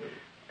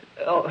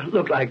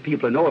 Look like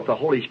people know if the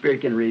Holy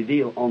Spirit can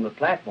reveal on the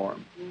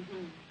platform.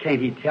 Can't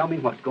he tell me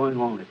what's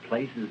going on at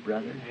places,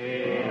 brother?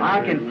 Yeah.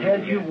 I can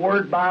tell you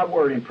word by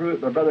word and prove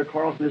it. But Brother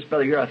Carlson, this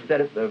brother here, I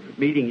said at the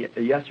meeting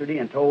yesterday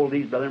and told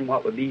these brethren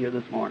what would be here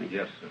this morning.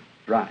 Yes, sir.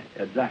 Right,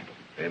 exactly.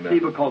 Amen. See,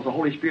 because the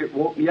Holy Spirit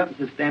woke me up and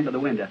said, stand by the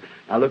window.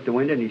 I looked at the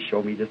window and he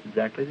showed me just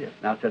exactly this.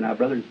 And I said, now,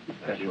 brothers,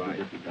 that's right.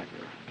 Just exactly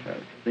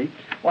right. See?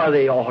 Why,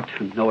 they ought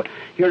to know it.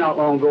 Here not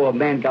long ago, a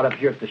man got up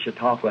here at the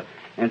Chautauqua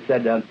and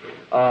said,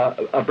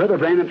 Brother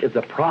Branham is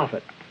a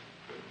prophet.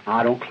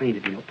 I don't claim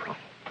to be no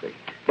prophet. See?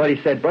 But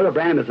he said, Brother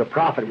Branham is a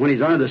prophet when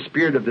he's under the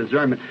spirit of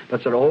discernment.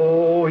 But said,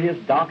 oh, his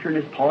doctrine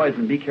is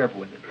poison. Be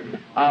careful with it.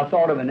 I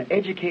thought of an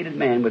educated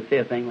man would say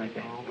a thing like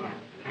that.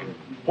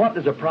 What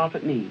does a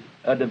prophet mean?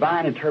 A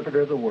divine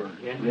interpreter of the Word.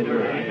 Yes,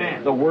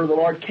 the Word of the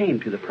Lord came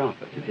to the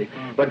prophet. You see.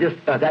 But just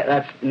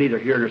that's neither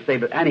here nor there.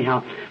 But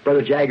anyhow,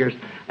 Brother Jaggers,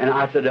 and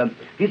I said,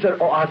 he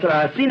said,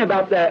 I've seen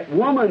about that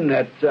woman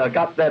that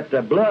got that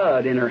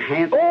blood in her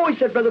hand. Oh, he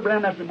said, Brother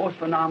Branham, that's the most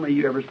phenomenal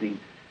you ever seen.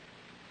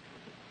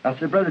 I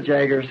said, Brother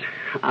Jaggers,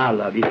 I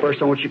love you.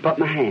 First, I want you to put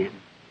my hand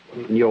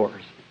in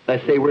yours.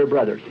 Let's say we're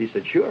brothers. He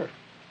said, sure.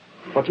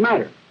 What's the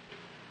matter?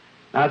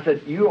 I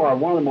said, you are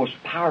one of the most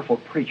powerful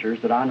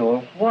preachers that I know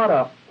of.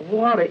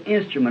 What an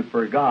instrument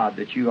for God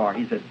that you are.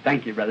 He said,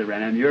 thank you, Brother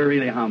Branham. You're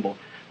really humble.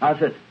 I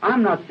said,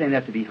 I'm not saying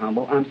that to be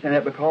humble. I'm saying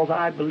that because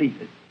I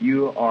believe it.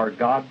 You are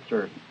God's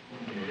servant.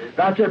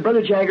 I said,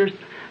 Brother Jaggers,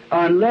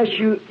 unless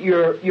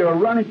you're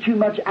running too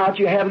much out,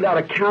 you haven't got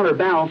a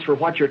counterbalance for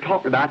what you're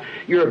talking about.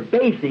 You're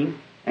basing,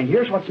 and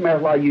here's what's the matter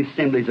with a lot of you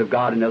assemblies of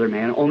God and other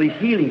men, on these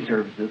healing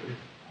services.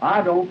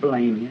 I don't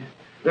blame you.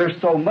 There's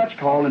so much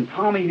called, and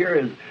Tommy here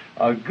is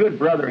a good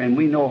brother, and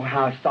we know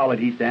how solid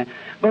he stands.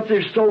 But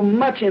there's so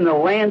much in the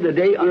land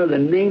today under the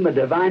name of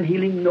divine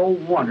healing, no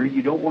wonder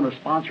you don't want to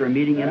sponsor a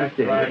meeting in the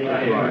city.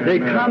 They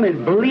come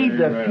and bleed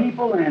the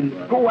people and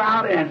go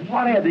out, and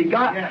what have they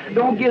got?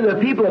 Don't give the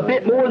people a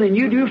bit more than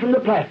you do from the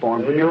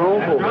platform, from your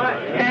own home.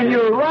 And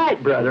you're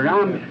right, brother.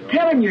 I'm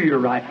telling you you're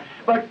right.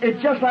 But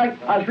it's just like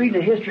I was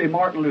reading the history of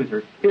Martin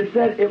Luther. It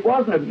said it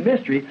wasn't a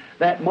mystery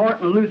that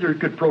Martin Luther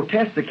could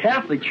protest the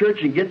Catholic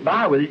Church and get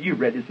by with it. You've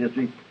read his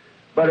history.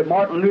 But if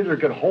Martin Luther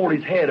could hold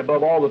his head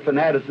above all the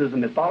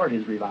fanaticism that followed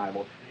his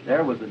revival,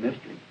 there was a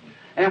mystery.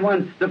 And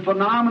when the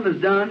phenomenon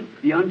is done,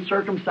 the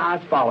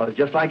uncircumcised follow,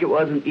 just like it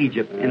was in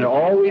Egypt. And it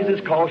always has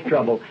caused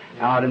trouble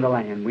out in the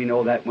land. We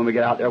know that when we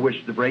get out there,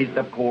 which the raised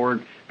up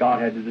cord,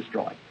 God had to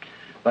destroy.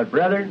 But,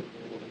 brethren,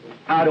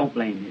 I don't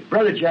blame you.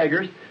 Brother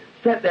Jaggers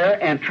sat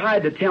there and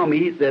tried to tell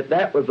me that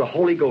that was the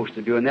Holy Ghost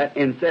to doing that,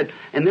 and said,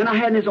 and then I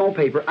had in his own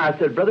paper, I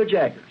said, Brother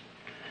Jaggers,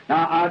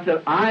 now I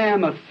said, I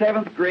am a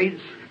 7th grade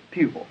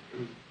pupil,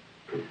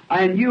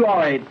 and you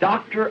are a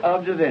doctor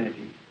of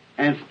divinity,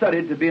 and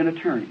studied to be an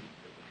attorney.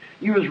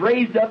 You was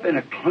raised up in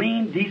a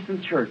clean,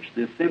 decent church,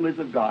 the Assemblies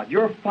of God.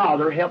 Your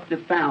father helped to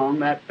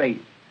found that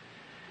faith.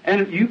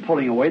 And you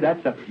pulling away,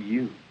 that's up to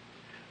you.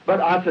 But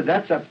I said,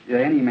 that's up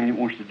to any man who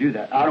wants to do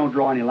that. I don't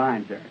draw any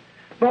lines there.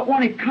 But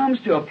when it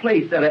comes to a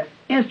place that an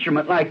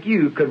instrument like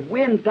you could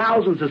win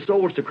thousands of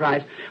souls to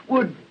Christ,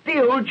 would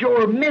build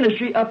your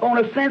ministry up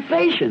on a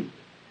sensation.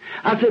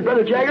 I said,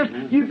 Brother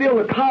Jaggers, you build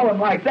a column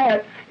like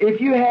that, if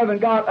you haven't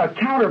got a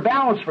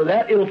counterbalance for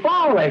that, it'll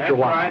fall after a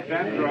while.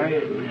 That's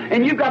right.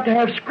 And you've got to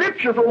have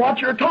Scripture for what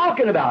you're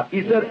talking about.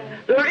 He said,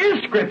 there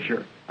is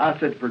Scripture. I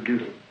said,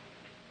 produce it.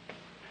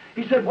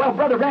 He said, well,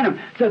 Brother Branham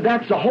said,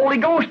 that's the Holy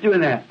Ghost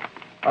doing that.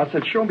 I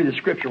said, show me the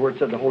Scripture where it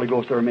said the Holy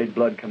Ghost ever made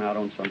blood come out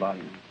on somebody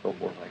and so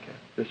forth like that.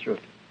 Just show it.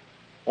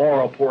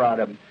 Oil pour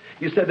out of him.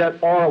 You said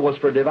that oil was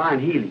for divine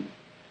healing.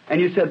 And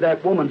you said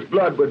that woman's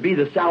blood would be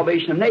the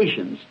salvation of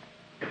nations.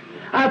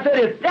 I said,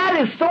 if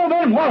that is so,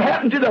 then what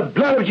happened to the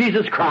blood of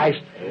Jesus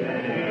Christ?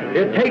 Amen.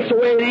 It takes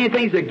away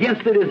anything that's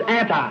against it is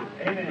anti.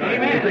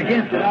 Amen. It's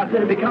against it. I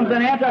said, it becomes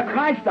an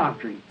anti-Christ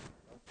doctrine.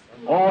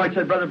 Oh, I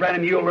said, Brother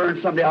Branham, you'll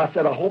learn someday. I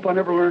said, I hope I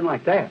never learn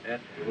like that.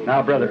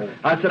 Now, brother,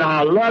 I said,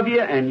 I love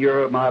you, and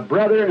you're my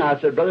brother. And I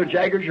said, Brother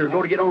Jaggers, you're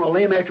going to get on a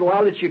limb after a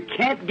while that you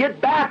can't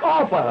get back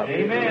off of.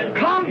 Amen.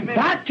 Come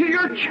back to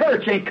your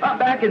church and come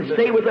back and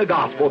stay with the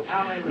gospel.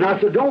 And I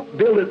said, don't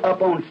build it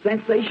up on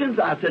sensations.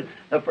 I said,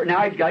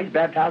 now he's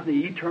baptized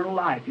in the eternal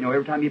life. You know,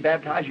 every time you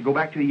baptize, you go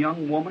back to a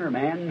young woman or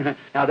man.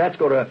 Now, that's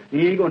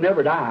he ain't going to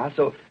never die.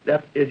 So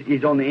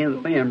he's on the end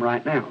of the limb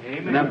right now.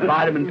 Amen. And them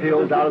vitamin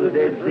pills out of the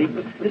Dead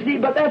Sea. You see,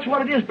 but that's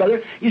what it is,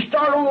 brother. You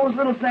start on those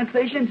little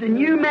sensations, and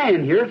you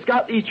man here, it's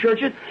got these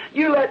churches,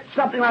 you let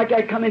something like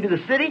that come into the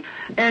city,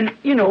 and,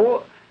 you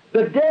know,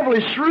 the devil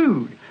is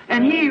shrewd.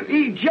 And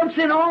he jumps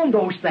in on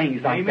those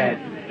things like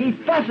Amen. That. He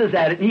fusses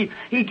at it, and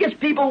he gets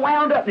people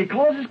wound up, and he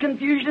causes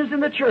confusions in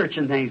the church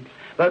and things.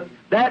 But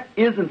that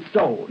isn't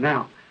so.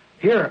 Now,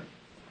 here,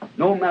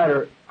 no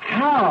matter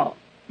how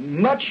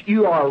much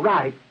you are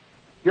right,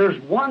 here's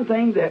one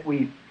thing that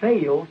we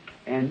fail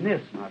and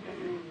miss, my brother.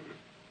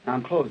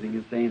 I'm closing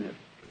and saying this.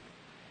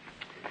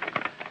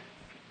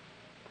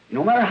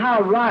 No matter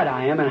how right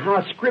I am and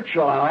how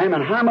scriptural I am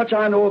and how much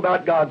I know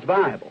about God's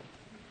Bible,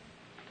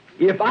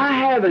 if I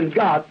haven't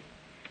got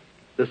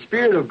the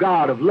Spirit of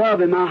God, of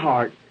love in my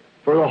heart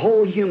for the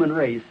whole human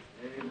race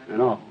and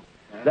all,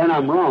 then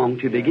I'm wrong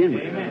to begin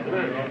with.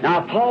 Amen.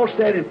 Now, Paul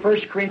said in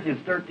 1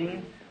 Corinthians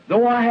 13,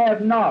 though I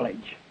have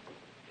knowledge,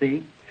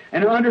 see,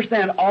 and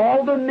understand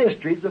all the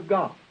mysteries of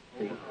God,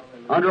 see,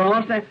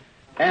 understand,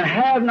 and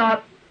have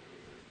not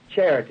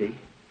charity,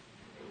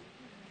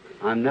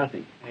 I'm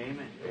nothing.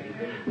 Amen.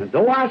 And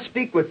though I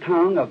speak with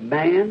tongue of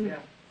man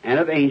and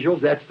of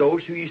angels, that's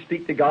those who you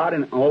speak to God,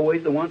 and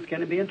always the ones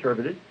can be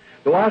interpreted.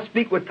 Though I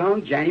speak with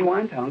tongues,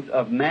 genuine tongues,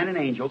 of man and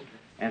angels,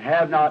 and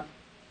have not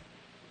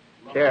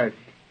charity,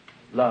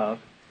 love,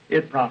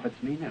 it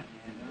profits me nothing.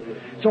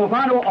 So if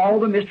I know all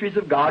the mysteries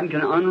of God and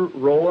can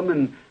unroll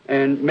them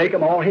and make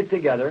them all hit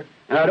together,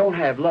 and I don't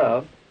have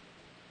love,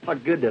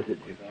 what good does it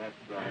do?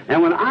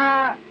 And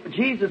when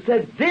Jesus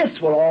said,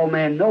 this will all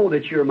men know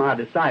that you're my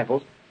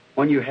disciples,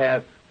 when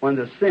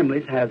the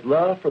assemblies has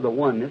love for the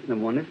oneness, and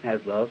the oneness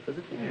has love for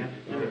the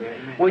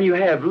assemblies. When you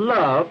have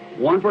love,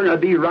 one for another,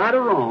 be right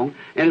or wrong,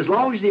 and as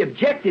long as the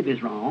objective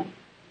is wrong,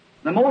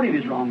 the motive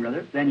is wrong,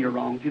 brother, then you're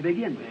wrong to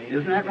begin with.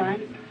 Isn't that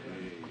right?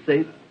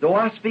 See, though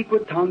I speak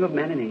with tongue of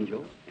men and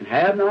angels, and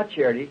have not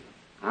charity,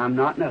 I'm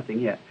not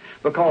nothing yet.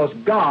 Because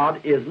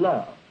God is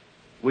love.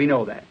 We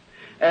know that.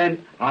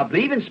 And I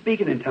believe in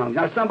speaking in tongues.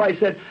 Now, somebody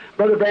said,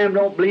 Brother Branham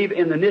don't believe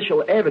in the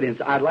initial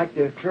evidence. I'd like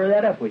to clear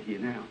that up with you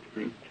now.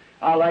 See?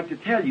 I'd like to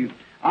tell you,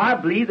 I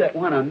believe that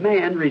when a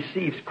man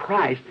receives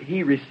Christ,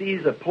 he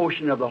receives a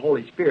portion of the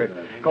Holy Spirit.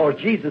 Because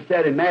Jesus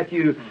said in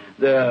Matthew,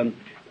 the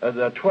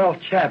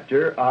 12th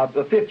chapter,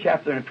 the 5th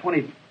chapter and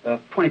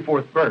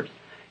 24th verse,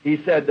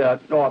 he said, I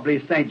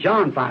believe St.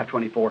 John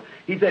 5:24,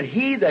 he said,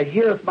 he that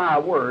heareth my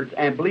words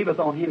and believeth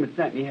on him that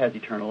sent me has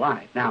eternal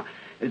life. Now,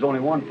 there's only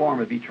one form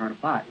of eternal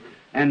life,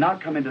 and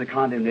not come into the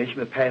condemnation,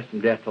 but pass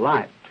from death to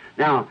life.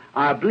 Now,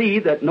 I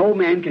believe that no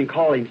man can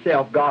call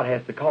himself, God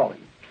has to call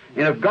him.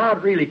 And if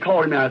God really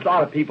called him, now there's a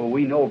lot of people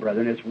we know,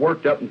 brother, and it's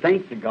worked up and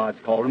thinks that God's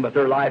called him, but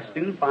their life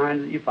soon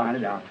finds that you find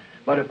it out.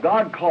 But if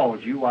God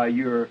calls you, why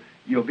you'll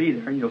be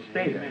there and you'll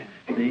stay there.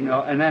 See, you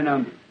know, and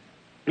then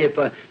if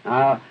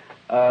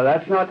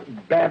that's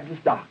not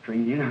Baptist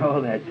doctrine, you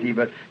know that. See,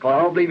 but cause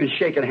I don't believe in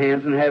shaking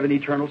hands and having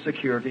eternal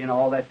security and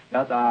all that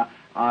stuff.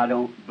 I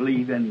don't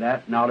believe in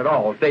that, not at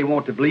all. If they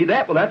want to believe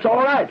that, well, that's all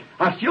right.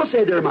 I still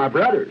say they're my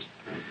brothers.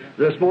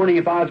 This morning,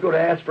 if I was going to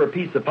ask for a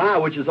piece of pie,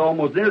 which is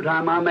almost dinner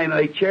time, I may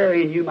make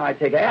cherry and you might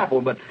take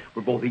apple, but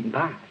we're both eating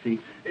pie, see?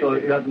 So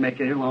it doesn't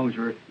make any as long as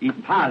we're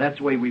eating pie. That's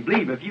the way we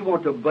believe. If you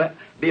want to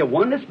be a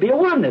oneness, be a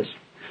oneness.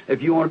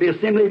 If you want to be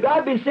Assembly of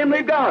God, be Assembly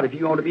of God. If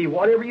you want to be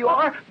whatever you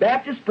are,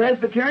 Baptist,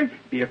 Presbyterian,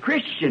 be a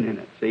Christian in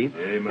it, see?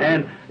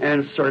 Amen.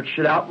 And search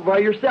it out by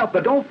yourself.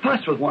 But don't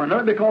fuss with one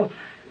another, because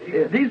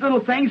these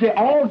little things, they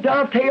all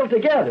dovetail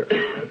together.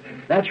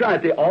 That's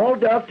right. They all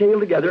dovetail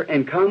together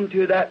and come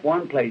to that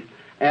one place.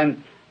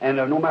 And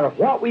no matter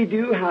what we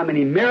do, how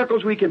many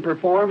miracles we can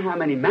perform, how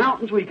many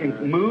mountains we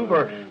can move,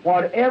 or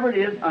whatever it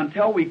is,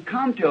 until we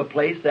come to a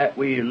place that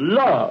we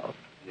love.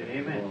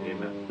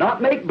 Amen.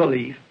 Not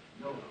make-believe,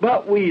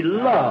 but we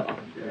love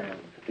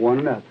one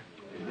another.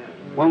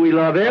 When we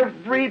love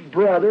every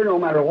brother, no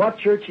matter what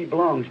church he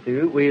belongs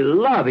to, we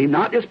love him,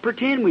 not just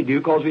pretend we do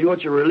because we know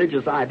it's a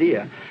religious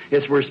idea.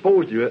 It's we're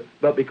supposed to do it,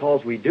 but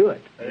because we do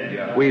it.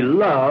 Amen. We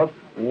love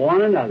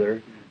one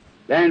another,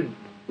 and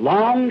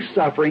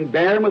long-suffering,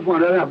 bearing with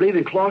one another. I believe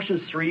in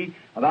Colossians 3,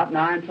 about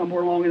 9,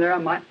 somewhere along in there. I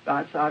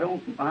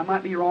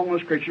might be wrong on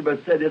the scripture, but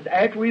it said this: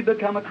 after we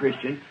become a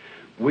Christian,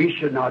 we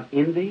should not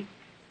envy.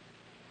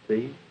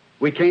 See?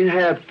 We can't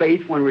have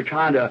faith when we're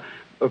trying to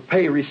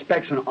pay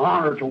respects and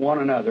honor to one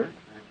another.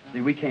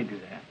 See, we can't do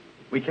that.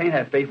 We can't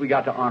have faith. We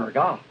got to honor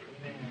God.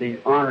 See,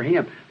 honor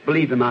Him.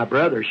 Believe in my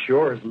brother,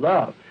 sure, is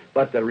love.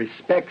 But the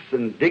respects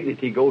and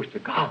dignity goes to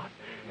God.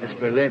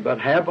 But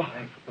have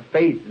a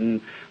faith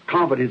and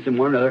confidence in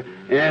one another,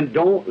 and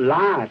don't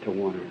lie to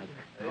one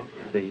another.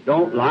 See,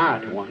 don't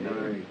lie to one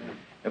another.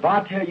 If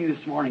I tell you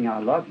this morning I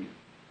love you,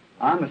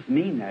 I must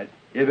mean that.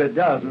 If it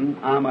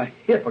doesn't, I'm a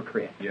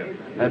hypocrite. Yeah.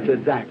 That's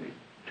exactly.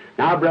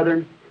 Now,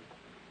 brethren,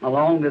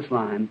 along this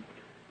line,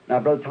 now,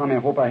 Brother Tommy, I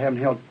hope I haven't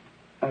held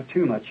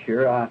too much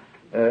here.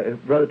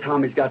 Brother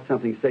Tommy's got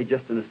something to say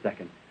just in a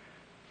second.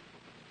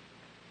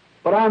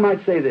 But I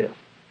might say this.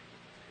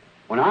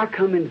 When I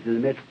come into the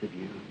midst of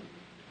you,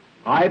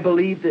 I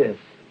believe this.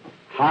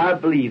 I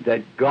believe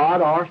that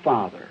God our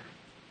Father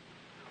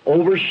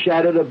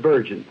overshadowed a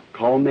virgin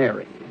called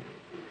Mary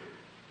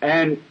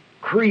and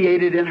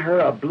created in her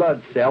a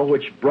blood cell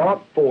which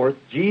brought forth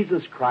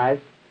Jesus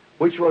Christ,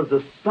 which was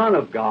the Son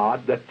of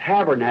God, the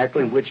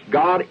tabernacle in which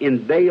God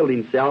unveiled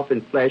Himself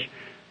in flesh,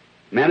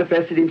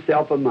 manifested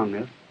Himself among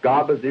us.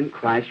 God was in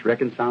Christ,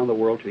 reconciling the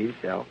world to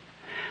Himself.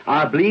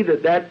 I believe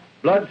that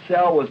blood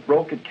cell was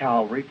broke at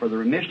Calvary for the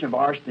remission of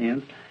our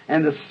sins,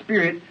 and the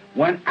Spirit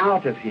went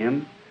out of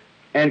Him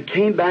and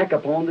came back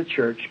upon the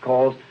church,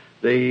 because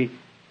the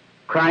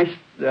Christ,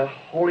 the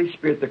Holy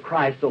Spirit, the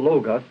Christ, the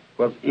Logos,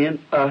 was in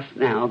us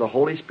now, the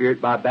Holy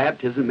Spirit, by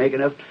baptism,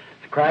 making us,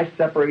 Christ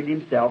separated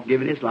Himself,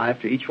 giving His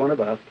life to each one of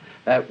us,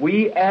 that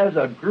we as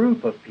a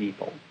group of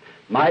people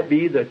might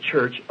be the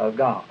church of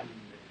God.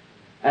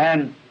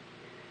 And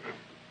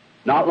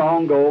not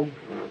long ago,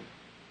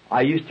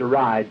 I used to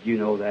ride, you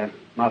know that.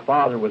 My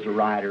father was a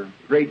rider,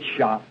 great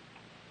shot.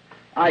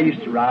 I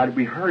used to ride.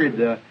 We herded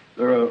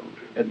the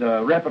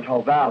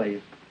Repetile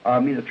Valley,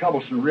 the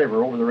Troublesome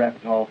River over the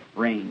Repetile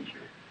Range.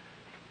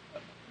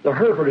 The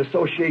Hereford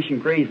Association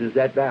grazes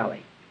that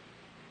valley.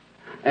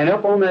 And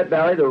up on that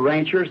valley, the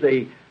ranchers,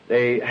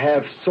 they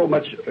have so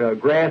much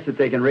grass that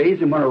they can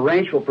raise, and when a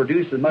ranch will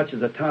produce as much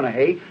as a ton of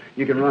hay,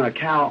 you can run a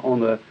cow on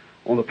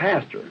the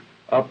pasture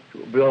up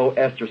below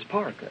Estes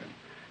Park there.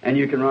 And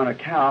you can run a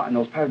cow, and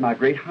those are my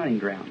great hunting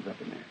grounds up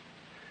in there.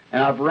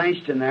 And I've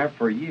ranched in there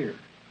for a year.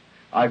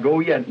 I go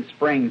yet in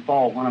spring and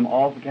fall when I'm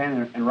off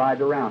again and ride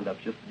the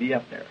roundups just to be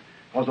up there,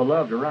 because I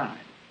love to ride.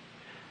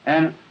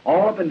 And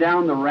all up and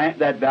down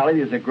that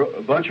valley, there's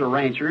a bunch of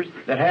ranchers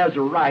that has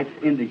the rights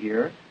into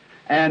here,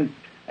 and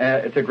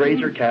it's a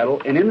grazer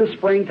cattle. And in the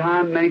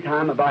springtime, many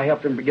times have I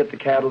helped them to get the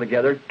cattle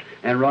together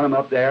and run them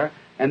up there.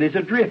 And there's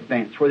a drift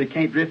fence where they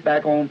can't drift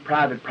back on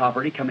private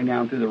property coming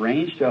down through the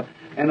range.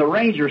 And the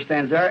ranger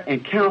stands there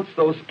and counts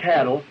those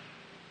cattle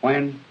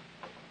when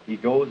they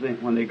go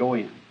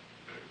in.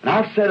 And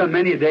I've said them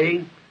many a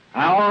day,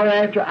 hour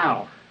after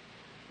hour.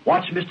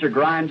 Watch Mr.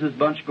 Grimes'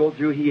 bunch go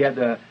through. He had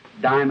the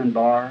diamond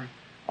bar.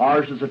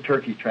 Ours is a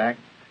turkey track.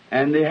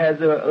 And they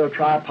had a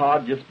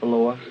tripod just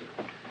below us.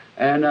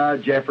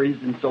 And Jeffries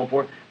and so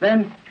forth.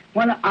 Then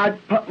when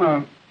I'd put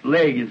my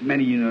leg, as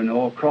many of you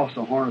know, across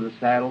the horn of the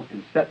saddle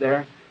and sit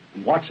there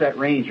and watch that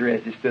ranger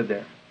as he stood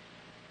there,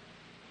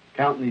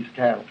 counting these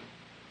cattle,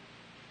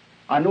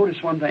 I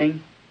noticed one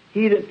thing.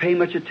 He didn't pay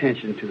much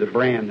attention to the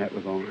brand that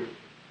was on it.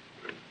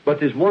 But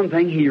there's one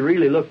thing he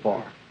really looked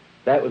for.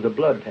 That was a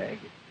blood tag.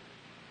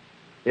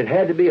 It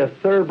had to be a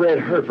thoroughbred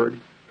Hereford,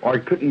 or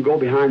it couldn't go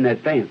behind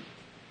that fence.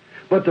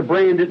 But the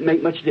brand didn't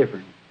make much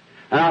difference.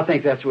 And I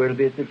think that's where it'll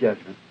be at the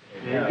judgment.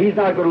 Yeah. He's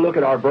not going to look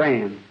at our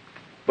brand,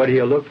 but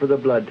he'll look for the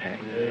blood tag.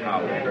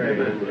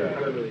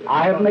 Yeah.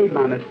 I have made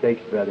my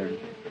mistakes, brethren.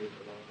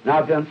 And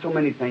I've done so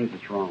many things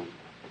that's wrong.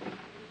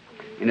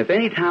 And if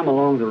any time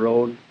along the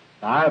road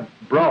I've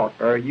brought,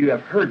 or you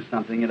have heard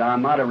something that I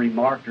might have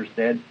remarked or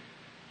said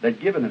that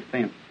give an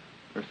offense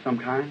of some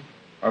kind,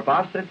 or if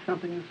I said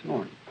something this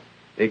morning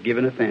that give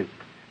an offense,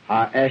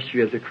 I ask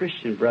you as a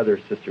Christian brother or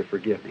sister,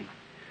 forgive me.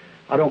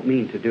 I don't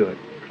mean to do it.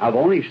 I've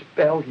only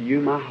spelled to you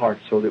my heart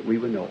so that we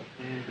would know.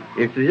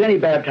 If there's any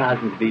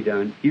baptizing to be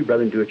done, you,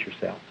 brethren, do it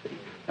yourself. See?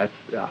 That's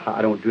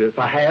I don't do it. If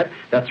I had,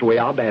 that's the way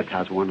I'll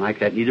baptize one like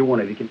that. Neither one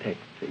of you can take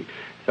it. See?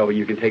 So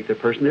you can take the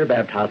person they're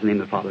baptized in the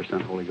name of the Father, Son,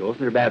 Holy Ghost,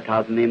 and they're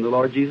baptized in the name of the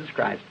Lord Jesus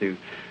Christ too.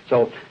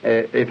 So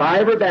if I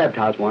ever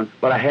baptize one,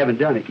 but I haven't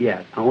done it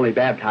yet, I only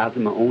baptize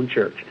in my own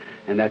church,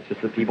 and that's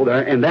just the people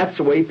there, and that's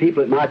the way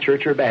people at my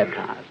church are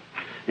baptized.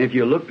 And if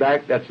you look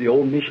back, that's the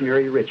old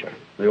missionary ritual,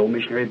 the old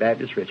missionary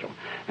Baptist ritual.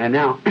 And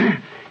now,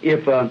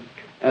 if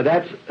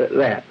that's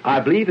that, I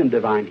believe in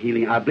divine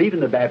healing. I believe in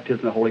the baptism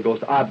of the Holy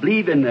Ghost. I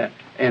believe in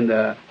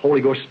the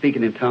Holy Ghost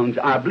speaking in tongues.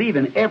 I believe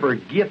in every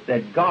gift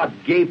that God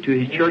gave to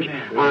His church.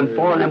 I'm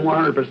for them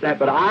 100%.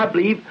 But I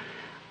believe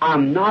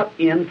I'm not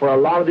in for a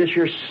lot of this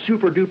here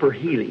super duper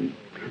healing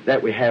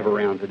that we have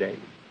around today.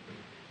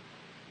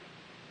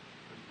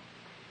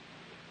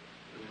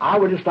 I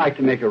would just like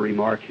to make a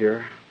remark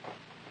here.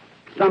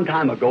 Some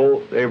time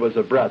ago, there was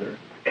a brother,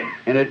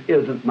 and it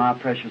isn't my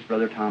precious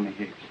brother Tommy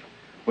Hicks,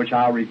 which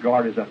I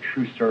regard as a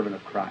true servant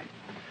of Christ.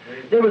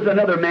 There was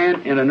another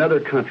man in another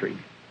country,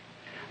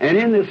 and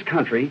in this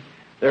country,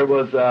 there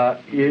was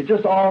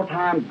just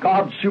all-time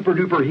God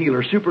super-duper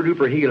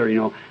healer, you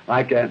know,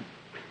 like that.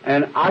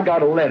 And I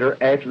got a letter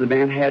after the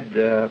man had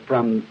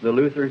from the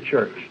Lutheran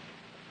Church.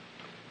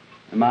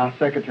 And my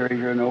secretary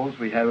here knows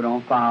we have it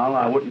on file.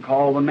 I wouldn't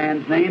call the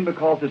man's name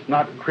because it's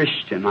not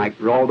Christian. Like,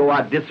 although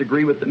I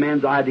disagree with the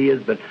man's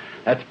ideas, but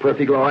that's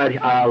perfectly all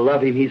right. I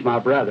love him. He's my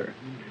brother.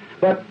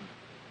 But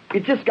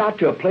it just got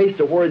to a place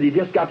to where you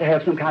just got to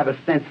have some kind of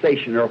a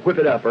sensation or whip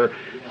it up or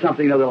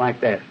something other like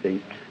that,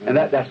 see. And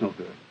that's no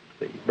good,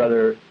 see.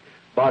 Brother,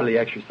 bodily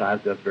exercise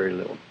does very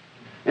little.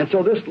 And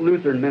so this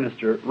Lutheran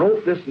minister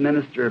wrote this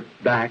minister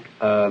back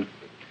a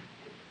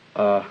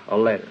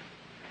letter.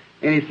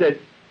 And he said,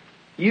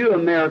 you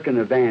American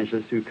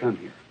evangelists who come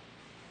here,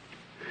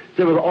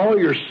 said with all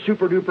your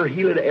super-duper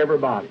healing to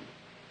everybody.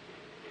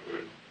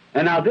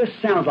 And now this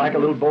sounds like a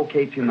little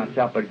bouquet to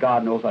myself, but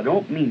God knows I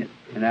don't mean it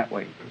in that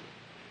way.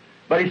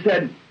 But he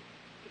said,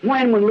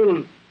 when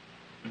little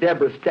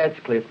Deborah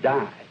Statscliffe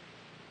died,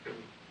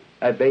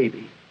 that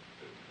baby,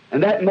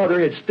 and that mother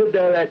had stood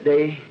there that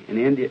day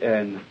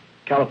in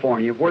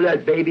California, where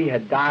that baby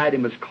had died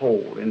and was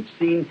cold, and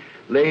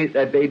laid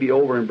that baby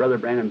over in Brother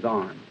Branham's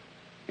arms,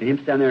 and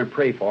him stand there and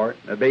pray for it,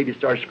 the baby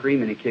starts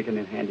screaming and kicking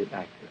and hand it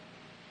back to him.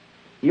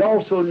 He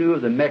also knew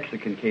of the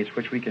Mexican case,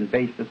 which we can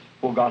base this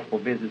full gospel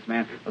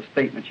businessman, a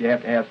statement you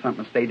have to have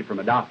something stated from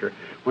a doctor.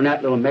 When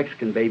that little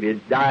Mexican baby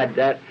had died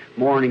that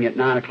morning at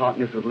 9 o'clock,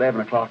 and this was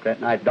 11 o'clock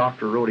that night,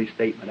 doctor wrote his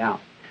statement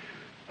out.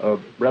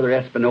 Brother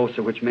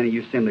Espinosa, which many of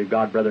you Assembly of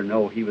God brother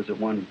know, he was the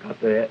one who got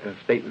the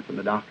statement from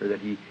the doctor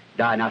that he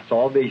died. And I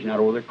saw a vision out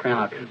over the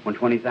crowd when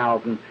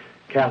 20,000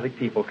 Catholic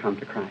people come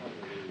to Christ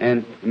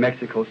in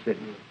Mexico City.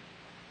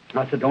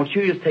 I said, don't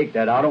you just take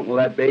that. I don't know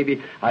that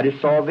baby. I just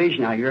saw a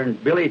vision out here,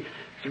 and Billy,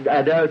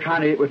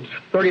 trying to, with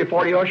 30 or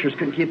 40 ushers,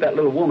 couldn't keep that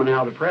little woman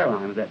out of the prayer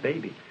line with that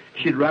baby.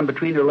 She'd run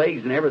between her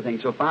legs and everything.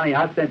 So finally,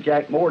 I sent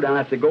Jack Moore down.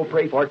 I said, go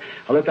pray for it.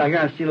 I looked out here,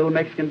 and I see a little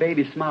Mexican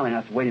baby smiling.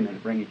 I said, wait a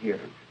minute, bring it here.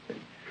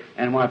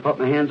 And when I put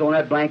my hands on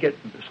that blanket,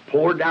 it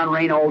poured down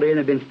rain all day, and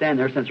had been standing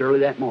there since early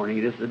that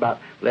morning. This is about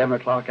 11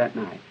 o'clock at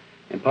night.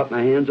 And put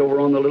my hands over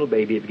on the little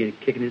baby. It began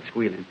kicking and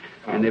squealing,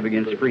 and they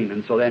began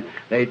screaming. So then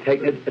they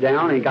taken it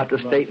down and got the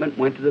statement,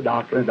 went to the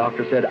doctor, and the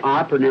doctor said,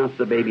 I pronounced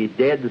the baby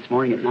dead this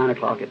morning at 9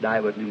 o'clock. It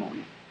died with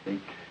pneumonia. See?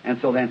 And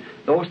so then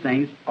those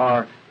things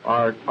are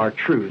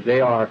true. They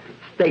are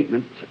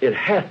statements. It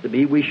has to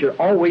be. We should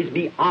always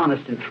be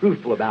honest and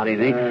truthful about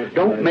anything.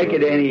 Don't make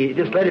it any,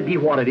 just let it be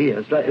what it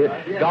is.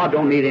 God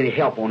don't need any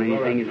help on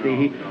anything. You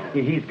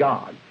see, He's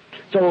God.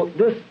 So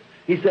this,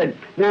 he said,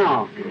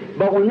 now,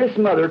 but when this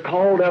mother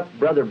called up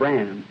Brother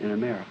Branham in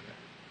America,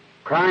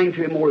 crying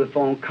to him over the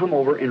phone, come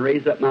over and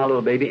raise up my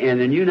little baby,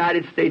 and in the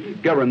United States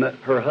government,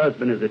 her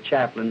husband is a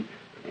chaplain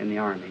in the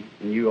Army,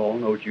 and you all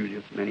know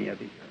Julius, many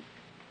of you.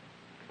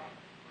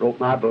 Wrote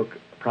my book,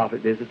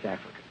 Prophet Visits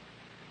Africa.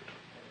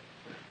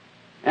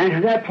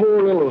 And that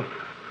poor little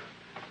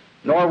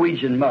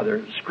Norwegian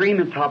mother,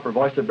 screaming top of her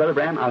voice, said, Brother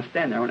Branham, I was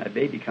standing there when that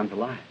baby come to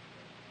life.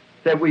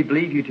 Said, we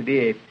believe you to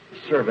be a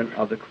servant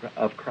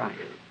of Christ.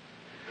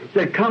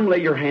 Said, come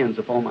lay your hands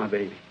upon my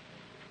baby,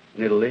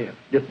 and it'll live.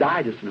 Just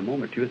died just in a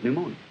moment or two with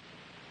pneumonia.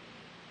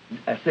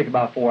 Sick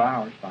about 4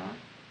 hours, 5.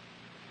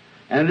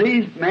 And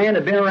these men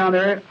have been around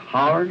there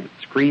hollering,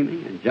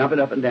 screaming, and jumping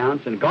up and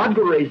down, saying, God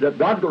go raise up,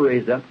 God go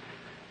raise up.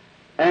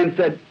 And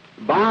said,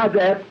 by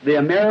that, the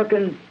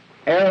American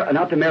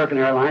not the American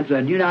Airlines,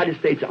 the United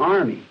States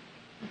Army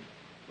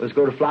was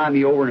going to fly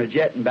me over in a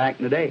jet and back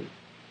in the day.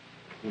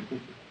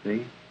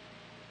 See?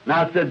 And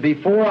I said,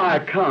 before I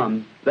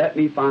come, let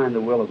me find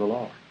the will of the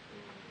Lord.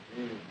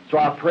 So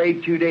I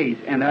prayed 2 days,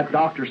 and that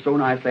doctor so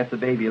nice let the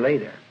baby lay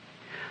there.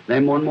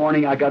 Then one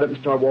morning I got up and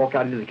started walking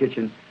out into the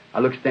kitchen. I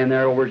looked, stand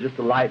there over just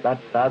the light,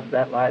 about the size of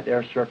that light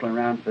there, circling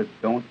around, and said,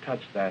 don't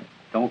touch that.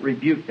 Don't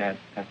rebuke that.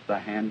 That's the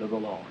hand of the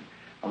Lord.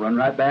 I run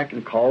right back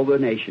and called the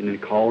nation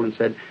and called and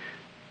said,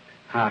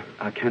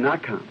 I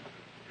cannot come.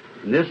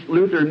 And this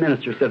Lutheran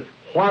minister said,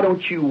 why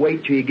don't you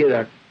wait till you get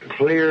a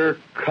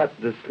clear-cut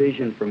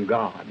decision from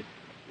God,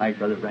 like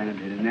Brother Branham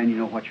did, and then you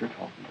know what you're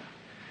talking about.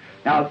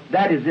 Now,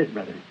 that is it,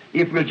 brother.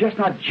 If we'll just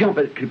not jump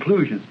at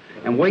conclusions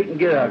and wait and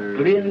get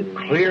a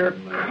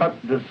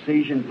clear-cut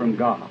decision from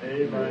God.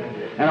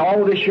 And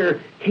all this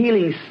year,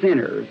 healing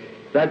sinners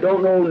that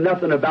don't know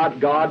nothing about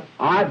God,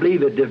 I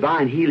believe that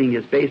divine healing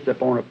is based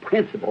upon a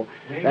principle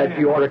that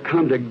you ought to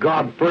come to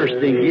God first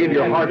and give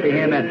your heart to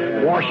Him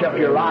and wash up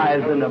your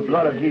lives in the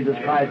blood of Jesus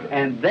Christ,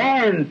 and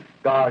then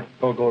God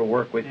will go to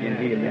work with you and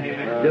heal you.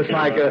 Just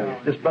like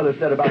this brother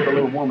said about the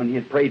little woman he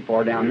had prayed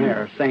for down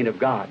there, a saint of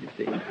God, you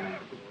see.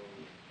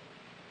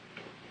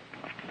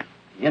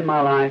 In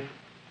my life,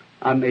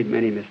 I've made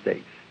many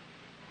mistakes.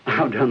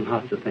 I've done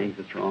lots of things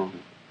that's wrong.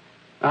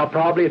 I'll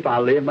probably, if I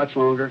live much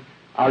longer,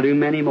 I'll do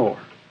many more.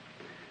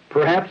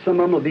 Perhaps some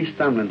of them will be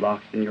stumbling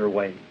blocks in your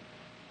way.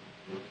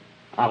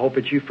 I hope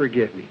that you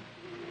forgive me.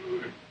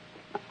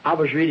 I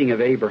was reading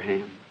of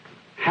Abraham,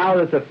 how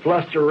that the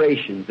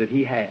flusterations that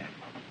he had,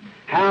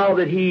 how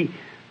that he,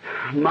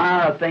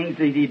 my things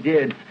that he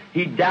did,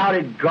 he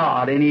doubted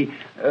God and he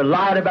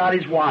lied about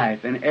his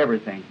wife and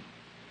everything.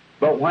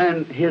 But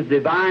when his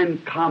divine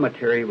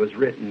commentary was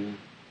written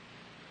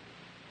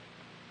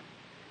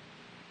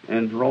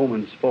in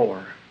Romans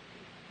 4,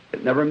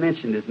 it never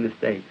mentioned his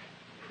mistakes,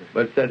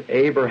 but it said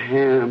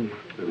Abraham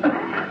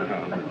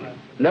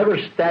never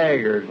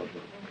staggered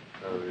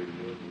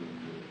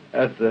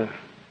at the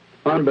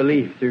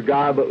unbelief through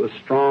God, but was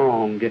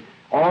strong.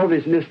 All of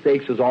his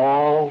mistakes was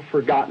all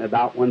forgotten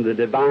about when the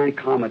divine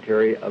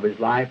commentary of his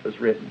life was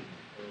written.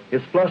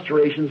 His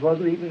frustrations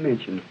wasn't even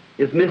mentioned.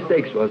 His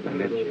mistakes wasn't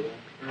mentioned.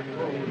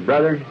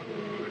 Brother,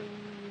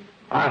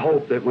 I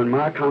hope that when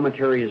my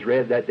commentary is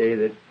read that day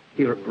that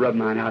he'll rub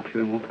mine out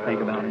too and won't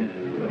think about it.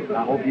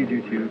 I hope you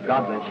do too.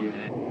 God bless you.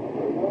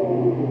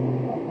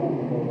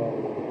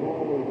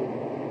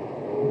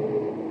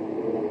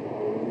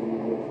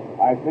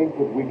 I think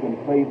that we can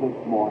say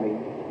this morning,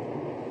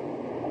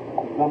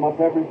 sum up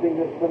everything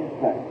that's been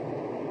said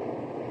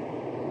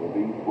with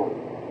these words.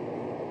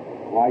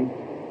 Christ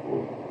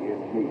is in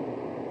me.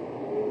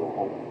 The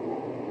hope.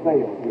 Say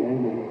it in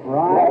me.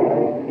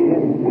 Christ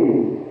in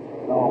me.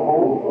 The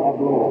hope of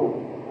glory.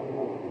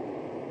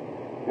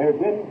 There's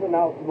ins and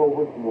outs and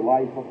overs in the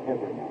life of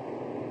every man.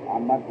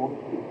 I'm not going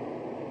to speak.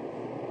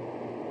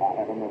 I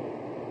have a message.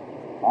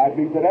 I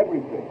believe that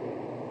everything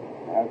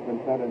has been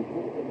said and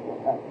should have been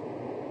what happened.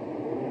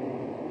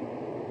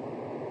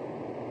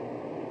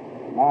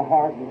 My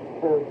heart is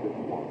stirred this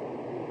morning.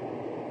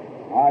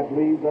 I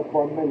believe that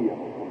for many of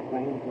us, some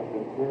things have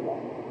been stirred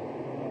up.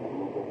 And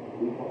will just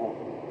be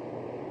forever.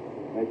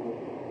 Make us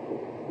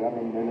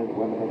better men and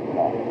women of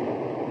God.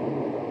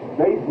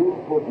 Babe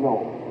Ruth was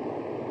known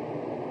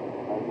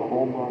as the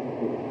home run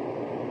king.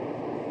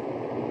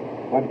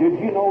 But did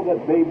you know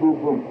that Babe Ruth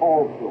was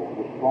also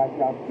the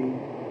strikeout king?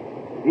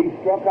 He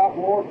struck out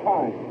more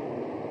times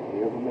than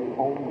he ever made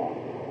home runs.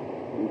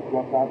 He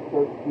struck out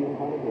 1,307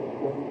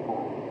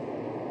 times.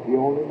 He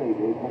only made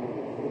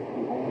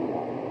 860 home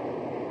runs.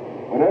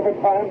 But every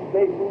time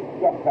Babe Ruth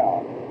struck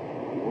out,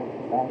 he went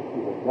back to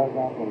the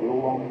dugout when the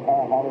old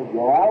umpire hollered,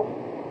 "You're out."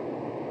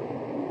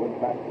 He went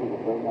back to the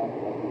dugout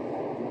and he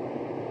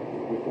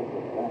picked up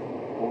the bat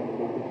and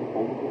pointed over the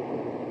field.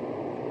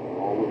 And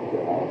always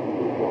said how he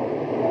was going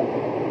to bat.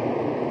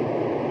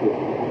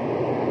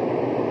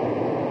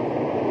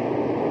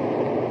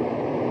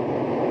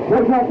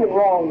 There's nothing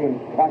wrong in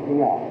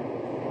striking out,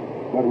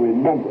 but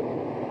remember,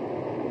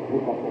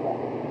 pick up the bat.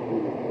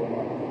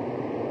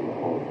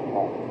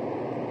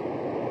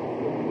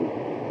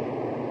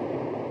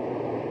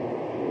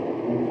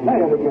 Say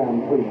it again,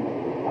 please.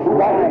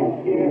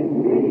 Christ in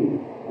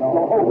me, the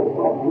hope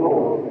of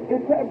glory.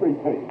 It's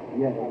everything.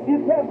 Yes.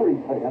 It's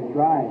everything. That's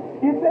right.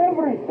 It's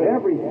everything.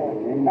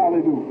 Everything.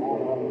 Hallelujah.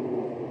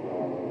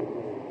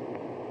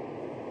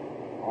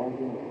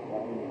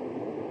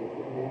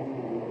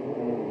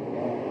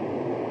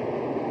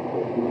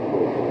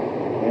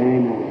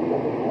 Amen.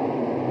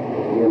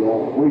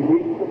 We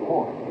reach the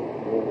point.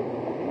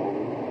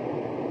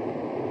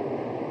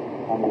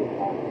 How many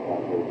times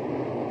have we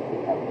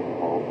been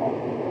called back?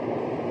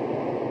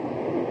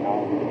 We now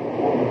reach the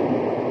point.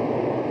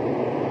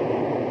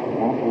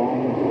 Not long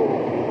ago,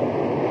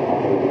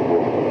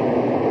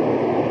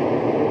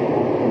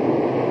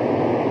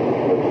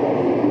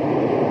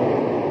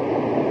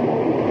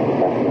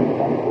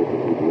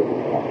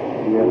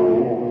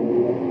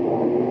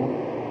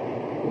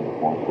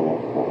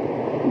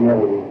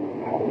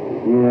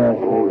 Yes.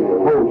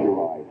 Close your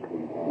eyes,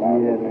 please.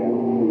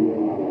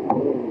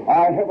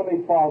 Our Heavenly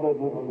Father,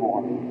 this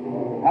morning,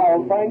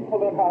 how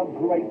thankful and how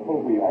grateful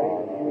we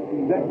are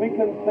that we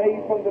can say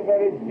from the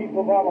very deep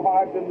of our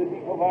heart and the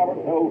deep of our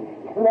soul,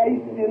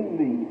 Christ in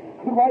me,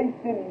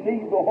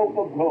 the hope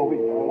of glory.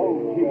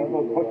 Oh,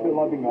 Jesus, put your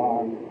loving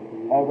arms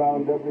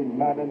around every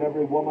man and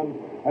every woman,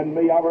 and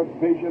may our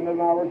vision and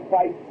our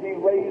sight be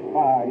raised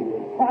high,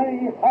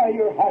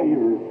 higher,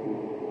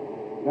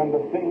 than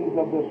the things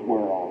of this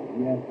world,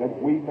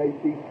 that we may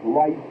see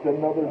Christ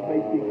and others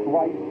may see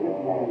Christ as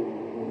well.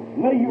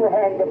 Lay your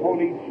hand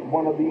upon each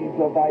one of these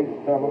of thy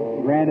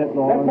servants. Grant it,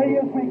 Lord. That may,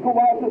 as we go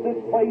out of this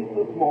place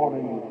this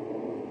morning,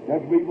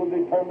 that we will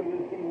determine to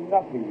see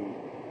nothing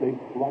save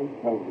Christ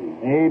only.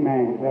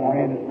 Amen. That our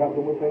brother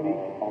within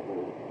each other.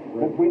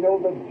 That we know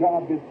the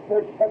job is,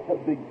 there's such a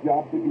big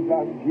job to be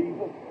done,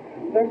 Jesus.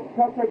 There's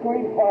such a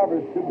great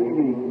harvest to be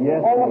reaped.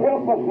 Yes, oh, Lord.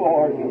 help us,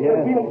 Lord,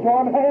 Yes. that we'll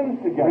join hands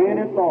together Grant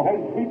it, Lord.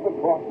 and sweep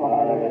across the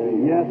heart.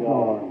 Yes,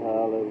 Lord.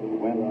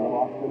 When the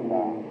lost and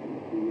down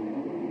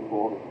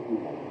before us.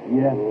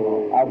 Yes,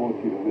 Lord. I want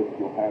you to lift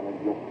your hand and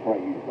just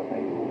praise the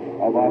name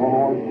of our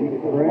Lord Jesus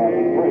Christ.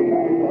 Praise. Praise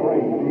Him,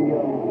 praise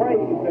Him,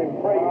 praise Him,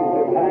 praise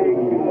Him. Thank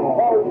you,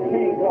 Lord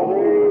Jesus.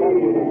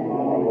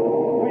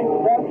 We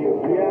love you,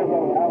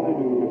 Jesus.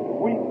 Hallelujah.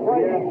 We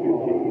praise you,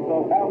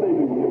 Jesus.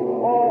 Hallelujah.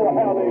 Oh,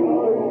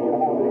 hallelujah,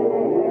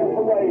 hallelujah.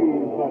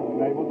 Praise the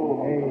name of the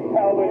Lord.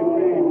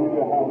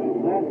 Hallelujah, hallelujah.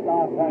 Bless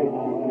God. Thank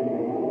you,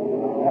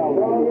 Jesus.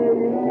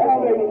 Hallelujah,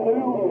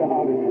 hallelujah,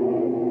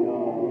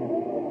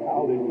 hallelujah.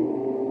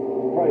 Hallelujah.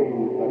 Praise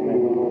the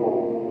name of the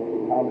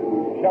Lord.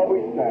 Hallelujah. Shall we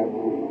stand,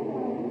 please?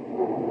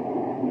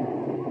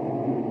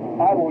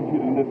 I want you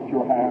to lift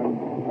your hand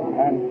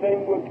and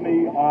sing with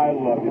me, I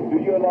love you.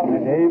 Do you love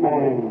him?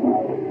 Amen.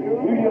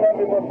 Do you love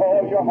him with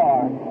all your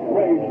heart?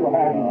 Raise your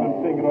hands and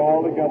sing it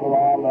all together,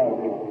 I love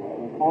him.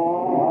 I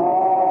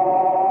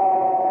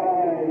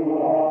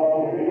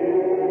love him.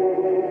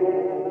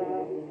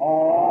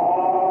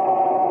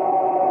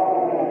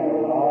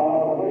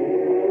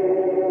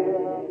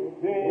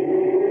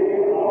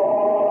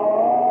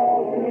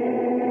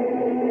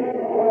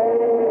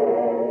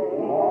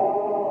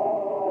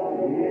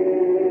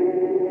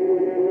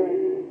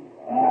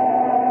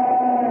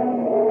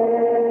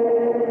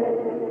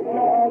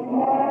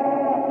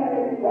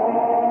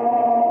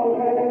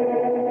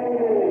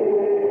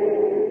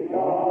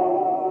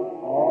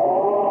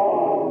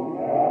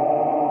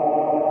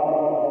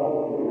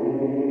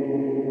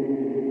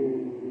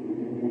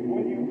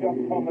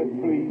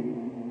 Please.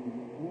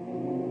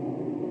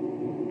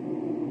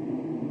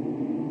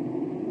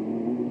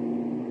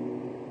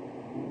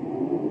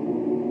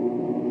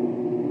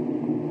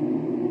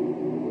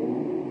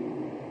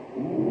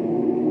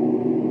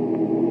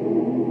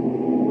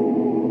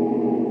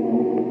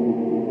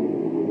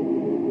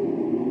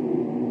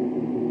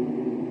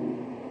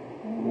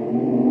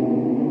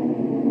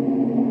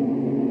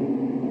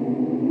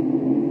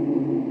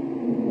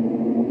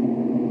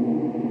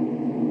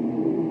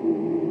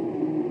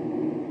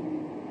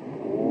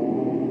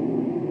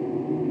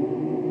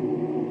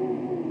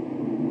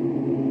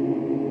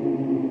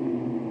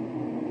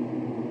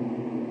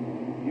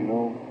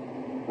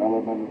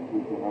 Fellow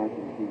ministers in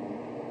Argentina,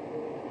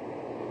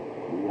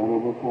 we had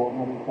over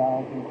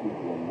 400,000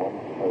 people in one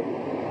place,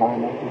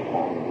 time after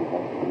time, we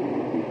had 30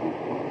 people.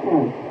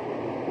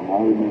 And I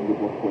remember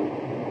the first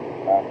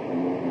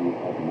afternoon we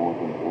had more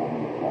than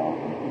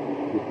 400,000 people.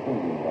 We were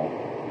singing that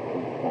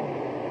in song.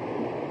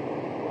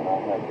 And I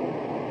had those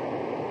songs.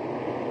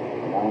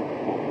 Now it's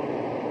full.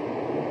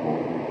 There's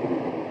more than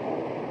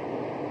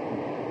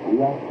 300,000. We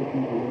asked the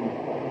people in the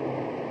song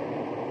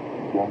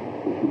just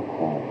to keep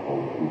quiet for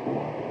the people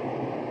outside.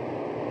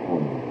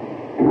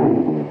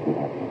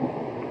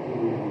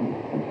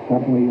 And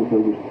suddenly, as I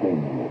was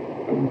saying it,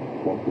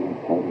 something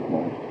inside of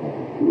my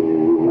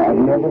soul. I've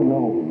never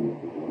known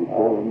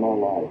before in my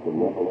life the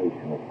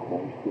revelation of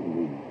Christ in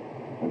me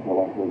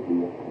until I heard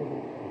the echo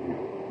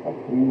of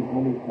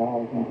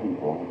 300,000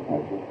 people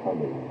outside just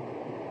humming.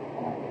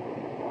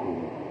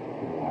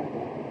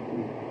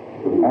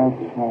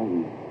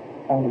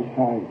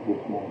 Outside this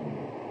morning.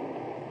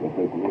 With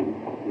the great,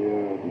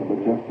 the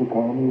majestic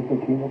army of the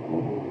King of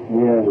Glory.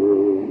 Yes.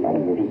 And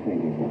they're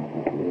singing now.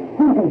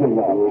 Who do they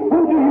love? Who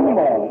do you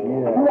love?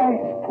 Yes.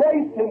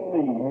 Christ in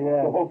me,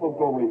 Yes. the hope of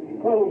glory.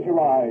 Close your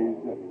eyes,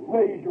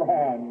 raise your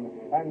hand,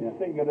 and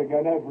sing it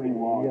again,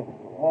 everyone. Yes.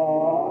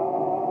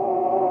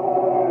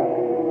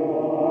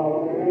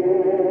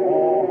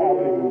 Oh,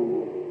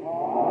 hallelujah.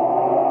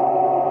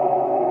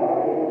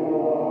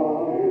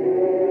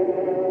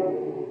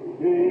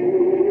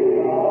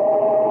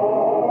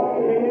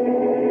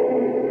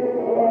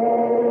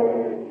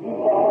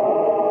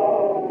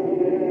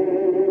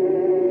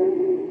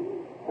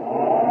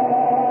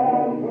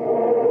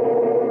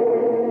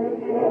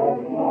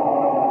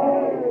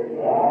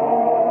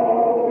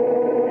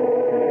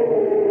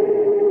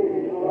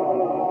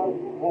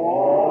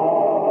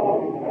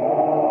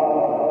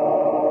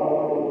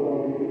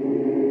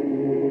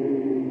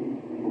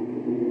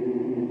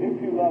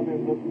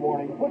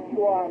 Put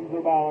your arms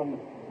around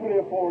 3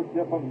 or 4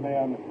 different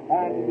men,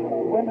 and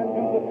women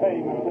do the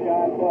same and say,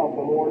 I love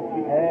the Lord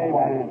Jesus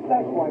Christ.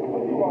 That's right.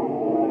 Put your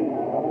arms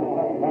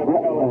around him.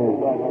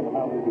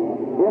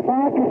 If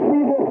I could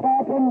see this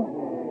happen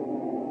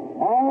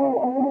all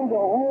over the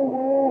whole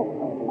world,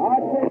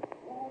 I'd say